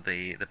comfortable than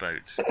the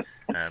boat.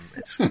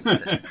 It's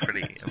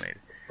pretty amazing.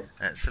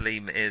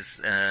 Salim is,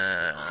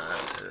 well,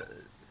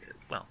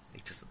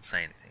 he doesn't say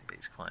anything, but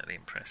he's quietly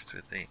impressed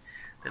with the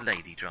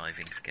lady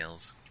driving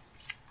skills.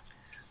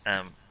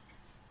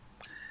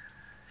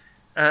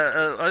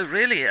 Oh,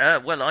 really?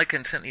 Well, I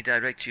can certainly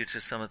direct you to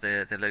some of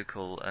the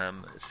local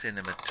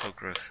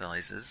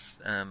cinematographers,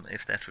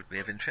 if that would be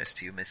of interest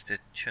to you, Mr.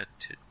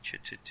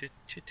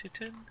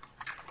 Chatterton.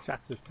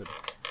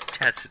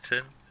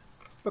 Chatterton.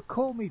 But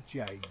call me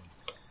James.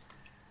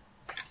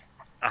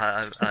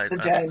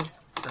 Mr. James.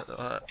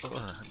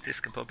 I'm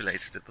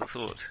discombobulated at the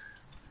thought,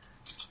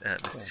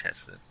 Mr.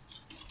 Chatterton.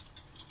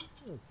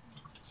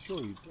 Sure,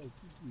 you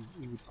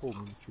would call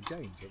me Mr.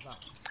 James at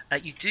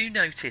that. You do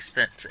notice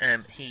that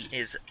he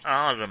is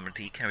armed.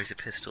 He carries a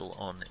pistol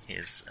on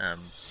his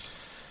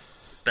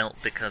belt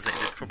because it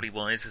is probably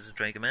wise as a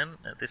dragoman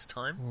at this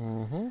time.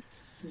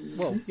 Mm-hmm.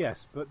 Well,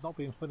 yes, but not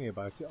being funny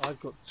about it, I've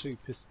got 2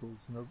 pistols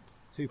and a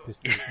shotgun.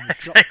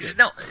 it's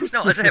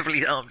not as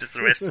heavily armed as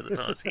the rest of the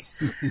party.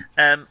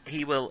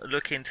 He will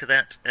look into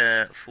that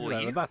for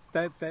you.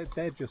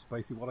 They're just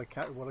basically what I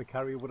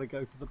carry when I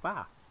go to the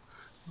bath.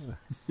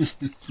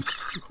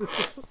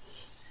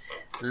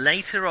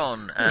 Later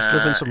on, He's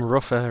lived in some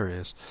rough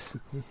areas.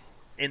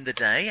 in the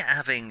day,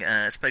 having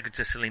spoken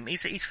to Salim,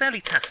 he's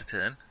fairly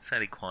taciturn,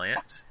 fairly quiet,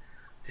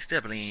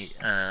 disturbingly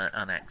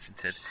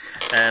unaccented.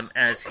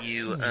 As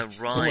you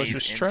arrive Almost into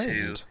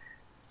restrained.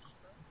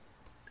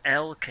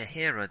 El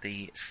Kahira,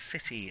 the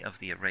city of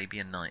the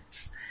Arabian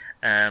Nights,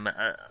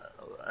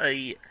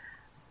 a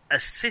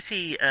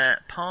city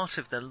part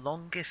of the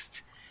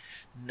longest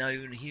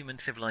known human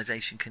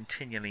civilization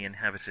continually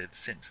inhabited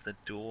since the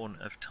dawn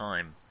of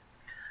time.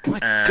 My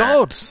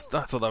God!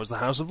 I thought that was the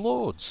House of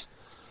Lords.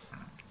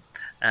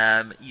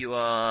 You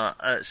are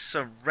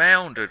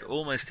surrounded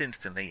almost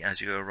instantly as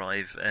you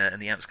arrive in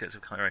the outskirts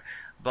of Cairo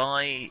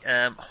by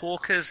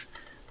hawkers,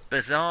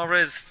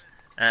 bazaarers,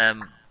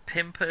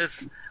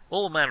 pimpers,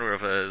 all manner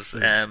of us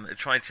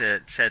trying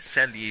to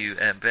sell you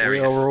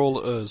various... We are all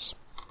us.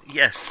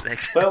 Yes.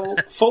 Well,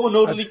 form an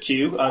orderly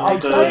queue, I'll and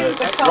slow the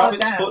car Rabbit's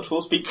down. Foot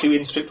will speak to you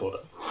in strict order.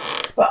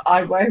 But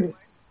I won't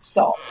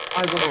stop.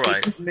 I will All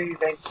right. keep us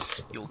moving.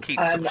 You'll keep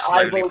And sort of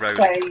I slowly will rolling.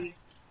 say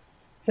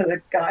to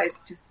the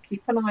guys, just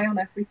keep an eye on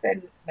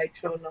everything, make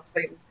sure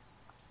nothing,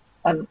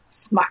 and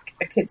smack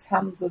a kid's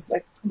hands as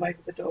they come over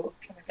the door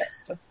trying to get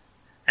stuff.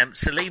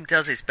 Salim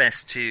does his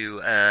best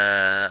to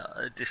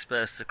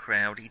disperse the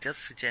crowd. He does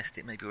suggest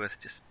it may be worth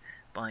just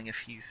buying a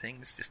few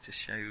things just to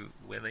show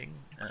willing.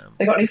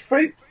 They got any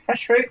fruit?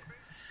 Fresh fruit?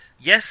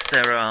 Yes,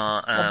 there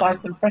are. I'll buy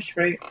some fresh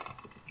fruit.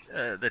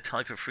 The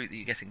type of fruit that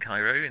you get in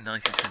Cairo in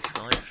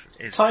 1925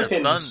 is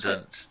Tie-pins.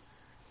 abundant.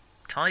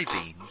 Tie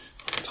beans.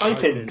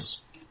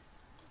 Tie-pins.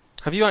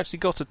 Have you actually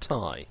got a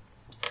tie?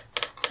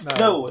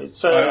 No,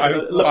 it's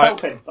a lapel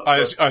pin.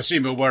 I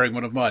assume you're wearing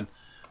one of mine.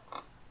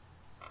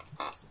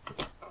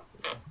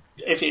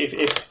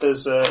 If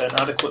there's an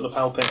adequate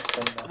lapel pin,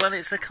 then... Well,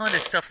 it's the kind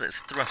of stuff that's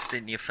thrust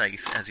in your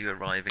face as you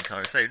arrive in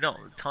Cairo. So,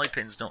 tie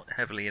pins not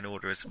heavily in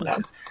order as much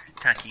as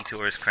tacky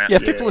tourist crap. Yeah,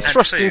 people are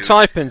thrusting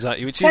tie pins at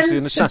you. It's usually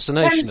an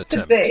assassination tends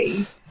attempt. To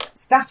be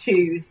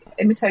statues,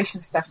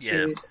 imitation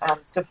statues,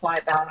 and stuff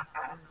like that.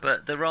 And,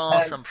 but there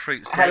are some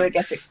fruits,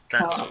 dates,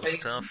 that sort of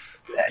stuff.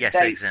 Yes,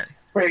 dates, exactly.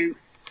 Fruit,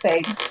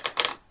 figs.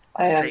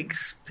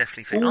 Figs,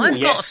 definitely figs.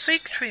 I've got a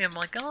fig tree in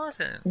my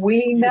garden.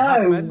 We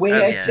know,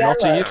 we're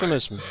jealous. Not a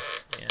euphemism.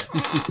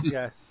 Yeah.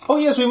 Yes. Oh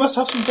yes, we must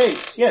have some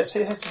dates. Yes,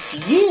 it's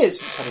years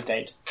since had a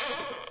date.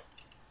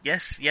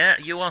 Yes, yeah,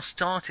 you are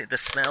started. The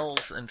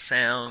smells and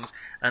sounds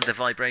and the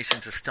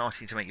vibrations are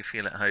starting to make you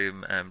feel at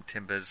home,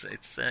 Timbers.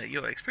 It's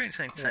you're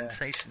experiencing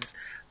sensations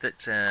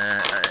that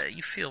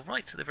you feel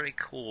right to the very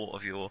core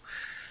of your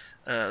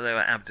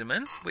lower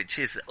abdomen, which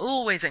is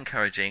always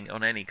encouraging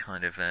on any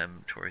kind of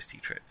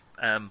touristy trip.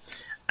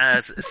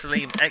 As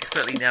Salim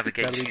expertly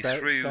navigates you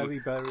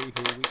through...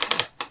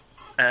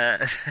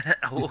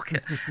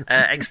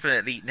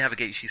 expertly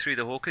navigates you through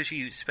the hawkers.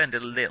 You spend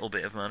a little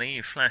bit of money,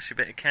 you flash a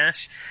bit of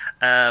cash.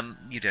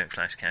 You don't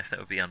flash cash, that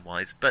would be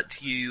unwise,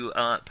 but you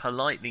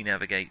politely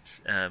navigate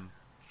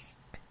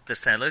the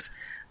sellers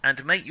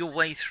and make your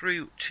way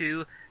through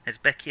to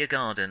Ezbekia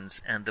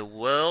Gardens and the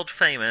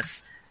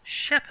world-famous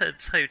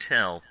Shepherd's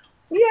Hotel.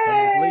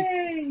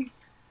 Yay!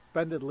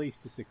 Spend at least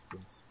a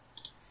sixpence.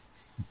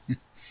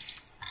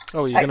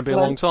 Oh, you're going to be a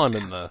long time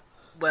in there.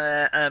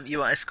 Where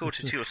you are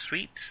escorted to your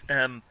suites,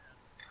 and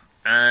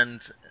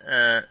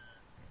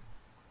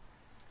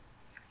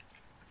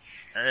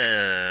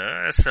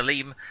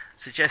Salim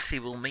suggests he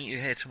will meet you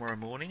here tomorrow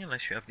morning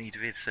unless you have need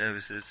of his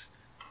services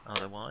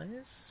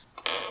otherwise.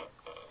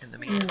 In the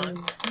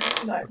meantime,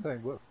 No. I don't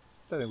think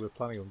we're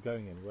planning on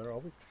going anywhere, are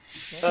we?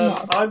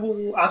 I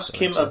will ask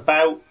him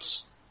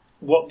about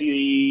what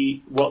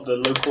the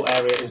local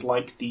area is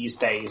like these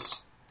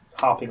days,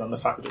 harping on the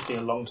fact that it's been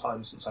a long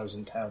time since I was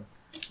in town.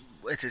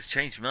 it has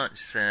changed much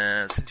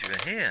since you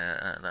were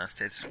here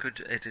last.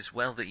 It is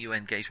well that you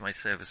engage my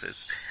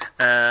services.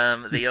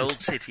 The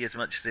old city, as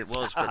much as it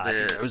was, but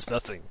there was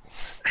nothing.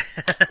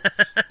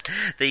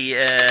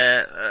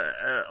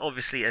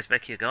 Obviously,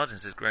 Ezbekia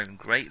Gardens has grown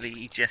greatly.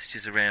 He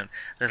gestures around.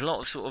 There's a lot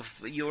of sort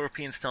of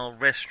European-style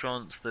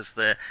restaurants. There's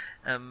the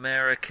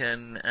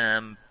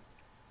American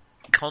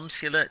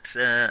consulate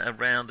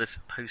around. There's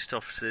post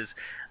offices.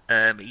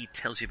 He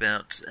tells you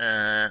about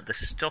the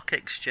stock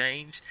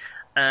exchange.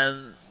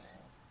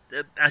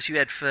 As you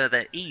head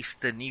further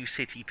east, the new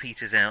city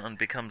peters out and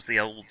becomes the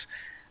old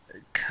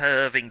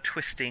curving,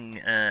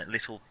 twisting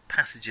little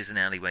passages and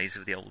alleyways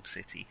of the old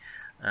city.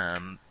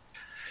 Well,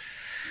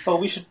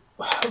 we should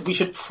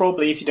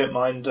probably, if you don't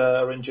mind,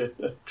 arrange a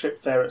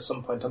trip there at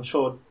some point. I'm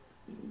sure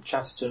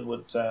Chatterton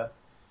would, and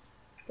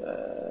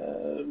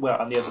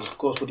the others, of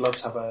course, would love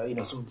to have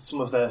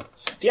some of the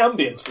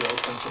ambience of the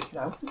old country. You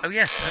know? Oh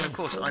yes, and of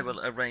course I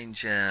will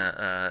arrange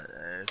to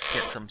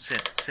get some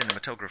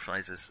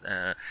cinematographers.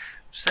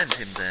 Send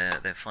him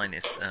their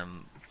finest.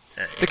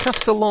 They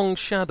cast a long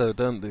shadow,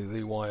 don't they?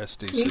 The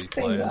YSDC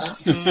players.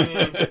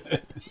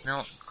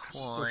 Not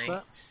quite. What's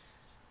that?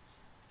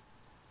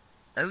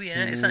 Oh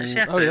yeah, is that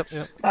Shepherd? Oh yep.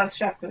 That's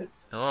Shepherd.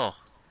 Oh,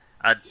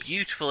 how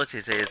beautiful it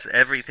is!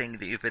 Everything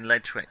that you've been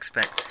led to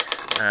expect.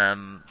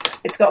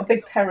 It's got a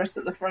big terrace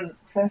at the front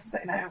for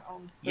sitting out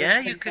on.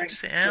 Yeah, you could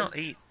sit out,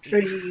 eat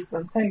trees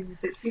and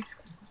things. It's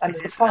beautiful, and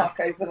there's a park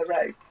over the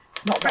road.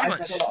 Not that I've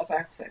read a lot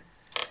about it.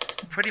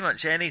 Pretty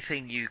much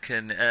anything you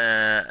can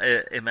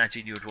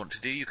imagine you would want to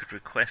do, you could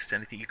request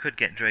anything. You could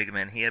get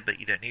Dragoman here, but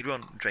you don't need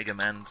one.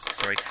 Dragoman's,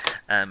 sorry,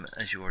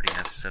 as you already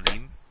have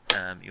Salim,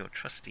 your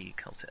trusty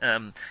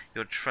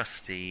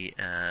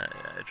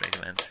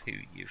Dragomans who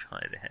you've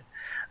hired ahead.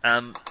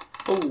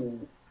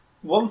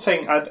 One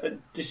thing,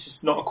 this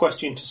is not a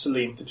question to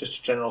Salim, but just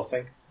a general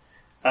thing.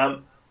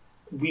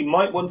 We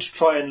might want to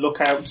try and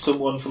look out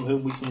someone from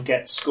whom we can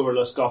get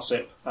scurrilous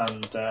gossip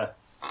and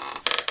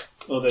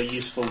other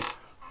useful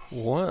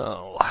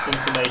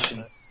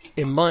information.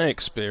 In my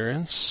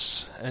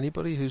experience,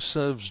 anybody who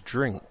serves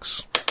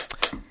drinks,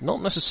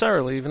 not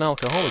necessarily even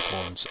alcoholic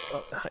ones.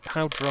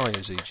 How dry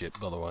is Egypt,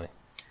 by the way?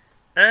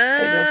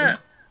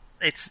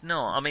 It's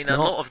not. I mean, a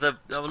lot of the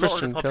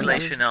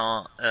population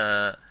are.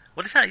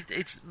 What is that?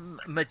 It's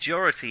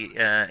majority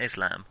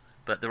Islam,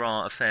 but there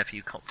are a fair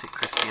few Coptic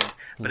Christians.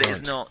 But it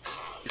is not.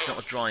 It's not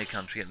a dry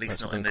country, at least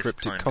not in this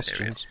time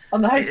period.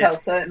 And the hotel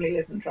certainly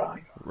isn't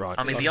dry. Right.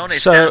 I mean, the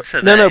honest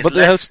answer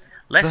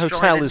but Less the dry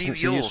hotel than isn't New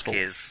so York useful.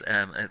 is in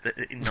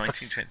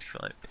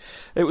 1925.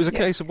 It was a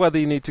case of whether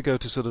you need to go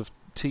to sort of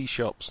tea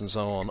shops and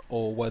so on,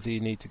 or whether you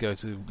need to go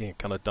to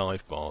kind of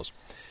dive bars.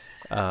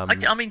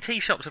 I mean, tea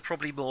shops are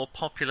probably more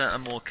popular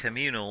and more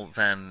communal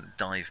than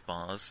dive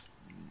bars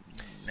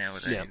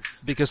nowadays. Yeah,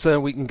 because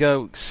then we can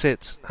go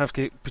sit,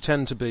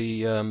 pretend to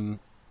be,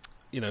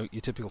 your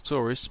typical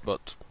tourists,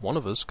 but one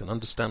of us can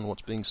understand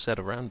what's being said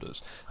around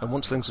us. And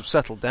once things have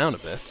settled down a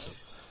bit,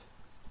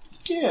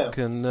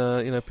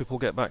 can people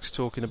get back to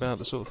talking about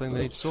the sort of thing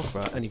they need to talk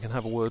about, and you can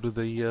have a word with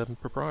the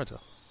proprietor.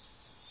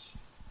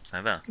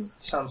 How that?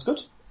 Sounds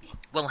good.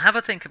 Well, have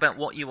a think about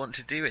what you want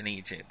to do in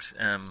Egypt.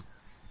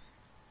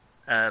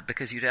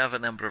 Because you have a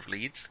number of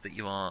leads that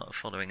you are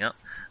following up,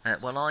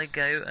 while I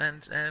go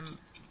and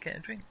get a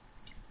drink.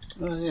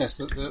 Yes,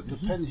 the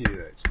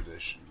Penhew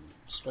expedition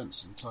spent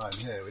some time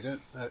here. We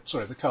don't.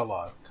 The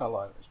Carlisle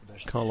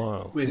expedition.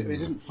 Carlisle. We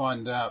didn't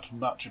find out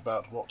much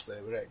about what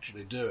they were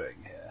actually doing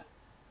here.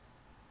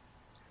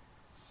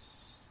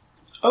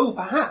 Oh,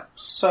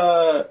 perhaps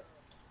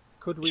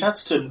Could we?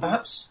 Chadstone,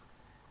 perhaps.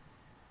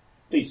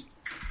 Please.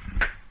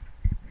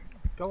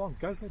 Go on,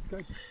 go.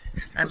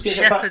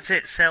 Shepherds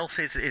itself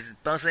is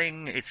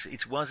buzzing, it's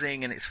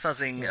wuzzing, and it's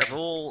fuzzing of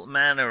all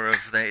manner of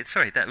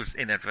sorry, that was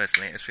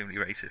inadvertently extremely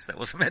racist. That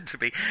wasn't meant to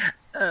be.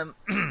 There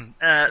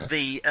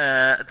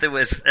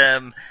was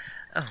oh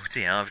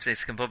dear, I've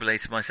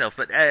discombobulated myself.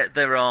 But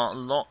there are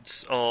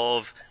lots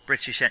of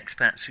British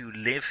expats who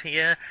live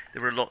here.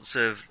 There are lots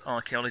of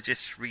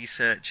archaeologists,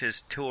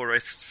 researchers,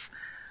 tourists.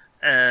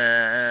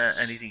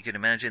 Anything you can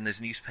imagine.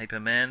 There's newspaper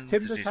men.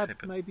 Tim has had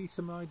maybe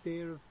some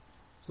idea of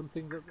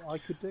something that I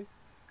could do.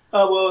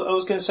 Well, I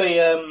was going to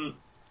say,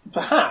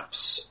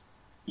 perhaps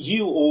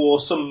you or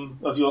some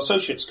of your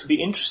associates could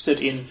be interested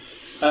in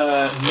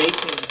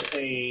making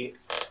a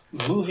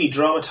movie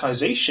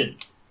dramatization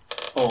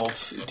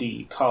of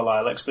the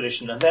Carlisle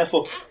expedition, and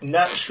therefore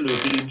naturally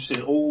be interested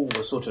in all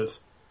the sort of,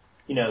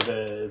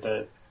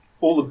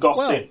 all the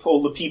gossip,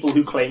 all the people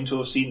who claim to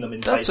have seen them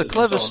in places. That's a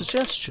clever and so on.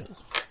 suggestion.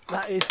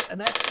 That is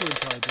an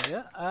excellent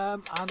idea,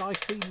 and I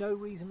see no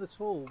reason at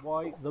all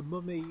why the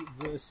Mummy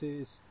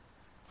versus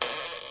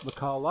the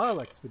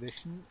Carlisle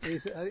expedition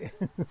is.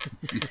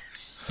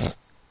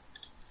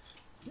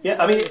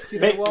 Yeah, I mean,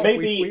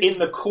 maybe We- in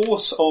the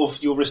course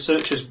of your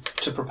researches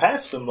to prepare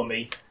for the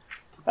Mummy,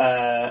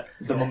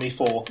 Mummy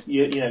 4,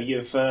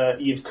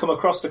 you've come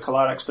across the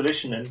Carlisle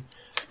expedition, and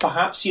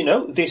perhaps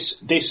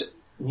this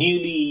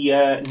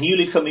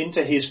newly come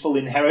into his full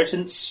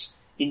inheritance,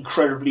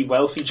 incredibly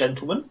wealthy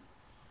gentleman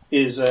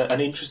is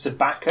an interested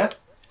backer.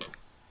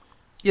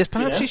 Yes,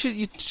 perhaps you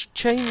should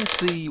change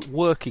the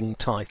working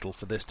title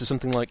for this to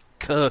something like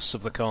Curse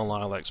of the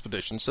Carlisle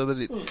Expedition, so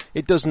that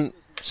it doesn't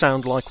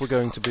sound like we're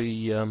going to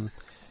be,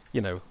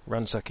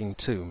 ransacking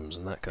tombs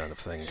and that kind of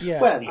thing.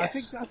 Yeah, Well,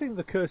 yes. I think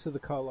the Curse of the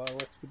Carlisle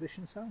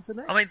expedition sounds an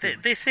I mean,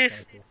 excellent this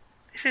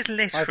is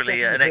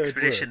literally I've an definitely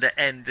expedition heard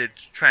that ended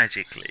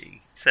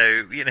tragically.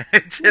 So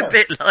it's a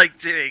bit like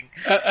doing.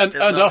 And the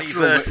Mummy after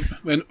all, verse.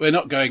 we're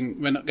not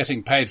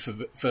getting paid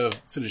for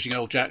finishing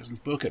old Jackson's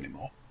book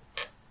anymore.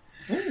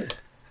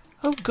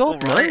 Oh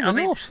God, All right, no, I we're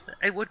mean, not.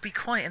 it would be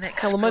quite an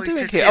Hell am I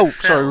doing exploitative here? Oh,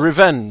 sorry, film.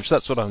 revenge.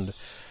 That's what I'm doing.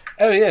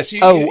 Oh yes,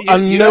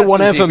 and you no had one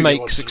some ever people you makes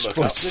wanted to look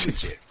up, exploits.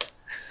 didn't you?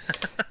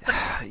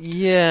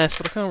 Yes,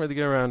 but I can't really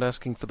go around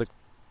asking for the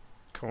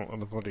court of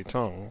the bloody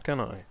tongue, can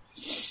I?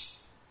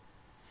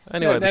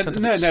 Anyway, they tend to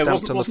be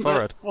stamped on the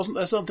forehead. Wasn't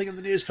there something in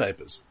the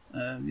newspapers?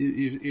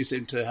 You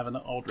seem to have an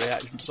odd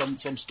reaction to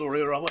some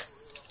story or other.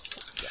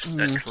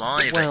 The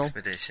Clive well.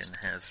 expedition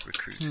has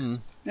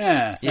recruited.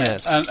 Yeah,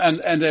 Yes.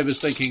 and I was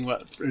thinking,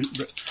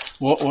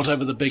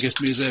 whatever the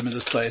biggest museum in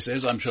this place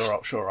is, I'm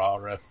sure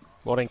our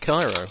What, in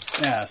Cairo?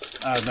 yes,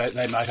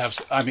 they might have.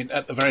 I mean,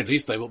 at the very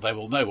least, they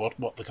will know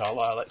what the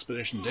Carlisle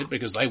expedition did,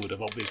 because they would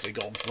have obviously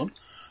gone to them,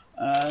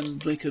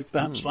 and we could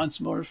perhaps find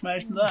some more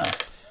information there.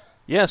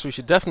 Yes, we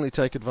should definitely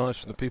take advice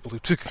from the people who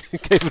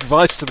gave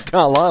advice to the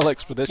Carlisle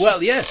expedition.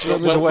 Well, yes,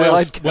 Certainly the way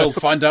I'd go. we'll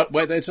find out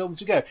where they tell them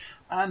to go.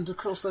 And of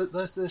course,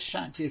 there's this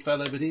Shakti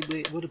fellow, but he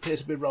would appear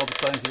to be rather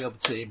playing for the other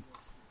team.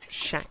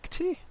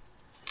 Shakti?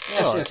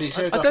 Yes, Oh, yes, he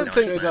showed I up. don't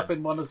think- Showed up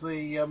in one of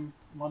the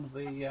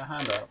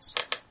handouts.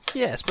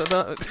 Yes, but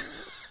that...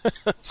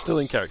 Still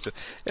in character.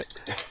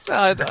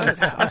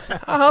 I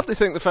hardly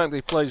think the fact that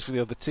he plays for the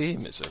other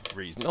team is a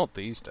reason. Not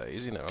these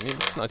days, I mean,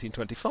 it's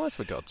 1925,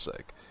 for God's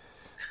sake.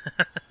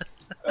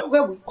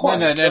 Well, quite.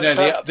 No, the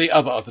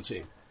other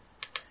team.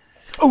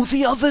 Oh,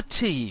 the other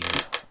team!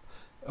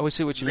 Oh, I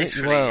see what you mean.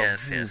 Literally, Well,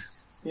 yes.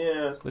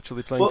 Yeah.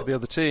 literally playing for the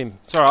other team.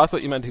 Sorry, I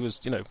thought you meant he was,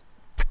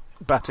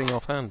 batting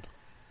offhand.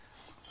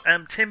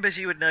 Timbers,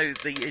 you would know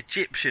the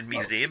Egyptian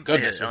Museum.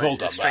 goodness, we've all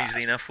done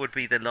strangely that. enough, would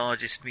be the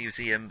largest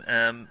museum.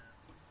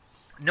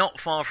 Not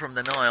far from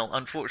the Nile,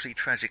 unfortunately,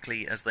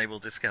 tragically, as they will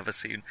discover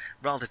soon,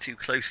 rather too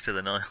close to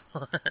the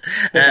Nile.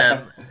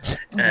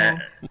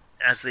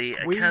 As the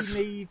We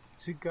need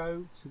to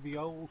go to the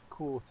old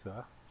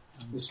quarter.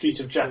 The Street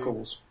of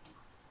Jackals.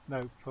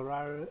 No, for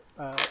our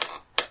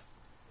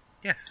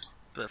yes,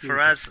 But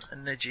Faraz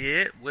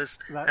Najir was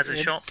has a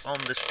shop on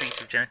the Street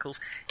of Jackals.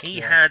 He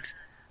had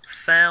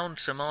found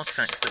some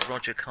artifacts that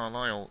Roger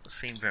Carlyle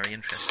seemed very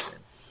interested in.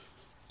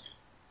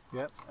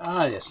 Yep.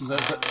 Ah, yes.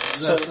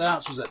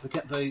 That was it.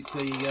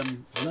 The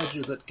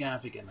ledger that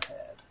Gavigan had.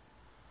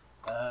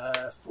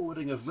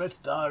 Forwarding of Red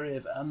Diary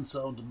of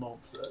Anselm de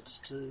Montfort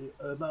to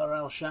Omar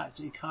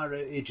al-Shakti,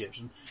 Cairo, Egypt.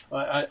 And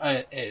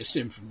I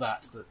assume from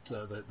that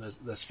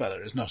this fella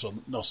is not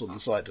on the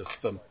side of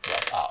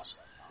us.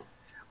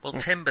 Well,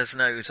 Timbers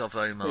knows of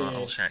Omar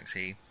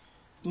al-Shakti.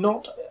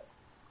 Not.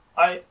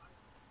 I'm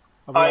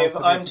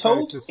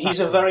told he's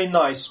a very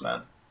nice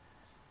man.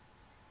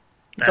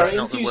 That's very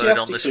not the word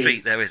on the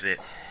street, though, is it?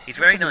 He's a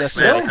very nice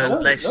man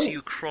unless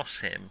you cross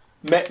him.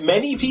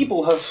 Many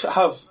people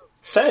have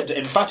said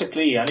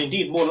emphatically, and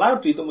indeed more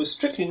loudly than was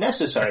strictly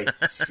necessary,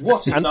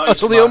 what a and nice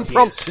utterly man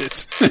unprompted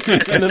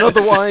in an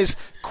otherwise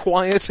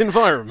quiet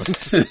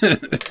environment.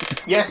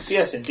 Yes,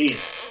 indeed.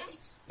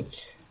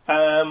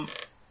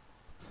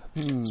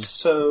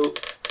 So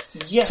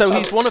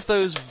he's one of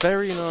those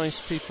very nice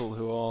people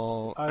who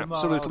are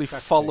absolutely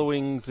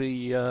following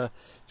the,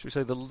 should we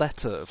say, the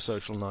letter of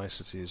social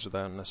niceties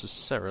without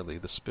necessarily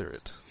the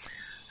spirit.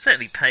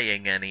 Certainly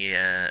paying any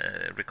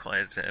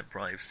required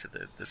bribes to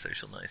the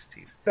social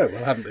niceties. Oh,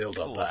 well, haven't we all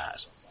done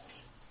that?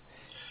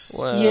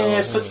 Well,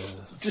 yes, but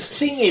the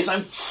thing is,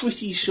 I'm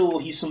pretty sure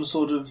he's some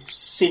sort of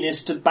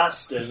sinister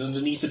bastard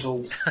underneath it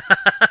all.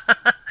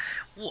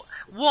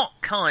 What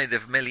kind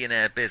of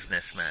millionaire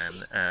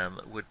businessman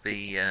would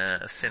be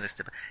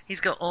sinister? He's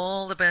got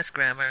all the best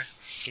grammar.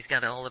 He's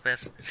got all the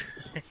best.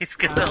 He's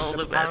got all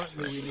the best.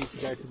 Apparently, we need to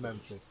go to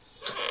Memphis.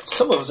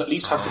 Some of us at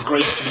least have the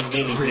grace to be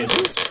nearly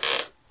brilliant.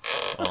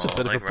 That's a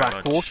bit of a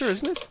backwater,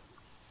 isn't it?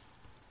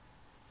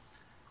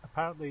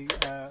 Apparently,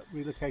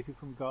 relocated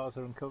from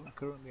Gaza and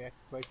currently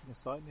excavating a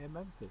site near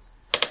Memphis.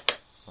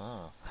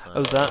 Oh,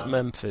 that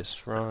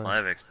Memphis, right?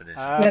 Live expedition.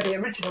 The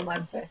original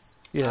Memphis.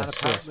 And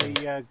apparently,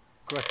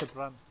 Greta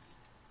Brandt.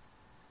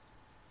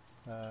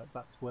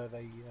 That's where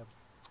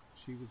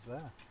she was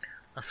there.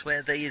 That's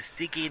where they is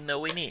digging,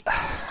 though, innit?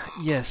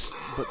 Yes,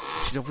 but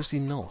she's obviously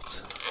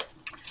not.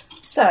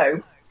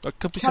 So, It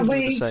could be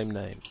somebody with the same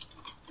name.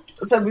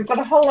 So we've got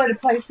a whole load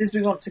of places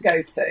we want to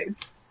go to.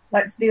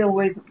 Let's deal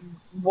with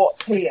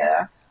what's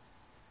here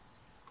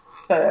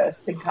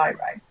first in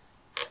Cairo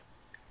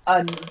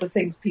and the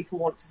things people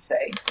want to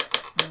see,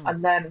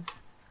 and then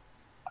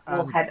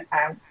we'll head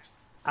out.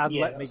 And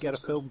let me get a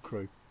film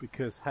crew,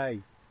 because hey,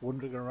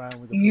 wandering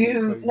around with a You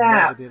film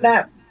crew,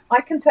 now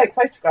I can take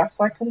photographs.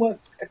 I can work.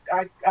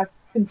 I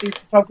can do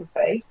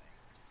photography.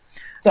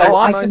 So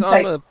I can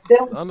take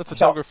still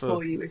shots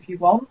for you if you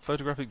want.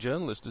 Photographic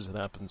journalist, as it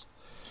happens.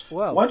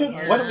 Well, why don't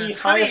we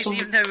hire some?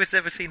 You've never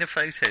ever seen a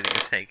photo that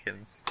you've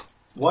taken.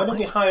 Why don't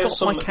we hire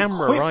some my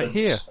camera right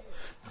here,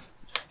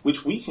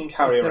 which we can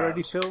carry Is there around?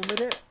 any film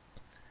in it?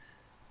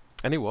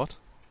 Any what?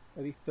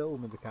 Any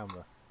film in the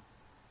camera?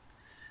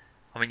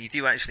 I mean, you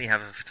do actually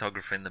have a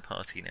photographer in the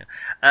party now.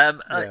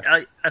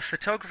 A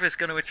photographer's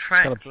going to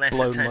attract less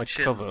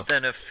attention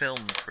than a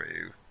film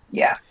crew.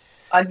 Yeah.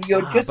 And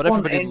you're just but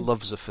everybody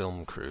loves a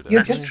film crew.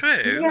 That's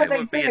true. Yeah, it they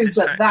would be do, a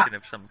distraction but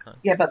of some kind.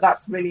 Yeah, but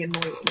that's really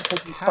annoying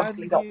because you've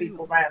constantly got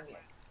people around you.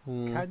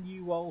 Can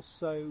you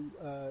also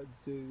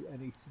do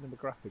any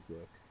cinematographic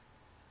work?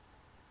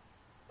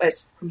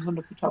 It comes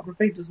under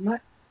photography, doesn't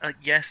it?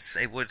 Yes,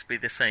 it would be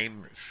the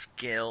same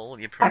skill.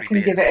 You'd I can probably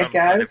be give at it a some go.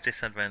 kind of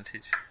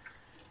disadvantage.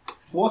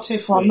 What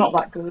if I'm not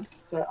that good,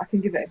 but I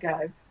can give it a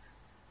go.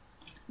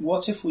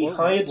 What if we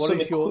hired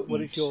some equipment? What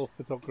is your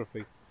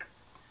photography?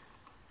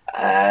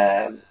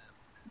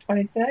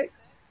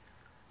 26.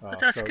 But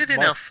that's good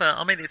enough.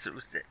 I mean,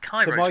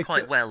 Cairo's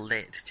quite well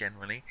lit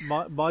generally.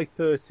 My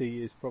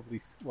 30 is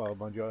probably, well,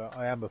 mind you,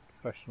 I am a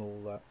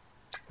professional.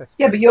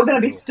 Yeah, but you're going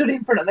to be stood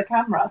in front of the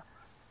camera.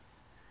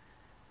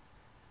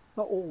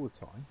 Not all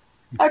the time.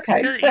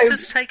 Okay, He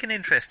does take an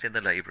interest in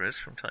the labourers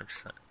from time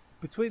to time.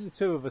 Between the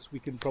two of us, we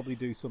can probably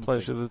do something.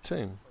 Pleasure of the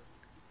team.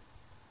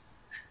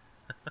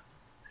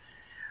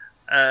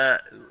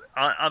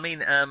 I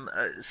mean,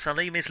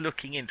 Salim is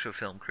looking into a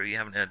film crew. You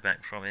haven't heard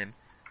back from him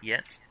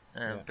yet,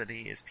 but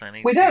he is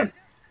planning. We don't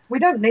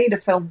need a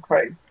film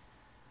crew.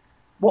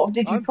 What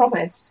did you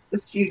promise the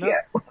studio?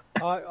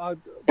 Well,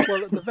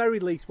 at the very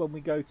least, when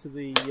we go to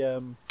the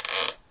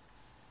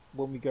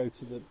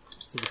pyramids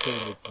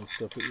and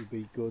stuff, it would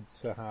be good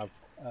to have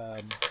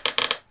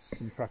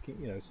some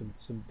tracking,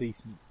 some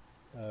decent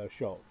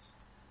shots.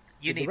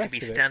 You need to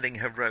be standing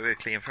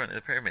heroically in front of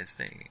the pyramids,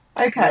 don't you?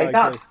 Okay,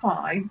 that's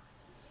fine.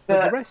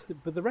 But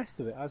the rest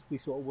of it, as we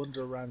sort of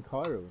wander around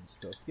Cairo and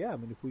stuff, yeah. I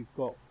mean, if we've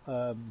got,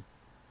 I'm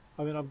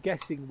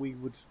guessing we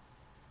would,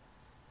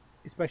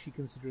 especially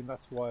considering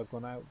that's why I've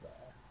gone out there.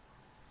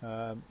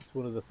 It's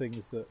one of the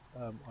things that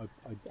I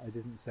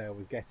didn't say I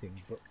was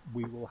getting, but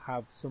we will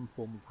have some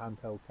form of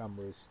handheld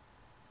cameras,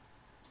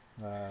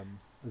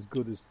 as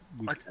good as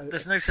we.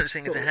 There's no such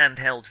thing as a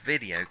handheld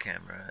video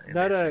camera.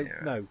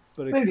 No.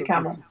 But movie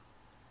camera.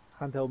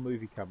 Handheld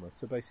movie camera.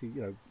 So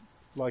basically,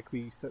 like we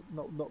used to,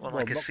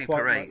 like a not Super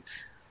quite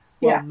 8.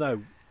 Well, no,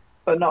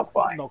 but not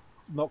quite.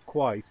 not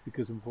quite,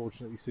 because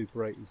unfortunately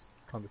Super 8 is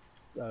kind of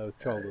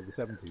child of the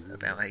 70s. Isn't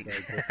About it?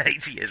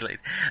 80 years later.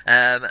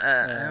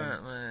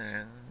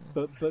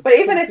 But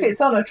even if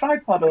it's on a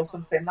tripod or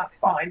something, that's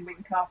fine. We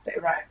can cart it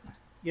around.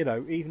 You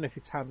know, even if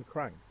it's hand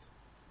cranked.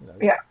 You know.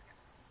 Yeah.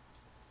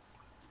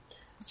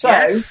 So,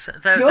 yes,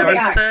 there you're the are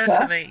actor.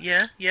 certainly,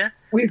 yeah.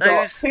 We've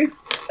got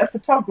a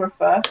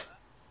photographer,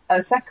 a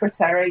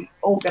secretary,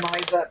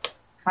 organizer,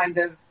 kind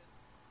of,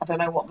 I don't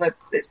know what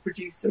it's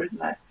producer,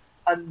 isn't it?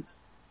 And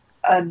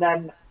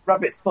then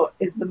Rabbit's Foot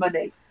is the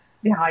money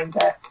behind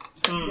it.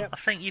 I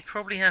think you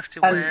probably have to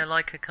wear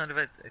like a kind of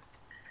a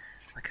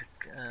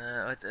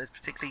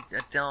particularly a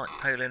dark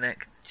polo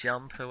neck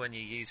jumper when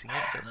you're using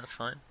it, but that's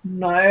fine.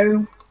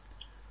 No.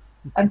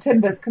 And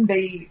Timbers can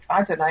be,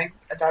 I don't know,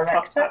 a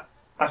director.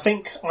 I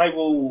think I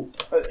will.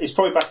 It's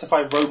probably best if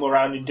I roam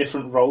around in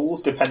different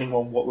roles depending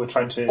on what we're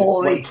trying to,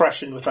 what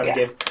impression we're trying to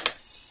give.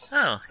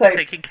 Oh, so you're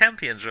taking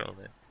Campion's role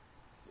then.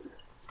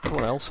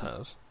 Someone else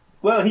has.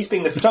 Well, he's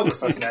being the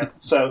photographer now,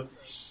 so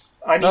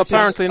I need No,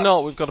 apparently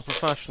not. We've got a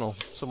professional,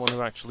 someone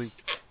who actually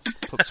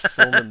puts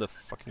film in the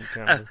fucking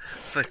camera.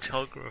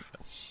 Photographer.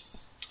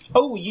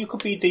 Oh, you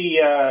could be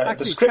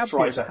the script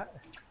writer.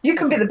 You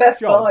can be the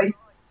best boy.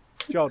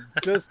 John,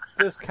 does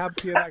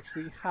Campion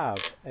actually have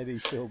any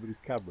film in his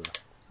camera?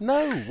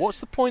 No, what's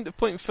the point of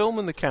putting film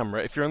in the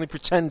camera if you're only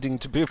pretending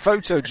to be a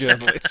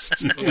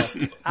photojournalist?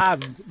 Yeah.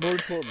 And, more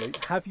importantly,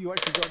 have you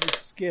actually got any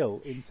skill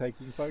in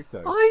taking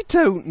photos? I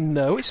don't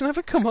know, it's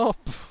never come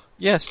up.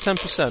 Yes,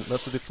 10%,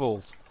 that's the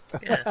default.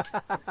 Yeah.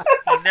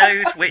 He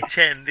knows which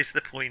end is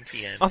the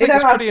pointy end. I think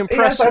it's pretty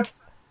impressive.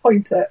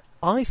 Point it.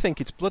 I think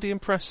it's bloody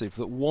impressive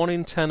that 1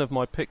 in 10 of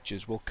my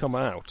pictures will come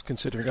out,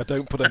 considering I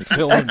don't put any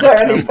film in the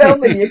camera. Any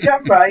film in your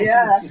camera,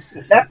 yeah,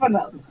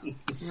 definitely.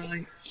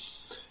 Right.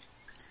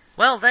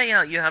 Well, there you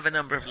are. You have a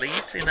number of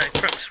leads.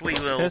 Perhaps we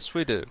will. Yes,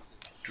 we do.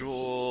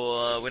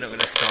 Draw. We're not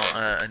going to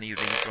start a new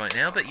lead right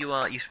now, but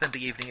you spend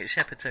the evening at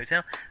Shepherd's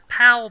Hotel.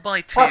 Powell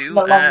by 2.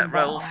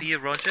 Roll for you,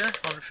 Roger,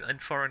 on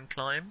foreign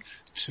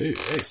climes. 2,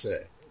 they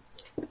say.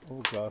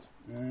 Oh God.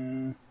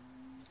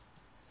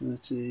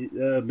 30.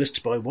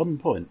 Missed by 1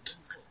 point.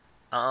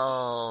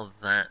 Oh,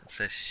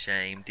 that's a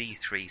shame.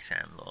 D3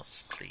 sound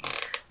loss, please.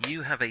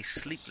 You have a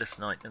sleepless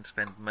night and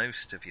spend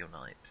most of your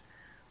night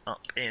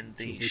up in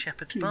the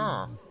Shepherd's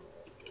Bar.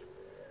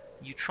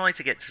 You try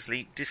to get to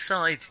sleep,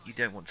 decide you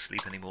don't want to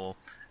sleep anymore,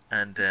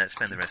 and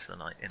spend the rest of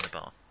the night in the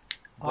bar.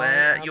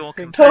 Where your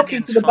companions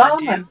talking to the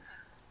find barman. you.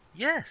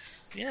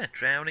 Yes, yeah,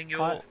 drowning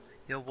your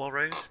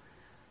worrows. Is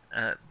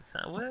that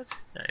a word?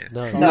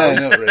 No. No,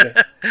 not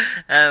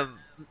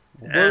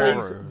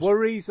really.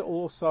 Worries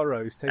or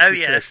sorrows. Take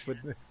yes.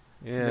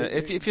 Yeah,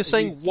 if you're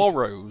saying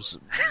worrows,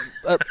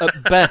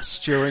 at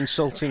best you're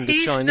insulting the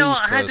He's Chinese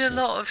not person. had a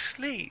lot of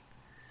sleep.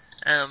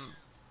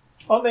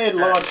 Aren't there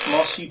large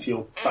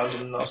marsupial found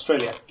in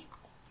Australia?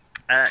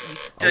 You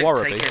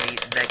don't take any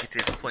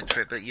negative points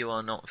for it, but you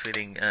are not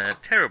feeling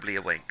terribly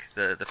awake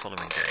the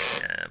following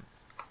day,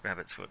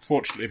 Rabbit's Foot.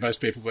 Fortunately,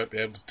 most people won't be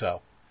able to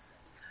tell.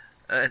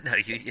 No,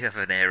 you have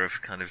an air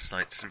of kind of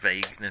slight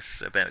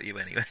vagueness about you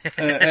anyway.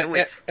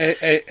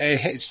 I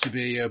hate to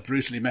be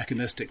brutally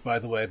mechanistic, by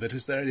the way, but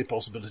is there any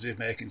possibility of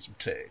making some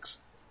ticks?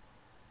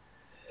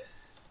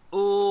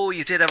 Oh,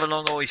 you did have a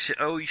long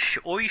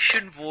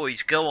Ocean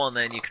voyage. Go on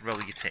then, you can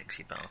roll your ticks,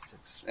 you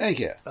bastards.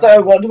 Yeah.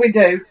 So what do we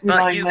do?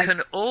 But you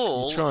can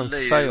all try and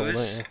lose fail,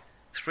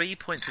 3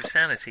 points of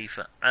sanity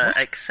for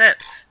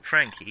except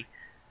Frankie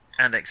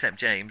and except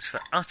James for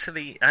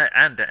utterly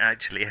and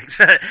actually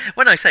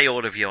when I say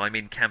all of you, I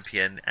mean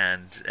Campion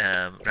and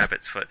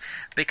Rabbit's Foot,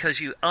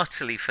 because you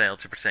utterly failed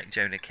to protect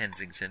Jonah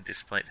Kensington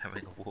despite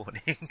having a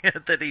warning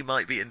that he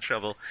might be in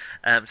trouble.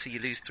 So you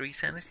lose 3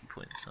 sanity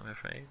points, I'm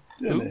afraid.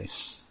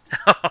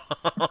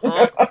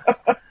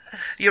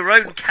 Your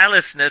own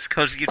callousness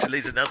caused you to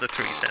lose another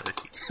 3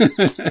 sanity.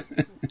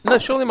 No,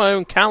 surely my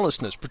own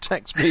callousness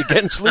protects me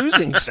against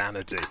losing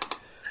sanity.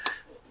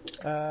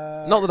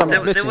 Not that I'm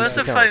there was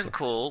a phone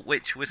call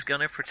which was going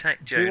to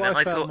protect Jonah, and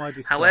I thought,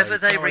 however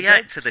they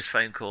react to this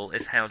phone call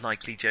is how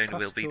likely Jonah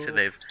will be to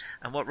live.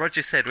 And what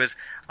Roger said was,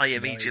 I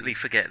immediately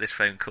forget this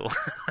phone call.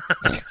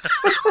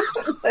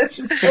 This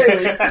is true.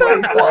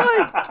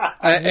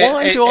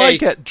 Why do I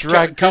get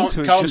dragged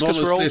into it Can't just because we're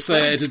honestly old say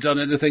friends? I'd have done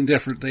anything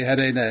differently had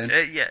I known.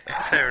 Yeah,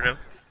 fair enough.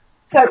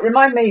 So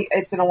remind me,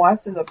 it's been a while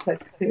since I've played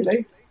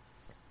Cthulhu.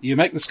 You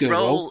make the skill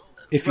roll.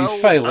 If you roll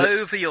fail it...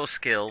 over your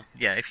skill.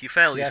 Yeah, if you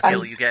fail your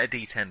skill, you get a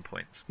D10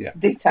 points. Yeah.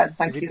 D10,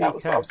 thank you, that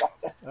was what I was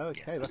after.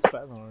 Okay, Yes. that's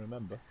better than I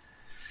remember.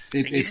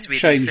 It used to be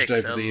changed D6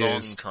 over the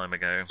years. a long time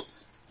ago.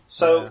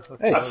 So,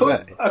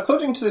 Yeah,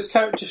 according to this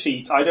character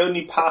sheet, I'd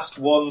only passed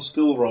 1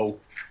 skill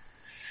roll.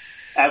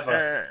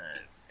 Ever.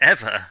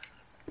 Ever?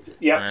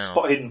 Yeah, Wow.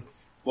 spot hidden.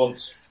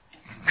 Once.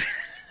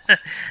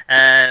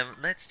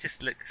 Let's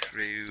just look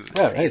through.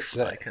 Well, see it's,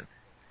 if I can...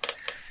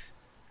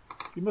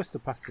 You must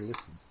have passed the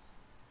listen.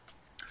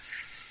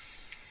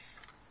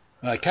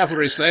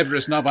 Cavalry Sabre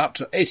is now up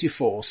to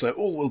 84, so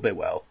all will be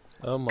well.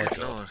 Oh my Good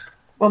god. Lord.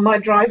 Well, my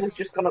drive has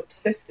just gone up to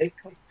 50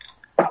 because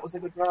That was a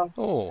good roll.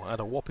 Oh, add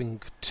a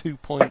whopping 2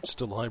 points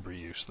to library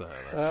use there.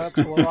 That's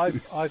Well,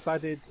 I've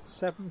added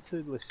 7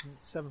 to listen,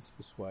 7 to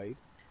persuade.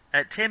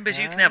 Timbers,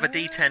 you can have a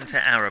D10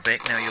 to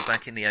Arabic, now you're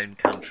back in the own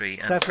country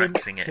and 7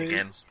 practicing it to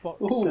again. spot,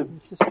 Ooh.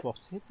 7 to spot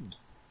hidden.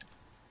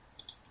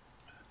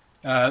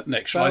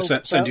 Nick, shall I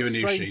send you a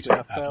new sheet?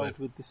 I failed Adlib?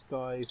 with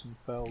disguise and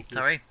failed with...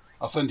 Sorry?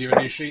 I'll send you a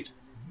new sheet.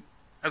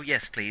 Oh,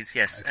 yes, please,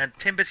 yes. And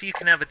Timbers, you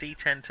can have a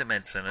D10 to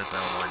medicine as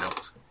well, why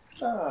not?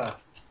 Ah,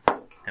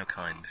 How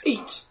kind.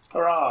 eat!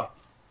 Hurrah!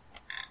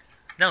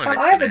 None of Can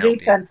it's I have going a to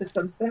help you. D10 for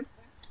something?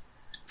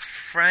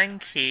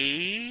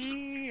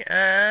 Frankie,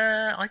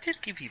 I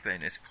did give you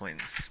bonus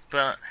points,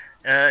 but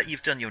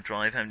you've done your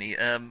drive, haven't you?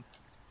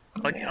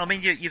 I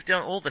mean, you've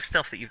done all the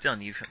stuff that you've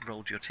done. You've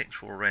rolled your ticks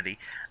for already.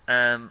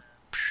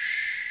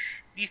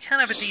 You can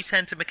have a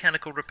D10 to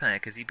mechanical repair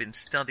because you've been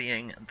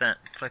studying that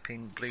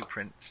flipping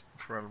blueprint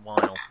for a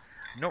while.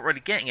 Not really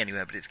getting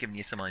anywhere, but it's giving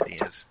you some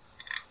ideas.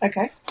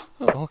 Okay.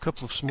 well, a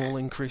couple of small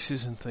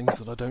increases in things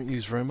that I don't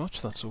use very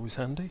much. That's always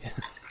handy.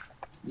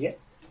 Yeah.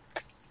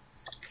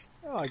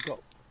 Oh, I got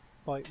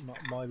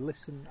my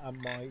listen and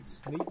my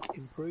sneak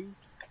improved.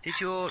 Did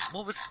your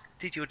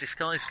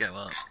disguise go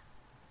up?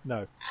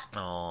 No.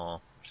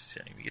 Oh,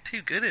 shame. You're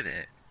too good at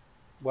it.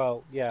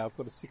 Well, yeah, I've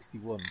got a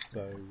 61,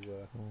 so...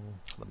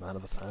 The man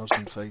of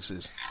 1,000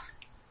 faces.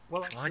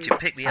 Well, Why'd you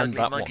pick the And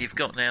ugly that mug one. you've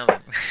got now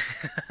then?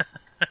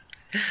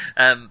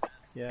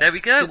 yeah. There we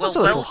go. It was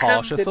Well, a little welcome.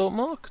 harsh, I thought,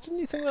 Mark. Didn't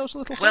you think that was a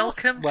little harsh?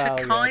 Welcome Well,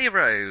 to yeah.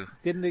 Cairo.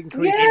 Didn't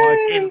increase Yay!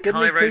 my... In didn't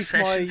Cairo increase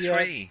session my,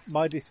 3.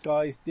 my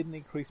disguise, didn't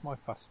increase my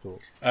fast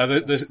talk.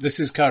 This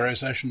is Cairo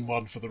session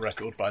 1 for the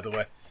record, by the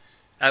way.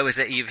 Oh, is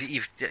it?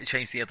 You've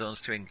changed the other ones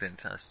to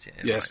England, has you?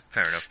 Yes.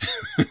 Right, fair enough.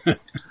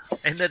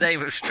 In the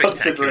name of strict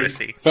Considering.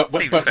 accuracy. But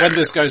Seems when fair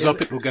this enough. goes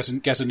up, it will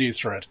get a new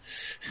thread.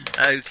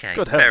 Okay,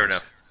 Good fair heavens.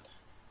 enough.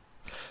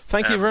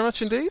 Thank you very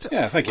much indeed.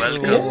 Yeah, thank you.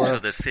 Welcome Yeah. to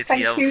the city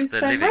Thank of you the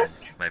so living,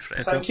 much. my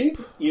friend. Thank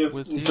you. You've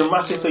With you.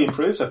 dramatically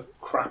improved a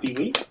crappy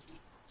week.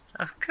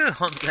 Oh, good.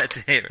 I'm glad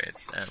to hear it.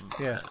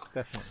 Yes,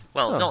 definitely.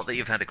 Well, Oh. not that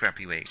you've had a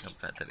crappy week. I'm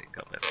glad that it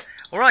got better.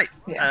 All right.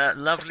 Yeah.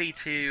 Lovely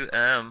to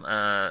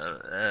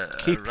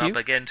Keep rub you.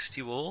 against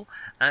you all,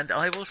 and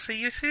I will see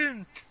you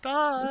soon.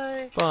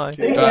 Bye. Bye.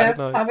 See Bye. ya.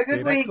 Bye. Have a See you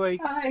good next week.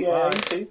 week. Bye. Yeah, you too.